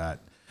like that.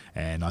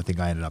 And I think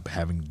I ended up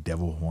having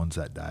devil horns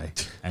that day,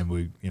 and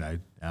we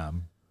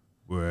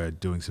were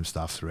doing some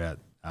stuff throughout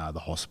the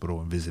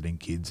hospital and visiting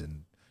kids,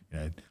 and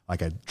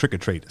like a trick or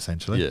treat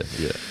essentially.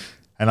 Yeah.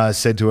 And I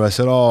said to her,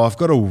 I've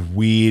got a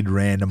weird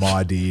random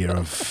idea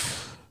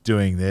of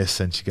doing this,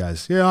 and she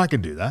goes, yeah, I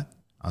can do that.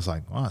 I was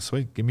like, oh,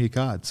 sweet, give me your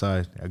card.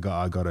 So I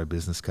got her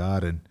business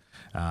card, and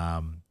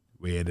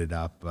we ended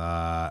up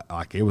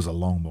it was a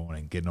long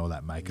morning getting all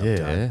that makeup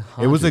done.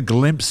 It was a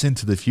glimpse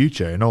into the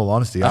future. In all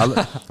honesty,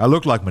 I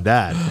looked like my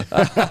dad,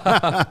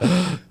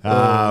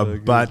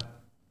 but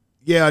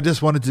yeah, I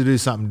just wanted to do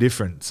something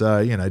different.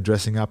 So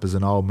dressing up as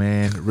an old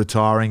man,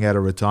 retiring at a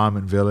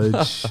retirement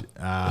village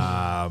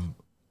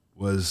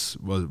was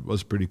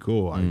pretty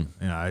cool. I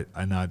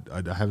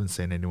haven't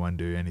seen anyone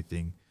do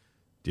anything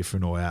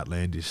different or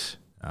outlandish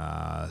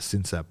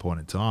since that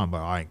point in time,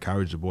 but I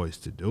encourage the boys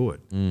to do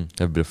it.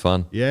 Have a bit of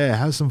fun. Yeah,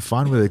 have some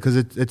fun with it because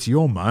it's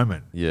your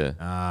moment. Yeah.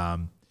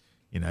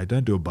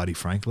 Don't do a Buddy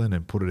Franklin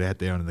and put it out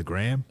there on the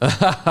gram.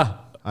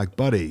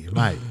 Buddy,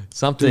 mate,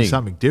 do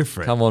something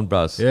different. Come on,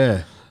 bros.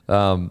 Yeah.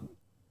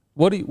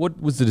 What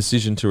was the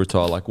decision to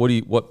retire? Like,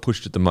 what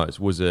pushed it the most?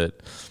 Was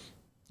it,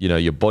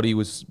 your body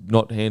was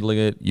not handling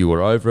it, you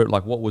were over it?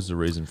 Like, what was the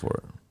reason for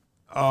it?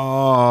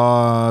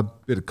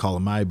 Bit of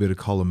column A, bit of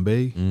column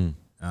B.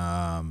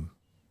 I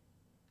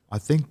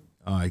think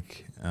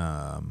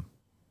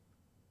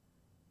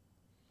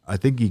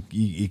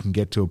you can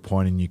get to a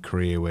point in your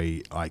career where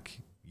you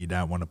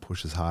don't want to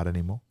push as hard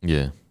anymore.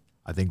 Yeah.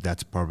 I think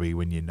that's probably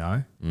when you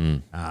know.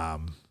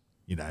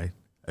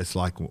 It's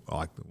like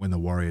when the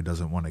warrior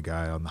doesn't want to go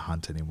on the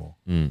hunt anymore.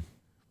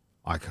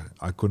 I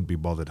couldn't be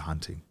bothered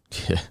hunting.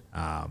 Yeah.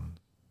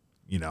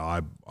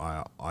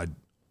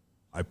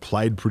 I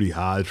played pretty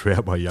hard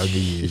throughout my younger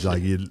years.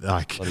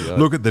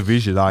 Look at the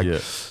vision.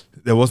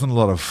 There wasn't a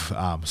lot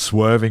of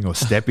swerving or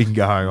stepping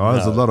going on.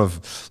 There's a lot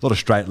of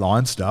straight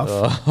line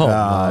stuff.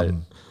 Mate.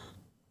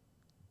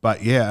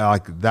 But yeah,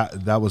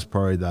 that was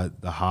probably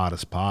the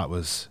hardest part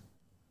was,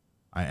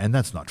 and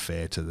that's not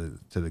fair to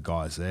the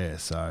guys there.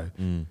 So,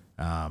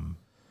 I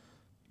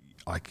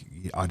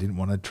didn't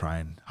want to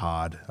train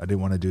hard. I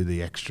didn't want to do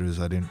the extras.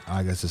 I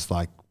guess it's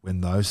like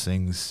when those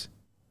things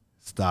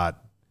start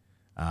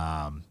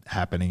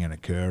happening and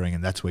occurring,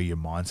 and that's where your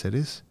mindset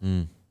is.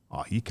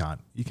 You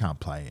can't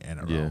play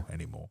NRL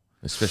anymore,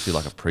 especially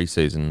like a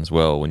preseason as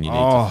well when you need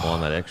to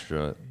find that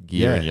extra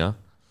gear in you.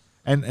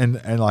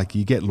 And like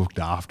you get looked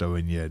after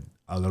when you're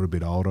a little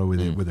bit older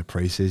with a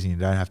preseason. You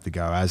don't have to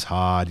go as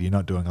hard. You're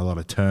not doing a lot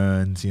of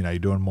turns. You're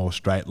doing more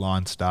straight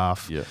line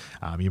stuff. Yeah.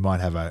 You might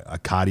have a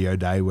cardio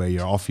day where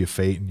you're off your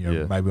feet and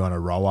you're maybe on a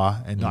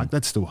rower, and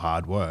that's still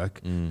hard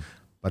work.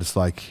 But it's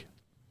like,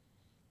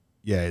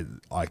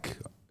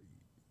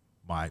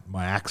 my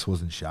axe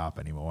wasn't sharp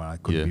anymore, and I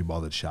couldn't be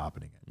bothered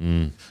sharpening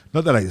it.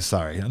 Not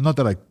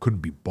that I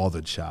couldn't be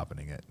bothered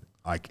sharpening it.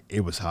 Like, it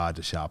was hard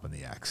to sharpen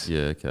the axe.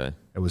 Yeah, okay.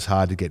 It was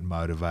hard to get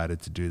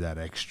motivated to do that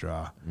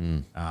extra.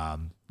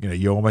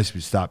 You almost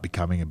start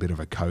becoming a bit of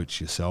a coach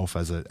yourself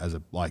as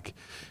a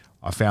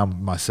I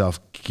found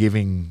myself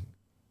giving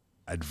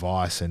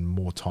advice and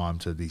more time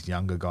to these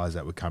younger guys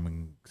that were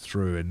coming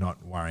through and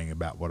not worrying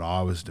about what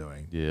I was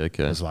doing. Yeah,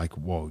 okay. It was like,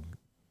 well,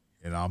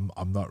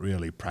 I'm not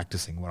really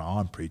practicing what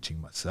I'm preaching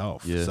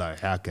myself. Yeah. So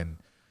how can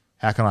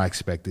I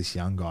expect this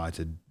young guy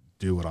to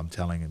do what I'm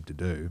telling him to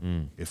do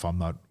if I'm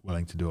not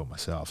willing to do it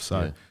myself?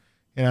 So,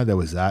 there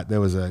was that. There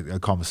was a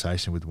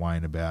conversation with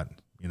Wayne about,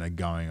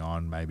 going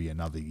on maybe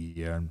another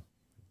year, and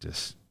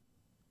just,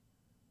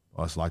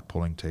 I was like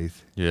pulling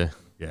teeth. Yeah.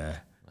 Yeah.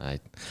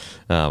 Mate.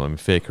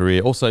 Fair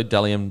career. Also,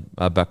 Dalian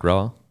back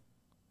rower,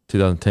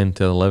 2010,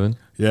 2011.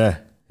 Yeah.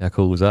 How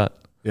cool was that?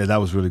 Yeah, that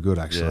was really good,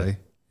 actually.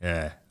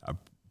 Yeah.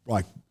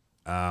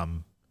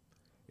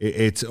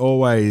 It's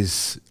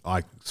always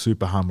like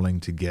super humbling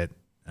to get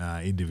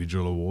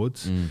individual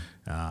awards.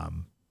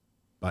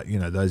 But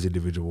those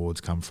individual awards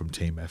come from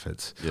team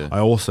efforts. Yeah. I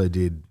also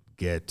did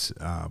get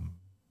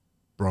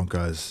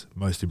Broncos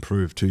most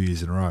improved 2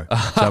 years in a row,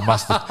 so it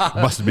must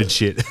have been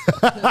shit.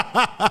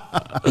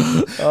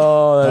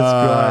 Oh, that's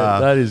great.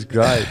 That is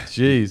great.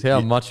 Jeez,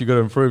 how much you got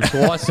to improve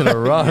twice in a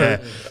row.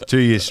 Yeah, 2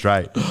 years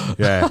straight.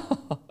 Yeah.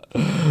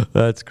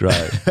 That's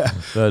great.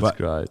 That's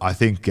great. I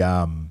think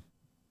that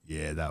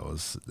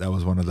was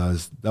one of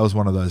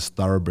those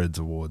thoroughbreds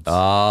awards.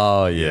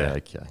 Oh yeah.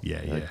 Okay.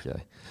 Yeah.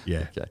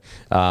 Okay.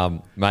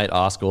 Mate,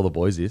 ask all the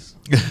boys this.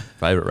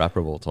 Favorite rapper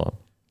of all time?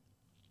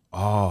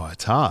 Oh,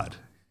 it's hard.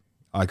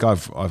 Like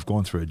I've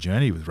gone through a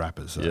journey with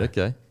rappers. So. Yeah.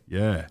 Okay.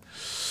 Yeah.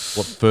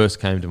 What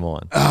first came to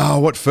mind?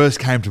 What first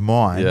came to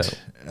mind?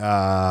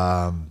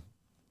 Yeah.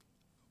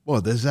 Well,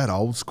 there's that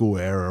old school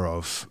era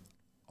of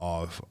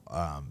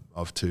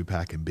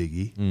Tupac and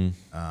Biggie,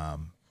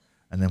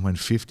 and then when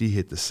 50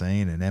 hit the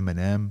scene and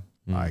Eminem,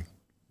 like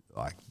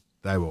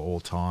they were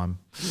all time,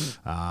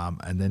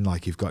 and then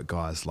like you've got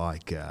guys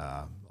like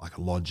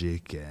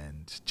Logic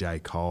and J.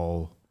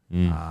 Cole,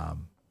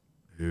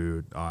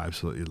 who I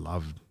absolutely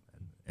love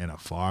and are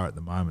fire at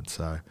the moment.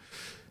 So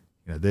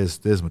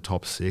there's my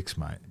top six,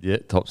 mate. Yeah,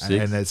 top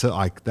six. And it's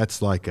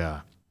like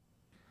I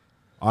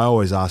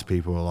always ask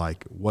people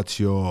like, what's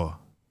your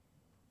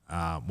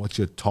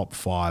top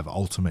 5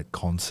 ultimate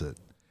concert,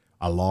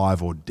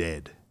 alive or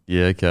dead?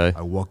 Yeah, okay.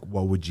 What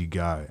would you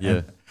go?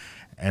 Yeah.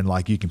 And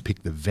like you can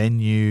pick the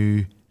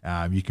venue,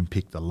 you can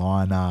pick the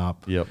lineup.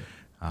 Yep.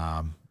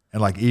 And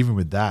like even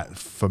with that,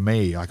 for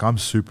me, like I'm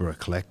super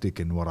eclectic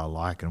in what I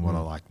like and what I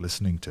like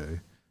listening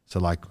to. So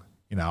like,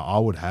 I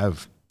would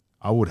have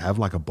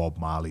like a Bob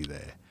Marley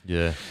there.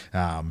 Yeah.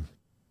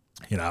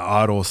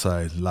 I'd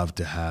also love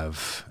to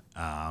have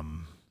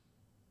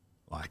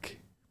like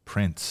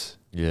Prince.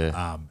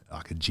 Yeah.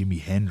 Like a Jimi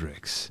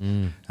Hendrix.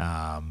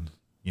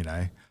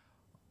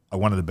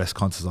 One of the best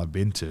concerts I've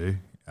been to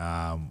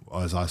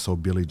was I saw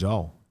Billy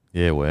Joel.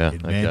 Yeah, wow.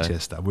 In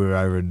Manchester. We were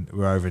over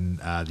in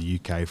the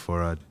UK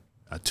for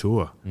a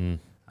tour.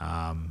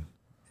 And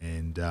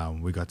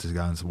we got to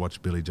go and watch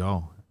Billy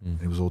Joel.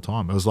 It was all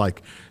time. It was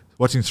like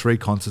watching 3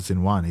 concerts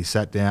in one. He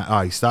sat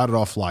down. He started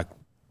off like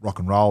rock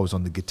and roll. Was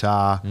on the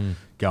guitar,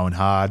 going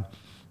hard,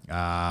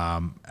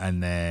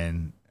 and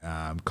then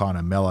kind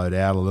of mellowed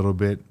out a little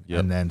bit, Yep.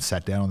 and then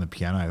sat down on the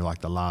piano like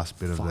the last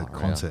bit of the Far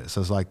concert.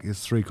 So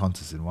it's 3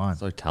 concerts in one.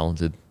 So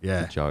talented.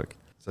 Yeah. Good joke.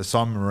 So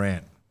Simon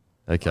Morant,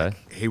 Okay.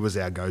 he was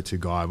our go-to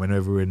guy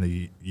whenever we were in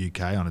the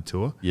UK on a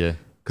tour. Yeah.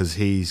 Because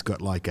he's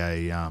got like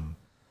a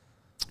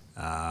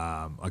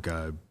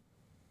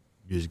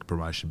music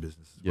promotion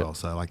business as Yep. well.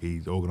 So like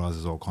he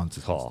organises all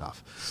concerts and Oh,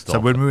 stuff. stop So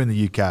when we were in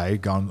the UK,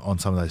 going on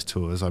some of those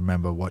tours, I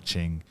remember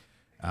watching.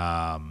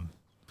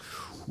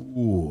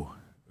 We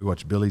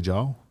watched Billy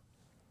Joel.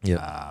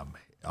 Yeah.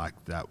 Like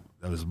that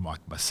was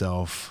like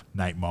myself,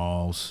 Nate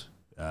Miles,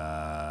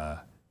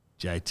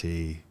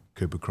 JT,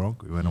 Cooper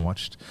Cronk. We went and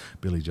watched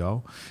Billy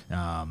Joel.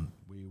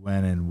 We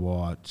went and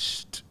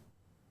watched.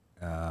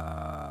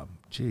 I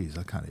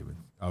can't even.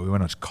 Oh, we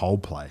went and watched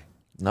Coldplay.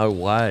 No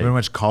way. We went and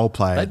watched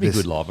Coldplay. That'd be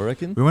good live, I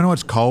reckon. We went and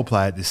watched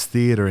Coldplay at this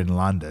theatre in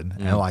London,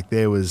 and like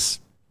there was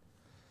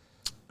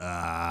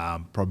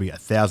probably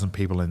 1,000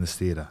 people in this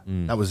theatre.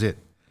 That was it.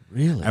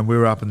 Really? And we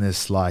were up in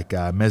this like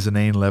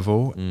mezzanine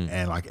level,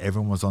 and like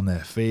everyone was on their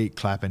feet,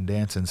 clapping,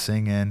 dancing,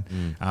 singing.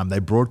 They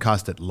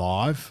broadcast it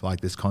live, like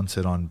this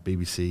concert on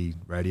BBC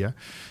Radio.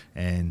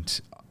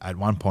 And at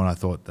one point, I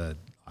thought that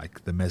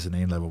like the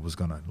mezzanine level was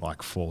gonna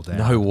like fall down.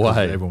 No because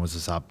way. Everyone was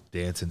just up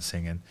dancing,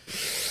 singing.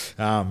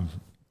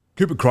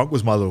 Cooper Cronk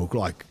was my little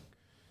like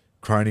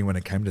crony when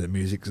it came to the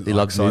music. He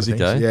loved music,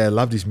 eh? Yeah,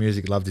 loved his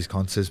music, loved his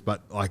concerts.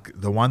 But like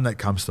the one that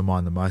comes to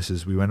mind the most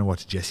is we went and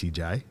watched Jessie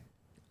J.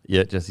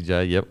 Yeah, Jesse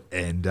J. Yep.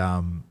 And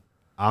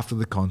after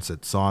the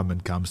concert, Simon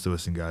comes to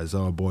us and goes,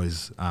 "Oh,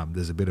 boys,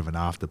 there's a bit of an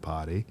after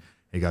party."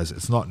 He goes,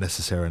 "It's not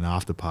necessarily an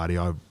after party.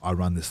 I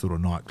run this little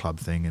nightclub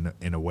thing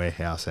in a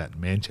warehouse out in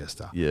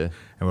Manchester." Yeah.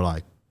 And we're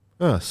like,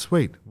 "Oh,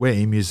 sweet. We're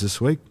emus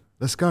this week.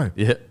 Let's go."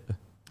 Yeah.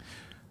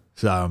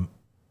 So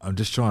I'm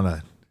just trying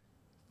to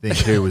think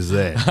who was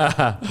there.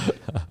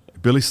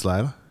 Billy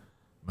Slater,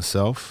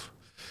 myself.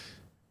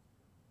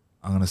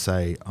 I'm gonna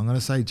say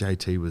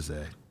JT was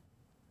there.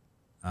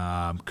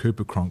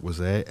 Cooper Cronk was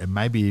there, and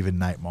maybe even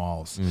Nate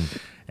Miles.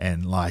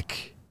 And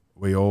like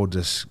we all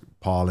just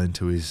pile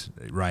into his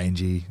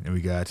Rangy, and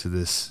we go to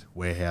this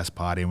warehouse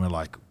party, and we're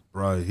like,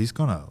 "Bro, is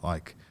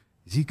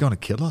he gonna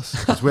kill us?"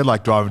 Because we're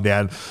like driving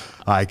down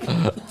like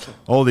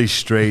all these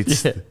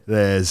streets. Yeah.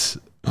 There's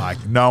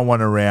like no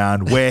one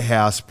around,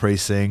 warehouse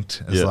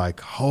precinct. It's Yeah. like,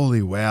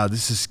 holy wow,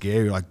 this is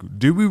scary. Like,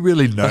 do we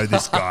really know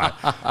this guy?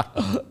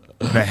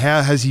 Now,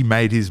 how has he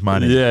made his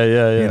money? Yeah.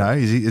 You know,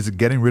 is it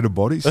getting rid of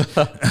bodies?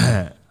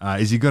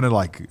 Is he going to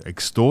like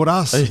extort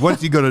us?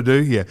 What's he going to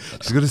do here?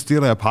 He's going to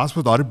steal our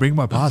passport. I didn't bring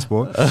my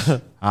passport.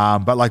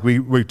 But like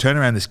we turn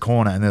around this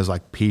corner and there's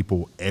like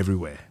people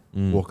everywhere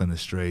walking the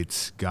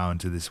streets, going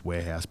to this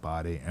warehouse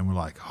party, and we're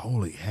like,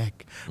 holy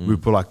heck! We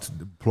pull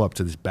up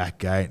to this back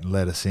gate and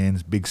let us in.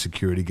 This big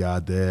security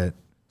guard there.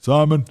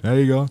 Simon, how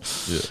you going?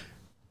 Yeah.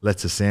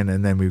 Lets us in,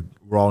 and then we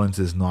roll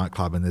into this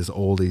nightclub, and there's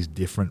all these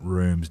different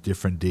rooms,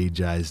 different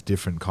DJs,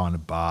 different kind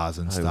of bars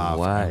and stuff.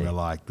 way. And we're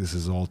like, this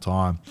is all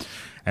time.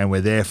 And we're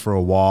there for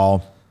a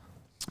while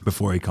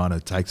before he kind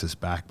of takes us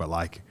back. But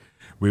like,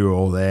 we were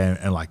all there,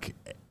 and like,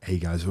 he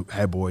goes,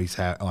 "Hey boys,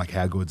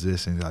 how good's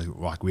this?" And he's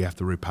like, "We have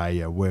to repay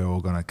you. We're all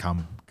gonna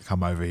come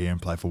over here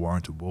and play for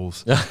Warrington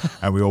Wolves."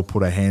 And we all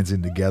put our hands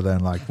in together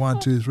and like 1,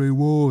 2, 3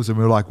 Wolves, and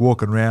we're like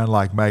walking around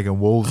like making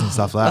wolves and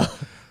stuff like that.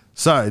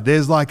 So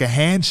there's like a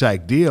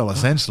handshake deal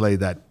essentially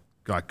that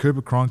like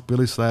Cooper Cronk,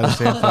 Billy Slater,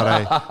 Sam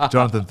Thaiday,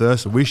 Jonathan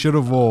Thurston, we should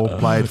have all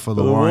played for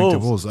the Warrington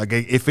Wolves. Like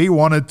if he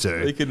wanted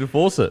to, He could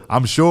enforce it.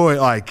 I'm sure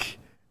like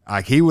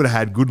he would have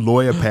had good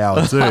lawyer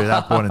power too at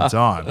that point in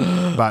time.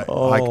 But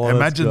like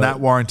imagine great. that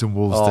Warrington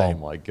Wolves team.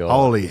 Oh my God.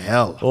 Holy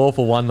hell. All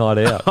for one night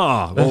out.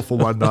 All for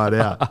one night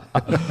out.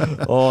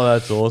 Oh,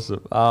 that's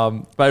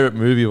awesome. Favorite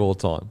movie of all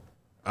time?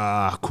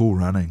 Cool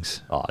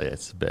Runnings. Oh, yeah,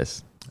 it's the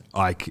best.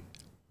 Like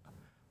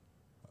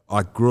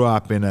I grew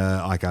up in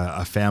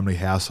a family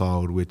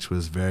household which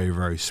was very,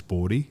 very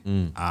sporty,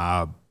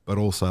 but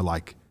also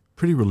like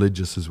pretty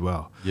religious as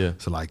well. Yeah.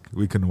 So like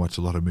we couldn't watch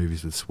a lot of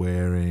movies with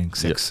swearing,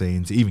 sex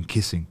scenes, even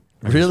kissing.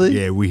 Really?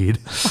 Yeah, weird.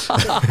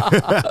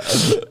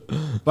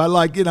 But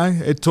like, you know,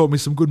 it taught me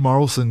some good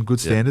morals and good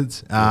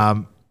standards.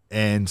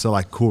 And so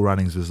like Cool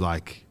Runnings was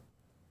like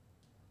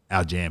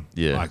our jam.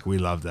 Yeah. Like we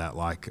loved that.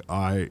 Like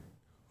I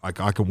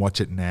can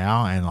watch it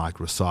now and like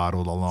recite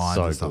all the lines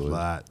So and stuff good.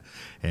 like that.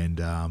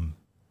 And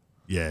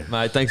yeah.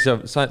 Mate, thank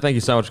you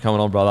so much for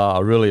coming on, brother. I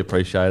really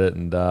appreciate it.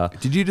 And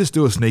Did you just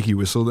do a sneaky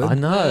whistle then? I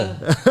know.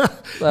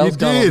 What the hell's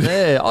going on did.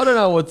 there? I don't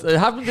know what it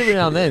happens every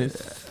now and then.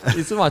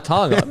 It's in my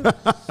tongue. I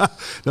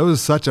That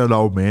was such an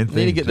old man thing.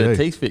 need to get the too.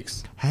 teeth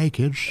fixed. Hey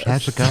kids,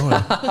 how's it going?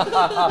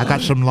 I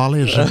got some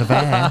lollies in the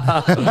van.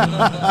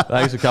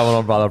 Thanks for coming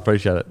on, brother. I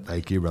appreciate it.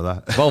 Thank you,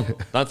 brother. Boom.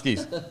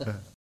 Dunskies.